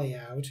them play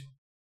out.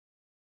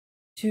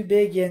 Too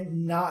big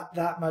and not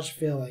that much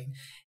filling.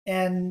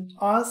 And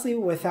honestly,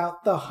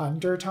 without the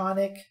Hunter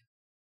tonic,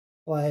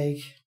 like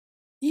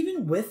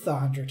even with the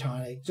Hunter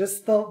tonic,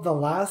 just the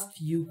last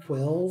few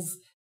quills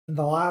and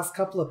the last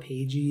couple of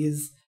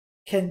Pagies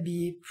can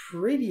be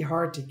pretty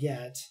hard to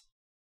get.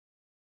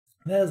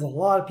 There's a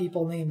lot of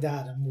people named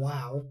Adam.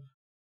 Wow.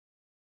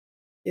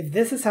 If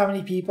this is how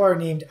many people are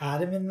named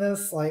Adam in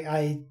this, like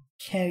I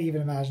can't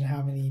even imagine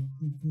how many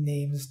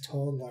names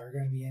total are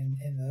going to be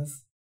in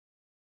this.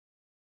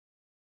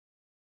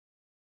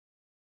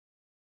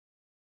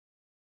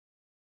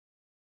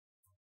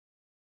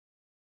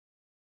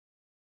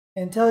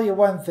 And tell you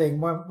one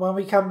thing, when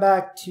we come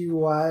back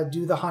to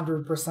do the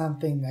 100%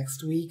 thing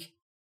next week,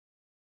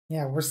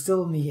 yeah, we're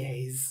still in the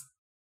haze.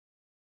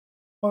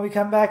 When we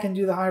come back and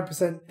do the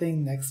 100%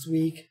 thing next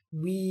week,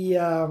 we're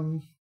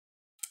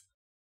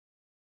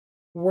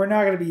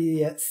not going to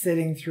be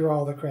sitting through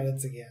all the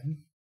credits again.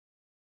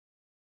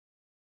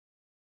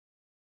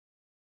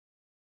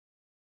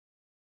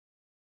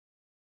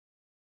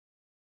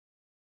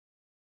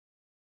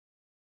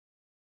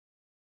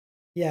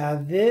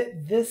 Yeah,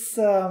 this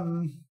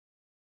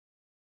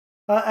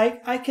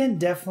I can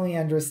definitely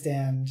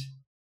understand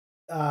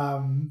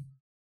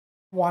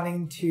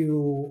wanting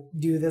to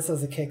do this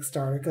as a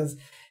Kickstarter because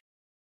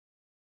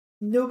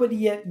nobody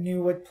yet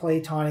knew what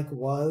Playtonic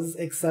was,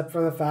 except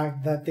for the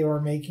fact that they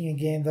were making a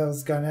game that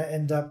was gonna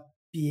end up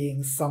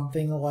being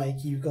something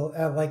like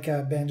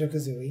Banjo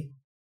Kazooie.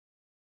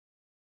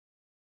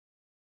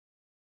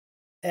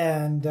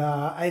 And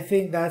I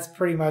think that's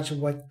pretty much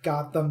what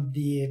got them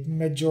the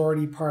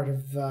majority part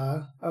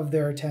of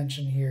their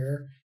attention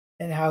here,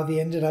 and how they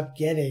ended up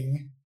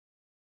getting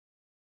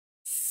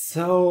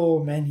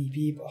so many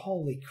people.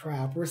 Holy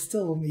crap, we're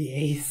still in the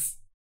ace.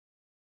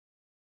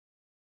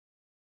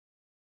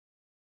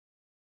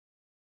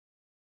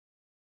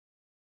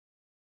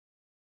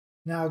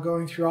 Now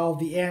going through all of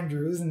the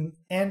Andrews, and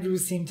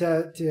Andrews seem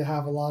to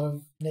have a lot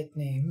of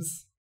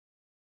nicknames.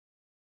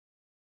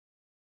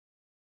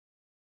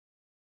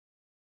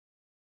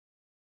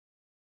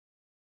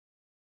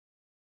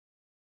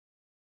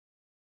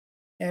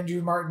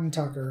 Andrew Martin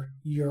Tucker,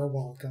 you're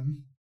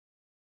welcome.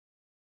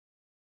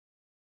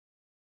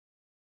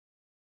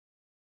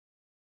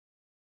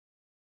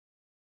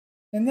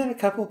 And then a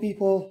couple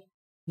people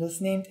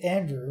just named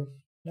Andrew.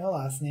 No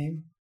last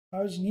name.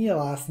 Why would you need a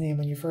last name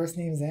when your first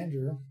name is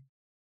Andrew?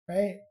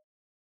 Right?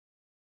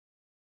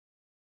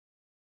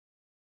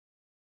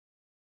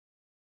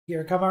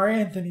 Here come our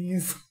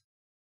Anthonys.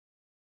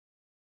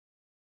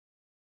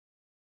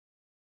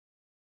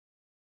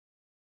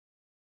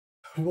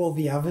 Will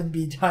the oven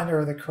be done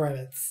or the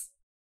credits?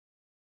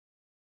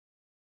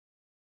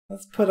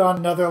 Let's put on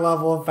another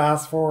level of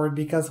fast forward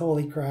because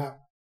holy crap.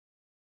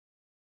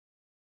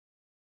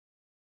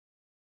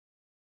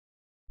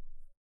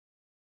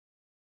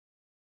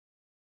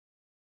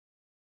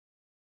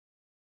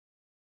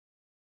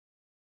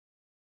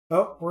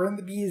 Oh, we're in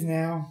the bees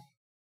now.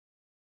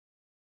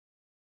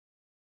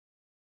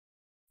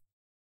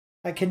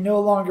 I can no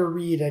longer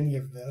read any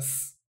of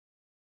this.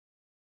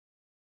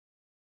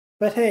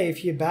 But hey,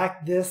 if you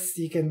back this,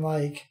 you can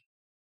like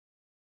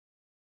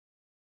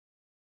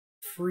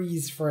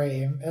freeze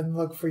frame and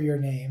look for your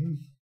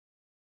name.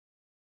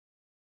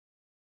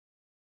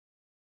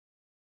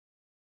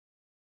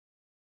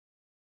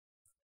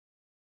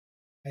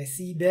 I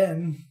see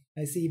Ben.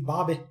 I see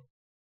Bobby.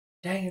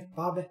 Dang it,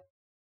 Bobby.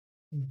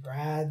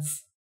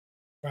 Brad's.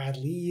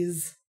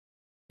 Bradley's.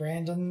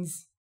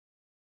 Brandon's.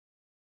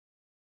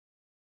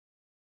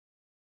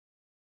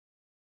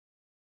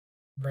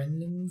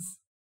 Brendan's.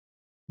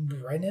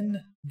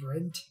 Brennan.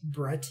 Brent.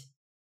 Brett.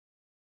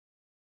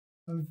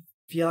 I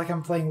feel like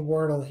I'm playing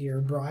Wordle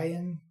here.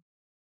 Brian.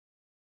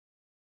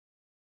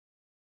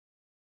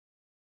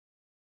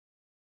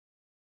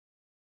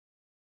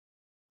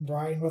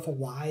 Brian with a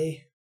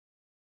Y.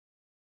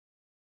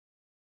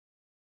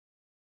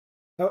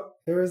 Oh,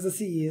 there's the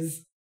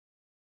C's.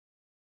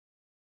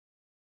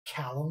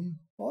 Callum.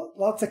 Well,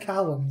 lots of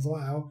Callums,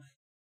 wow.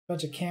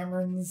 Bunch of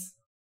Camerons.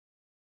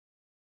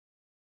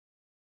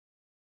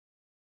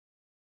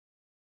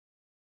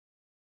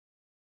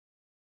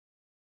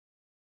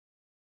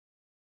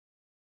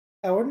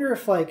 I wonder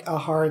if like a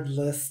hard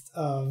list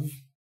of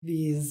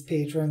these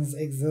patrons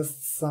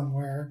exists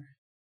somewhere.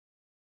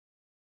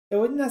 It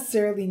wouldn't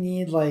necessarily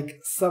need like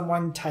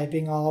someone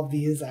typing all of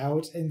these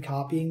out and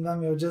copying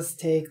them. It would just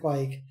take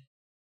like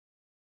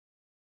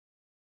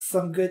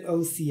some good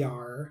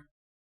OCR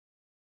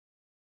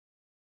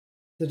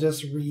to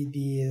just read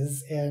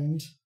these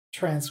and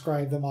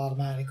transcribe them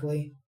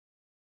automatically.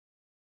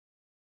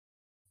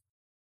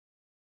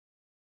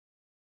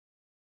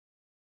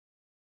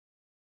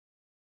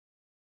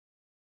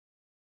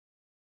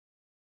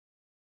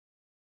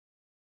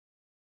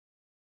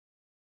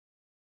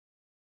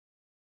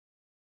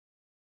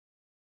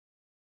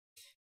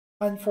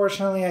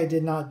 Unfortunately, I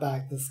did not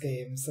back this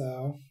game,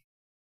 so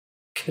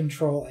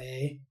Control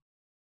A.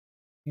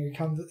 Here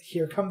come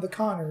the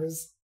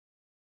Connors.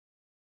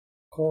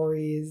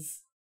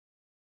 Corey's.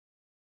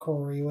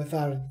 Corey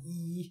without an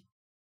E.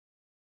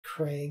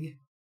 Craig.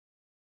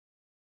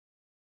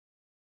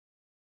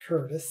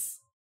 Curtis.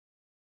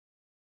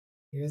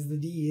 Here's the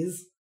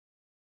D's.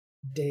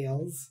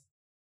 Dale's.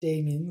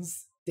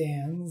 Damien's.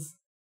 Dan's.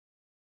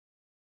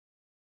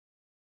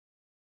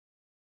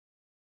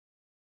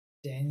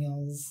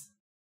 Daniel's.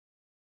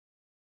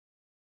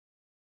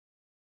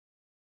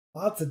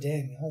 Lots of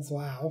Daniels,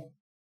 wow.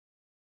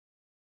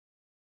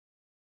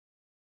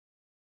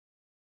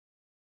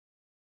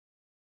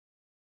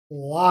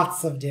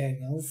 Lots of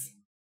Daniels.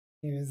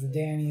 Here's the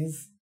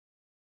Dannies.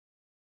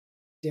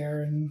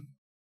 Darren.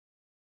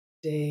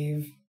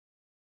 Dave.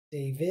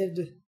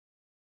 David.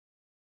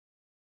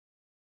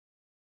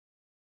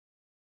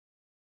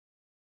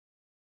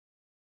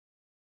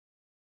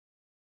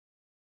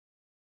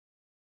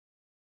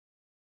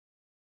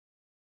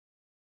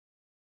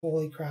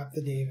 Holy crap,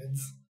 the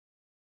Davids.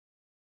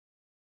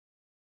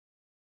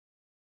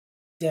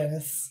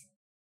 Dennis.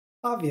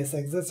 Obvious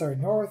exits are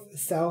north,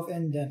 south,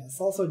 and Dennis.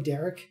 Also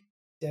Derek,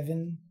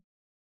 Devin,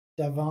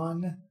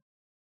 Devon,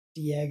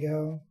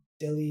 Diego,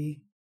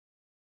 Dilly,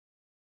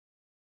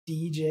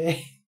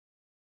 DJ.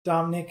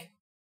 Dominic,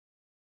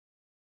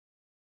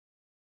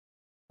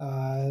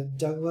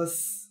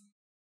 Douglas,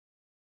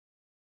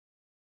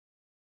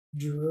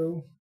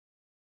 Drew,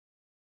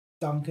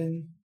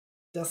 Duncan,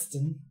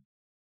 Dustin,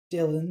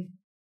 Dylan.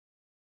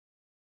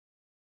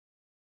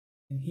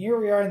 And here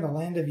we are in the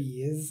land of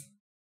ease.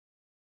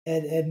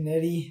 Ed, and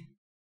Eddie,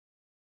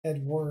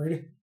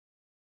 Edward,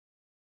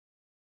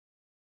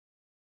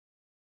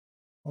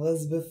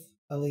 Elizabeth,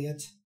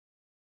 Elliot,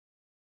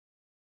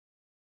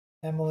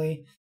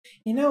 Emily.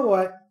 You know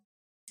what?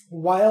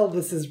 While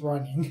this is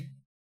running,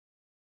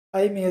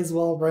 I may as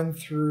well run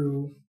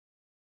through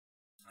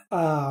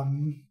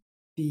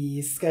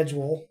the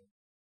schedule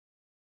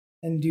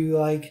and do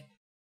like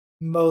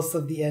most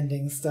of the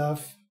ending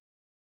stuff.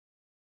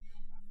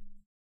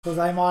 Because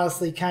I'm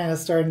honestly kind of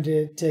starting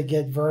to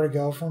get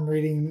vertigo from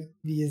reading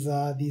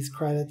these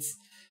credits.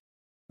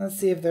 Let's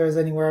see if there's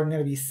anywhere I'm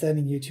going to be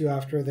sending you to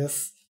after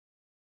this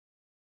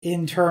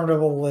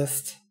interminable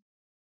list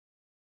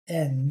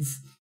ends.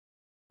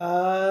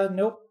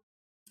 Nope.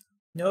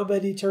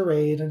 Nobody to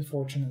raid,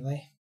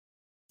 unfortunately.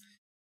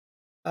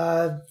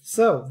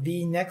 So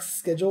the next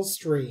scheduled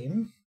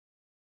stream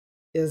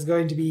is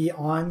going to be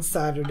on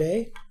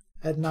Saturday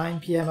at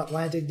 9 p.m.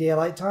 Atlantic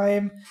Daylight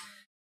Time.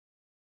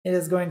 It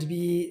is going to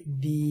be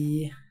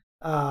the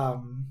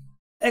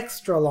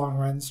extra long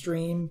run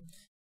stream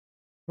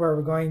where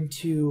we're going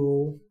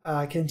to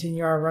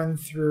continue our run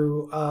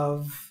through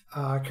of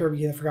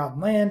Kirby and the Forgotten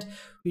Land.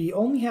 We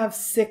only have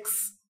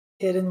 6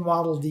 hidden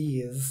Waddle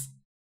Dees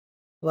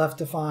left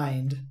to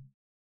find.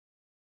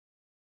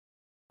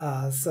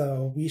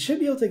 So we should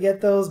be able to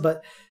get those,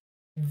 but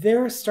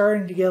they're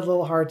starting to get a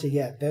little hard to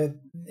get. They're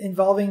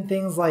involving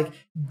things like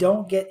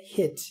don't get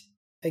hit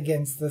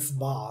against this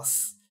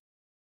boss.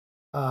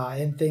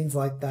 And things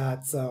like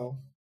that, so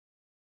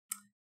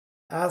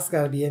that's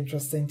got to be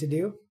interesting to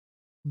do.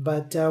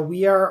 But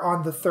we are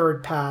on the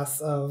 3rd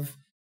pass of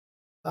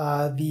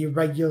the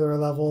regular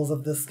levels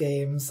of this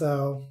game,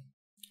 so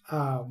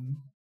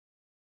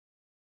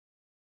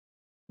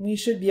we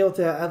should be able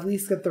to at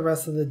least get the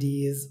rest of the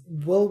Ds.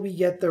 Will we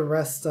get the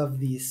rest of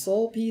the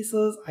soul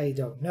pieces? I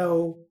don't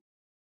know.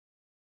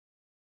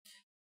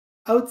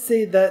 I would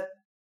say that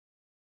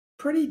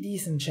pretty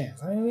decent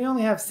chance. I mean, we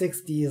only have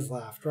 6 Ds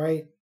left,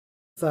 right?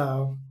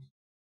 So,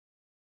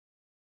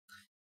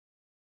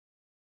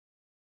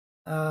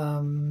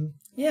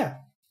 yeah,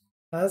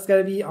 that's got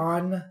to be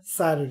on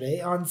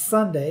Saturday. On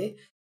Sunday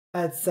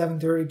at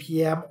 7:30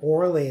 p.m.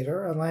 or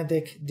later,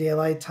 Atlantic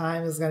Daylight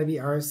Time is going to be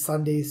our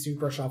Sunday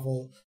Super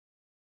Shuffle.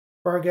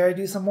 We're going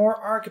to do some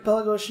more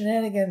Archipelago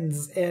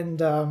shenanigans,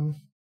 and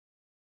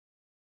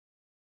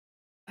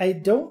I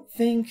don't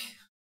think,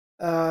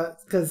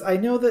 because I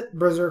know that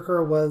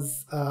Berserker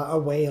was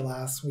away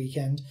last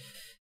weekend.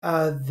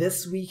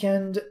 This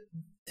weekend,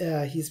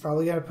 he's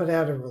probably going to put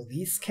out a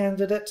release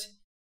candidate.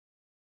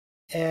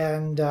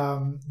 And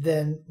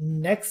then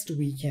next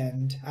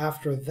weekend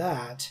after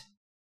that,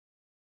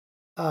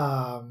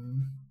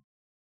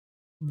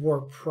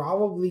 we're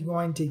probably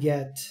going to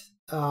get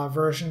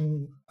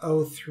version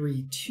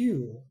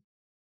 032.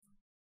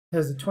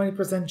 There's a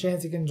 20%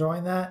 chance you can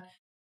join that.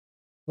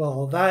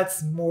 Well,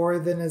 that's more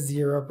than a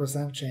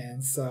 0%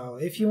 chance. So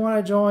if you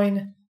want to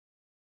join,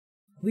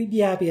 we'd be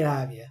happy to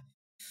have you.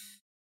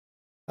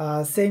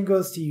 Same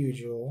goes to you,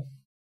 Jewel.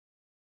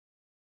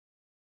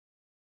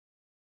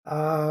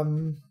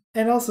 And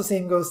also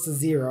same goes to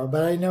Zero,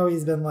 but I know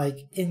he's been like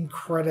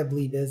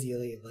incredibly busy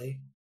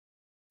lately.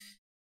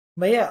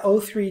 But yeah,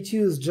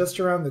 032 is just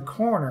around the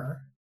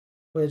corner,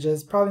 which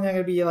is probably not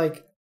going to be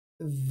like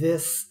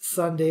this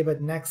Sunday,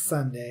 but next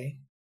Sunday.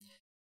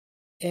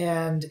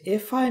 And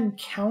if I'm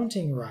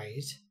counting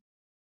right,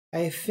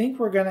 I think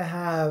we're going to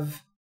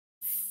have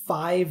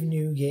 5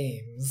 new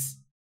games.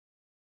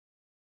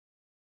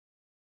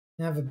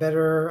 I have a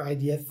better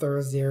idea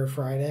Thursday or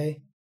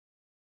Friday.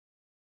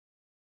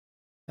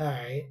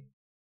 Alright.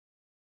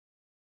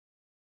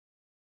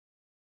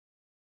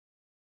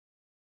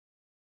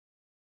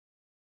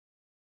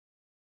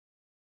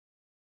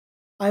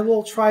 I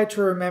will try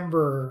to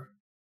remember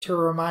to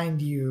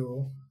remind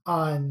you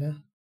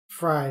on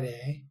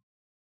Friday.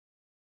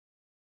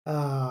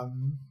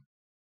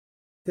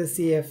 To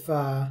see if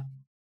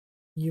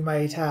you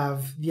might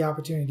have the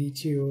opportunity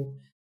to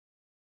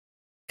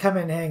come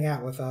and hang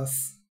out with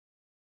us.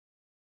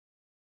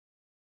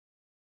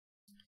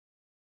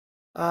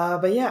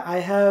 But yeah, I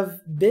have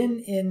been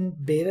in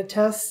beta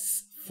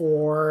tests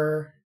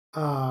for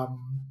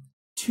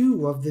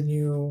 2 of the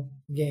new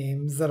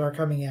games that are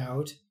coming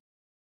out.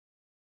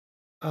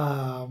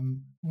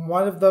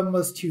 One of them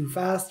was too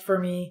fast for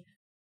me.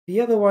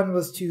 The other one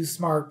was too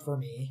smart for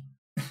me.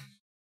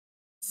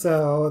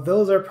 So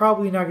those are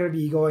probably not going to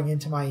be going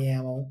into my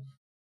YAML.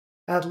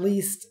 At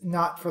least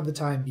not for the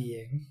time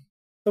being.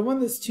 The one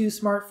that's too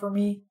smart for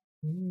me,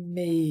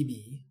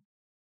 maybe.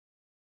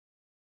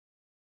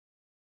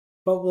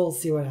 But we'll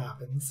see what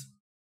happens.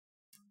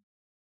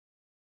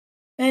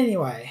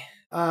 Anyway,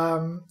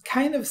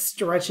 kind of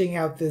stretching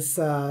out this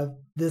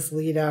this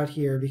lead out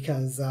here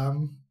because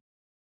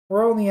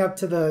We're only up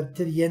to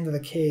the end of the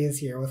K's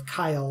here with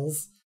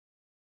Kyle's.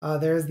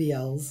 There's the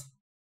L's.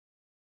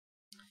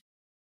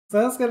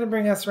 So that's going to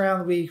bring us around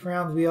the week,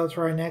 around the wheel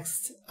to our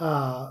next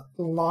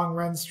long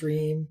run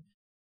stream,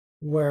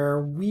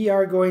 where we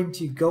are going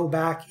to go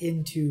back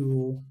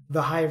into the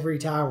Ivory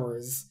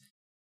Towers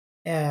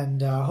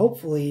and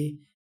hopefully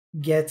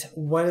get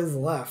what is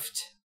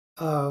left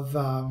of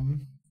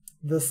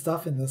the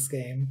stuff in this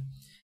game.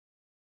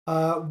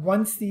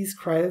 Once these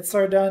credits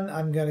are done,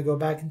 I'm going to go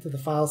back into the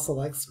file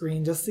select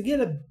screen just to get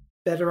a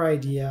better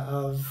idea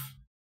of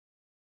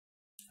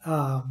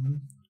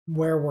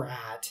where we're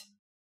at.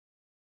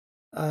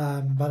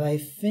 But I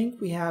think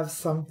we have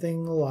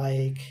something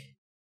like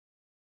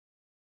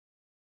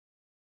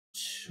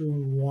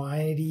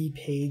 20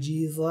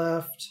 pages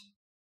left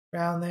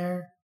around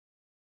there.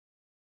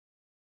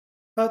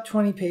 About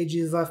 20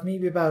 pages left,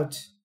 maybe about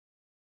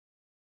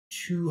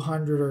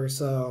 200 or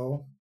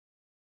so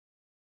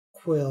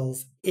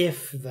quills,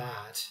 if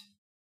that.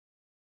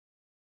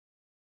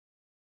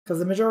 Because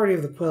the majority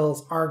of the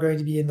quills are going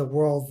to be in the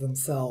worlds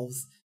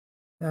themselves.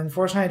 And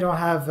unfortunately, I don't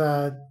have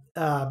a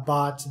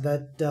bot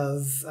that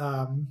does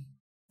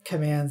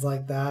commands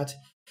like that.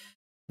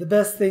 The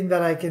best thing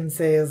that I can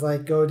say is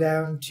like go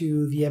down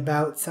to the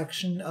About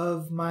section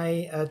of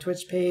my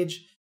Twitch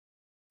page,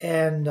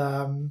 and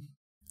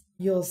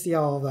you'll see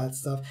all of that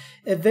stuff.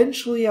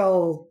 Eventually,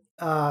 I'll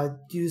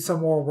do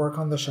some more work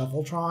on the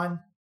Shuffletron,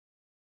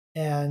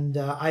 and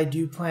I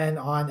do plan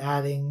on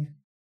adding.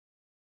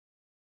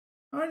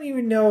 I don't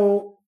even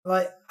know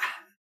if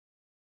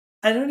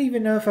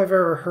I've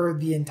ever heard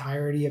the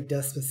entirety of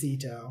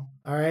Despacito.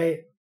 All right.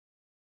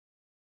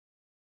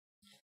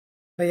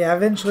 But yeah,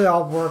 eventually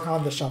I'll work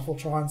on the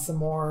Shuffletron some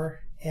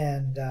more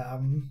and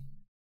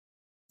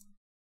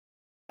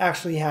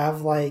actually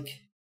have I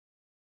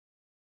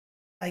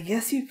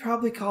guess you'd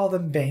probably call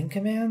them bang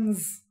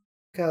commands,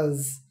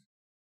 because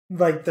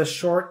the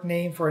short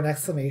name for an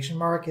exclamation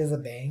mark is a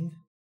bang.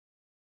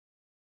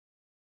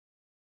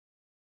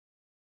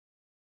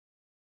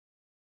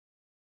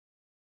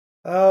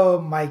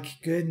 Oh my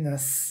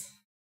goodness.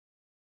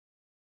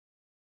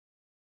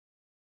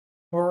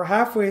 We're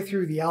halfway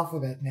through the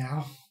alphabet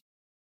now.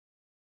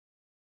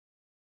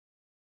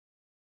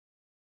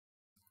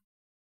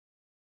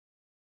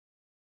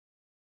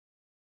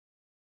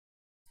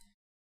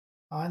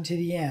 On to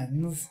the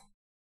N's.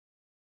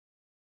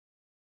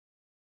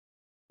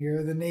 Here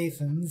are the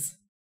Nathans.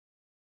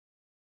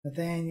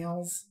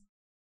 Nathaniels.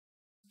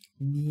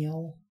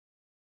 Neil.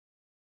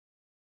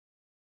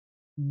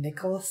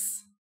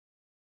 Nicholas.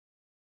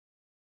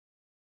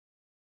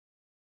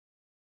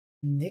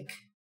 Nick.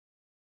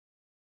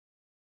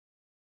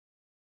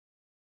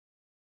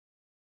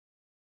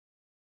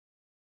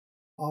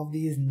 All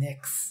these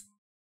Nicks.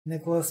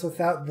 Nicholas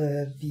without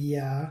the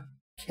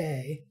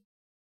K.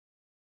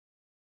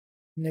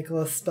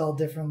 Nicholas spelled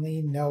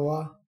differently.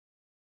 Noah.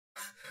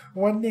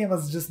 One name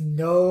was just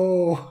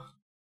No.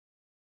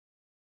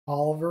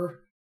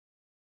 Oliver.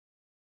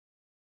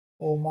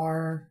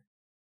 Omar.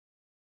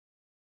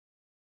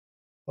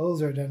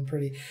 Those are done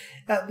pretty.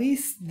 At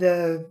least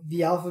the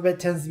alphabet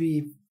tends to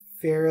be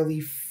fairly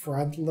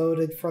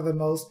front-loaded for the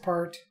most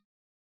part.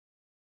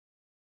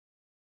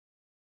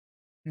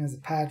 There's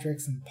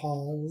Patrick's and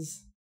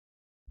Paul's.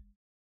 I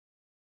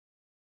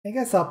think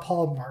I saw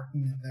Paul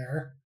Martin in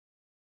there.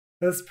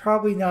 That's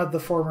probably not the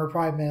former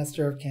Prime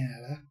Minister of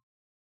Canada.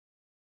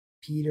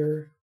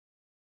 Peter.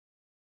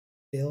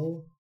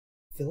 Philip.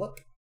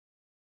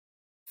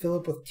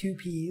 Philip with 2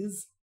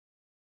 P's.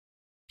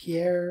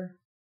 Pierre.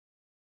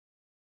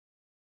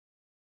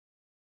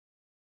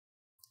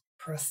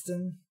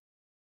 Preston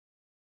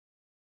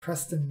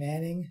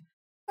Manning.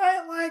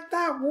 I like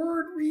that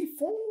word,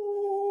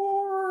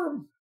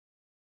 reform.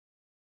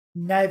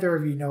 Neither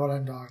of you know what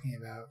I'm talking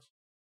about.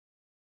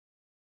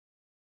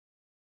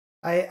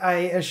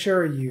 I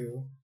assure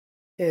you,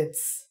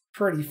 it's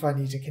pretty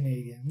funny to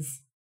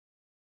Canadians.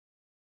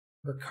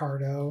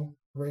 Ricardo,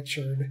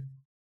 Richard,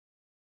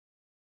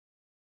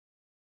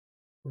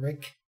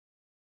 Rick,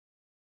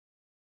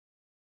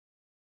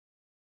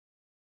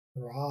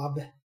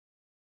 Rob,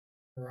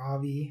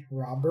 Robbie,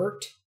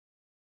 Robert,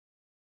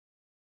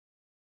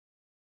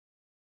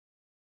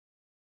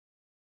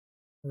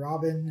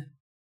 Robin,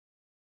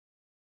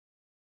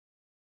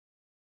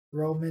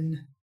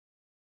 Roman,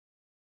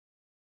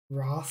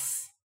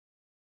 Ross,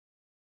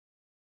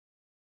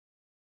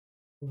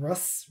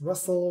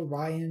 Russell,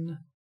 Ryan,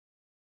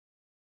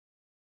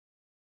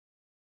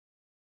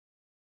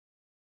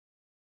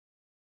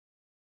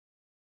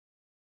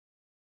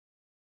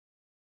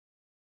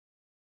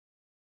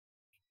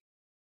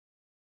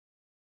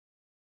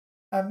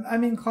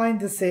 I'm inclined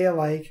to say,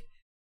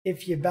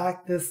 if you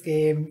back this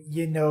game,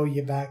 you know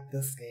you back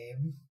this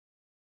game.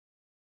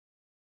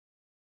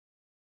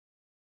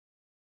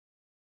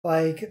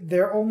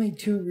 There are only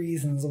 2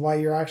 reasons why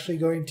you're actually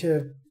going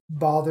to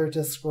bother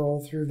to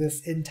scroll through this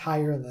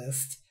entire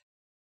list.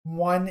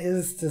 One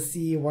is to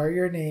see where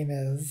your name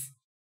is,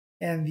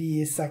 and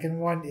the second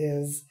one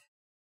is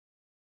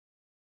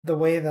the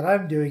way that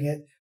I'm doing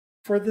it,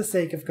 for the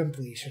sake of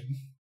completion.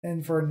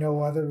 And for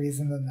no other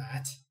reason than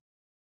that.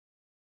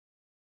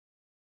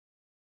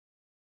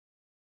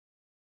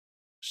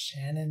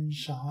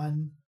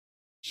 Sean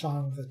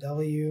with a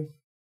W.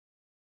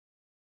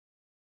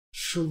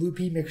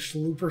 Shaloopy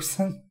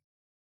McShalooperson.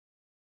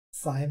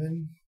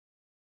 Simon.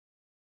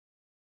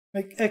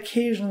 Like,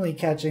 occasionally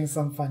catching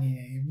some funny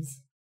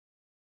names.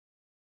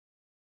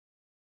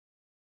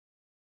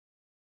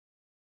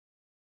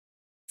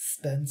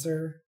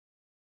 Spencer.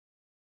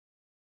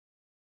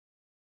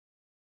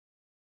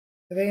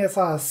 I think I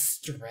saw a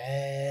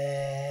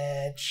Stretch.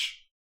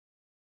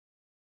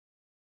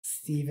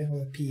 Steven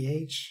with a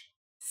PH.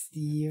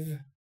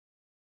 Steven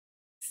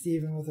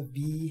with a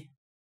B.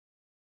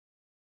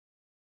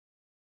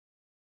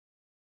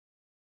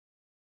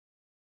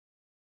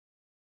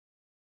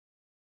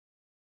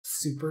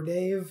 Super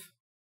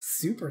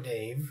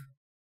Dave?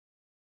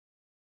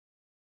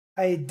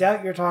 I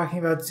doubt you're talking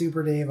about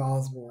Super Dave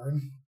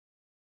Osborne.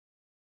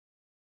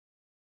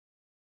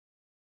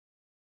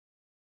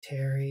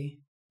 Terry.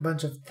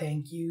 Bunch of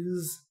thank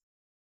yous.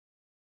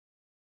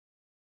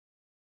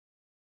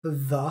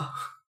 The.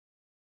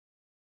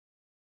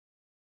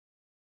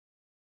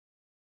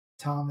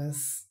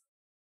 Thomas.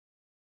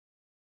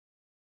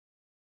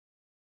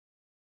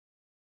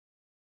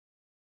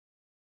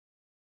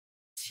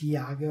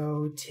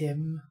 Tiago.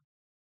 Tim.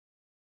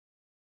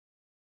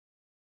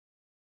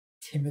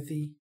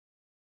 Timothy.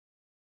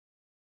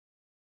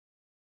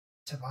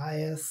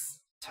 Tobias.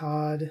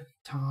 Todd.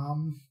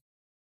 Tom.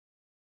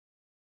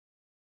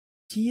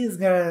 T is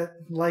gonna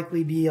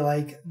likely be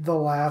like the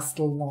last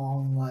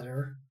long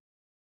letter.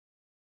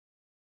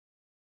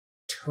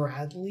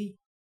 Tradley.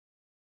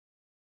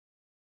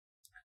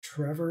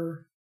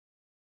 Trevor.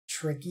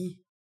 Tricky.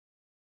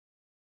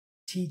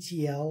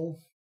 TTL.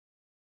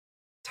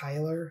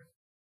 Tyler.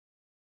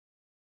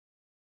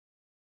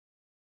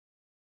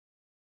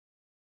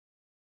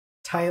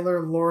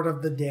 Tyler, Lord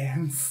of the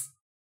Dance.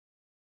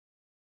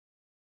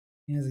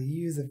 He has a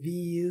U's, a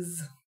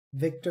V's.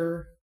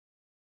 Victor.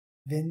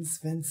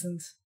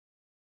 Vincent.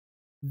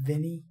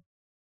 Vinny.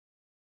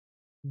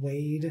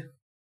 Wade.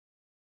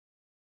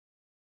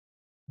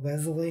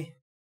 Wesley.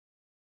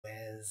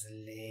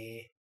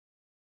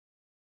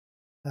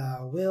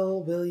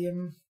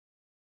 William.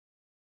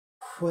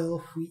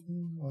 Quill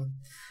Wheaton. Well,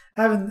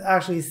 I haven't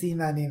actually seen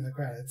that name in the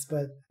credits,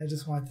 but I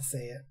just wanted to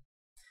say it.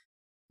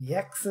 The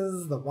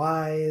X's, the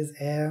Y's,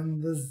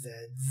 and the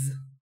Z's.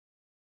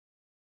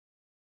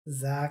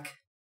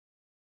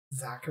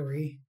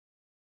 Zachary.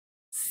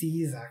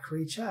 C.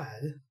 Zachary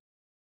Chad.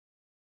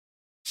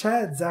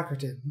 Chad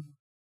Zackerton.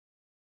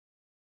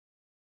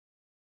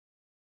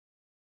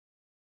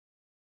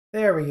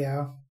 There we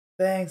go.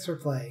 Thanks for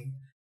playing.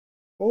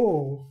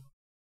 Oh,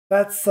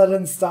 that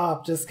sudden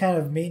stop just kind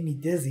of made me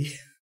dizzy.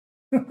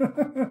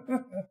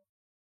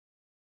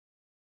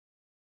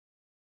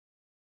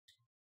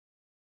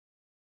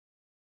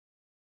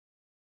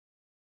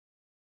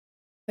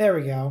 There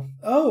we go.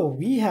 Oh,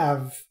 we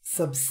have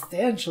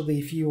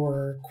substantially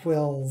fewer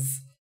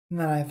quills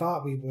than I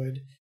thought we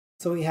would.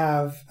 So we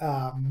have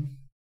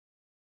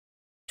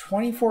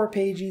 24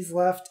 Pagies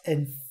left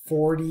and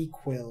 40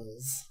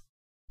 quills.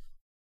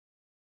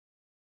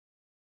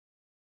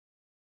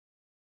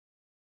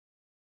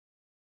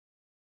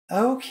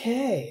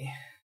 Okay.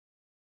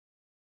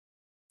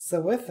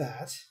 So with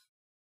that,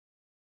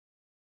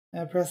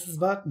 I press this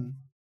button.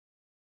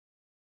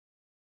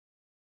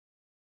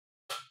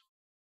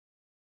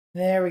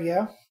 There we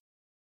go.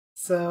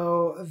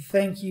 So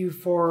thank you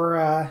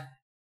for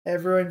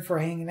everyone for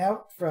hanging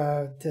out,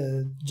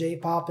 to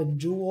J-Pop and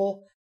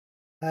Jewel.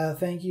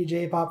 Thank you,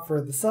 J-Pop,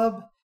 for the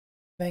sub.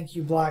 Thank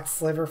you, Black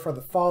Sliver, for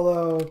the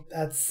follow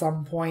at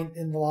some point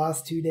in the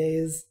last 2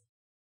 days.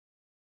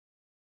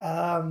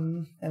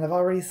 And I've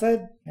already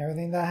said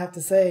everything that I have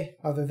to say,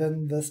 other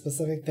than the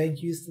specific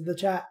thank yous to the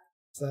chat.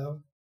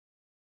 So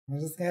I'm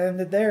just gonna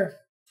end it there.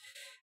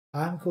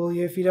 I'm Cool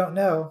You if you don't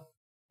know,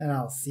 and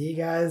I'll see you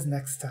guys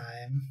next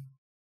time.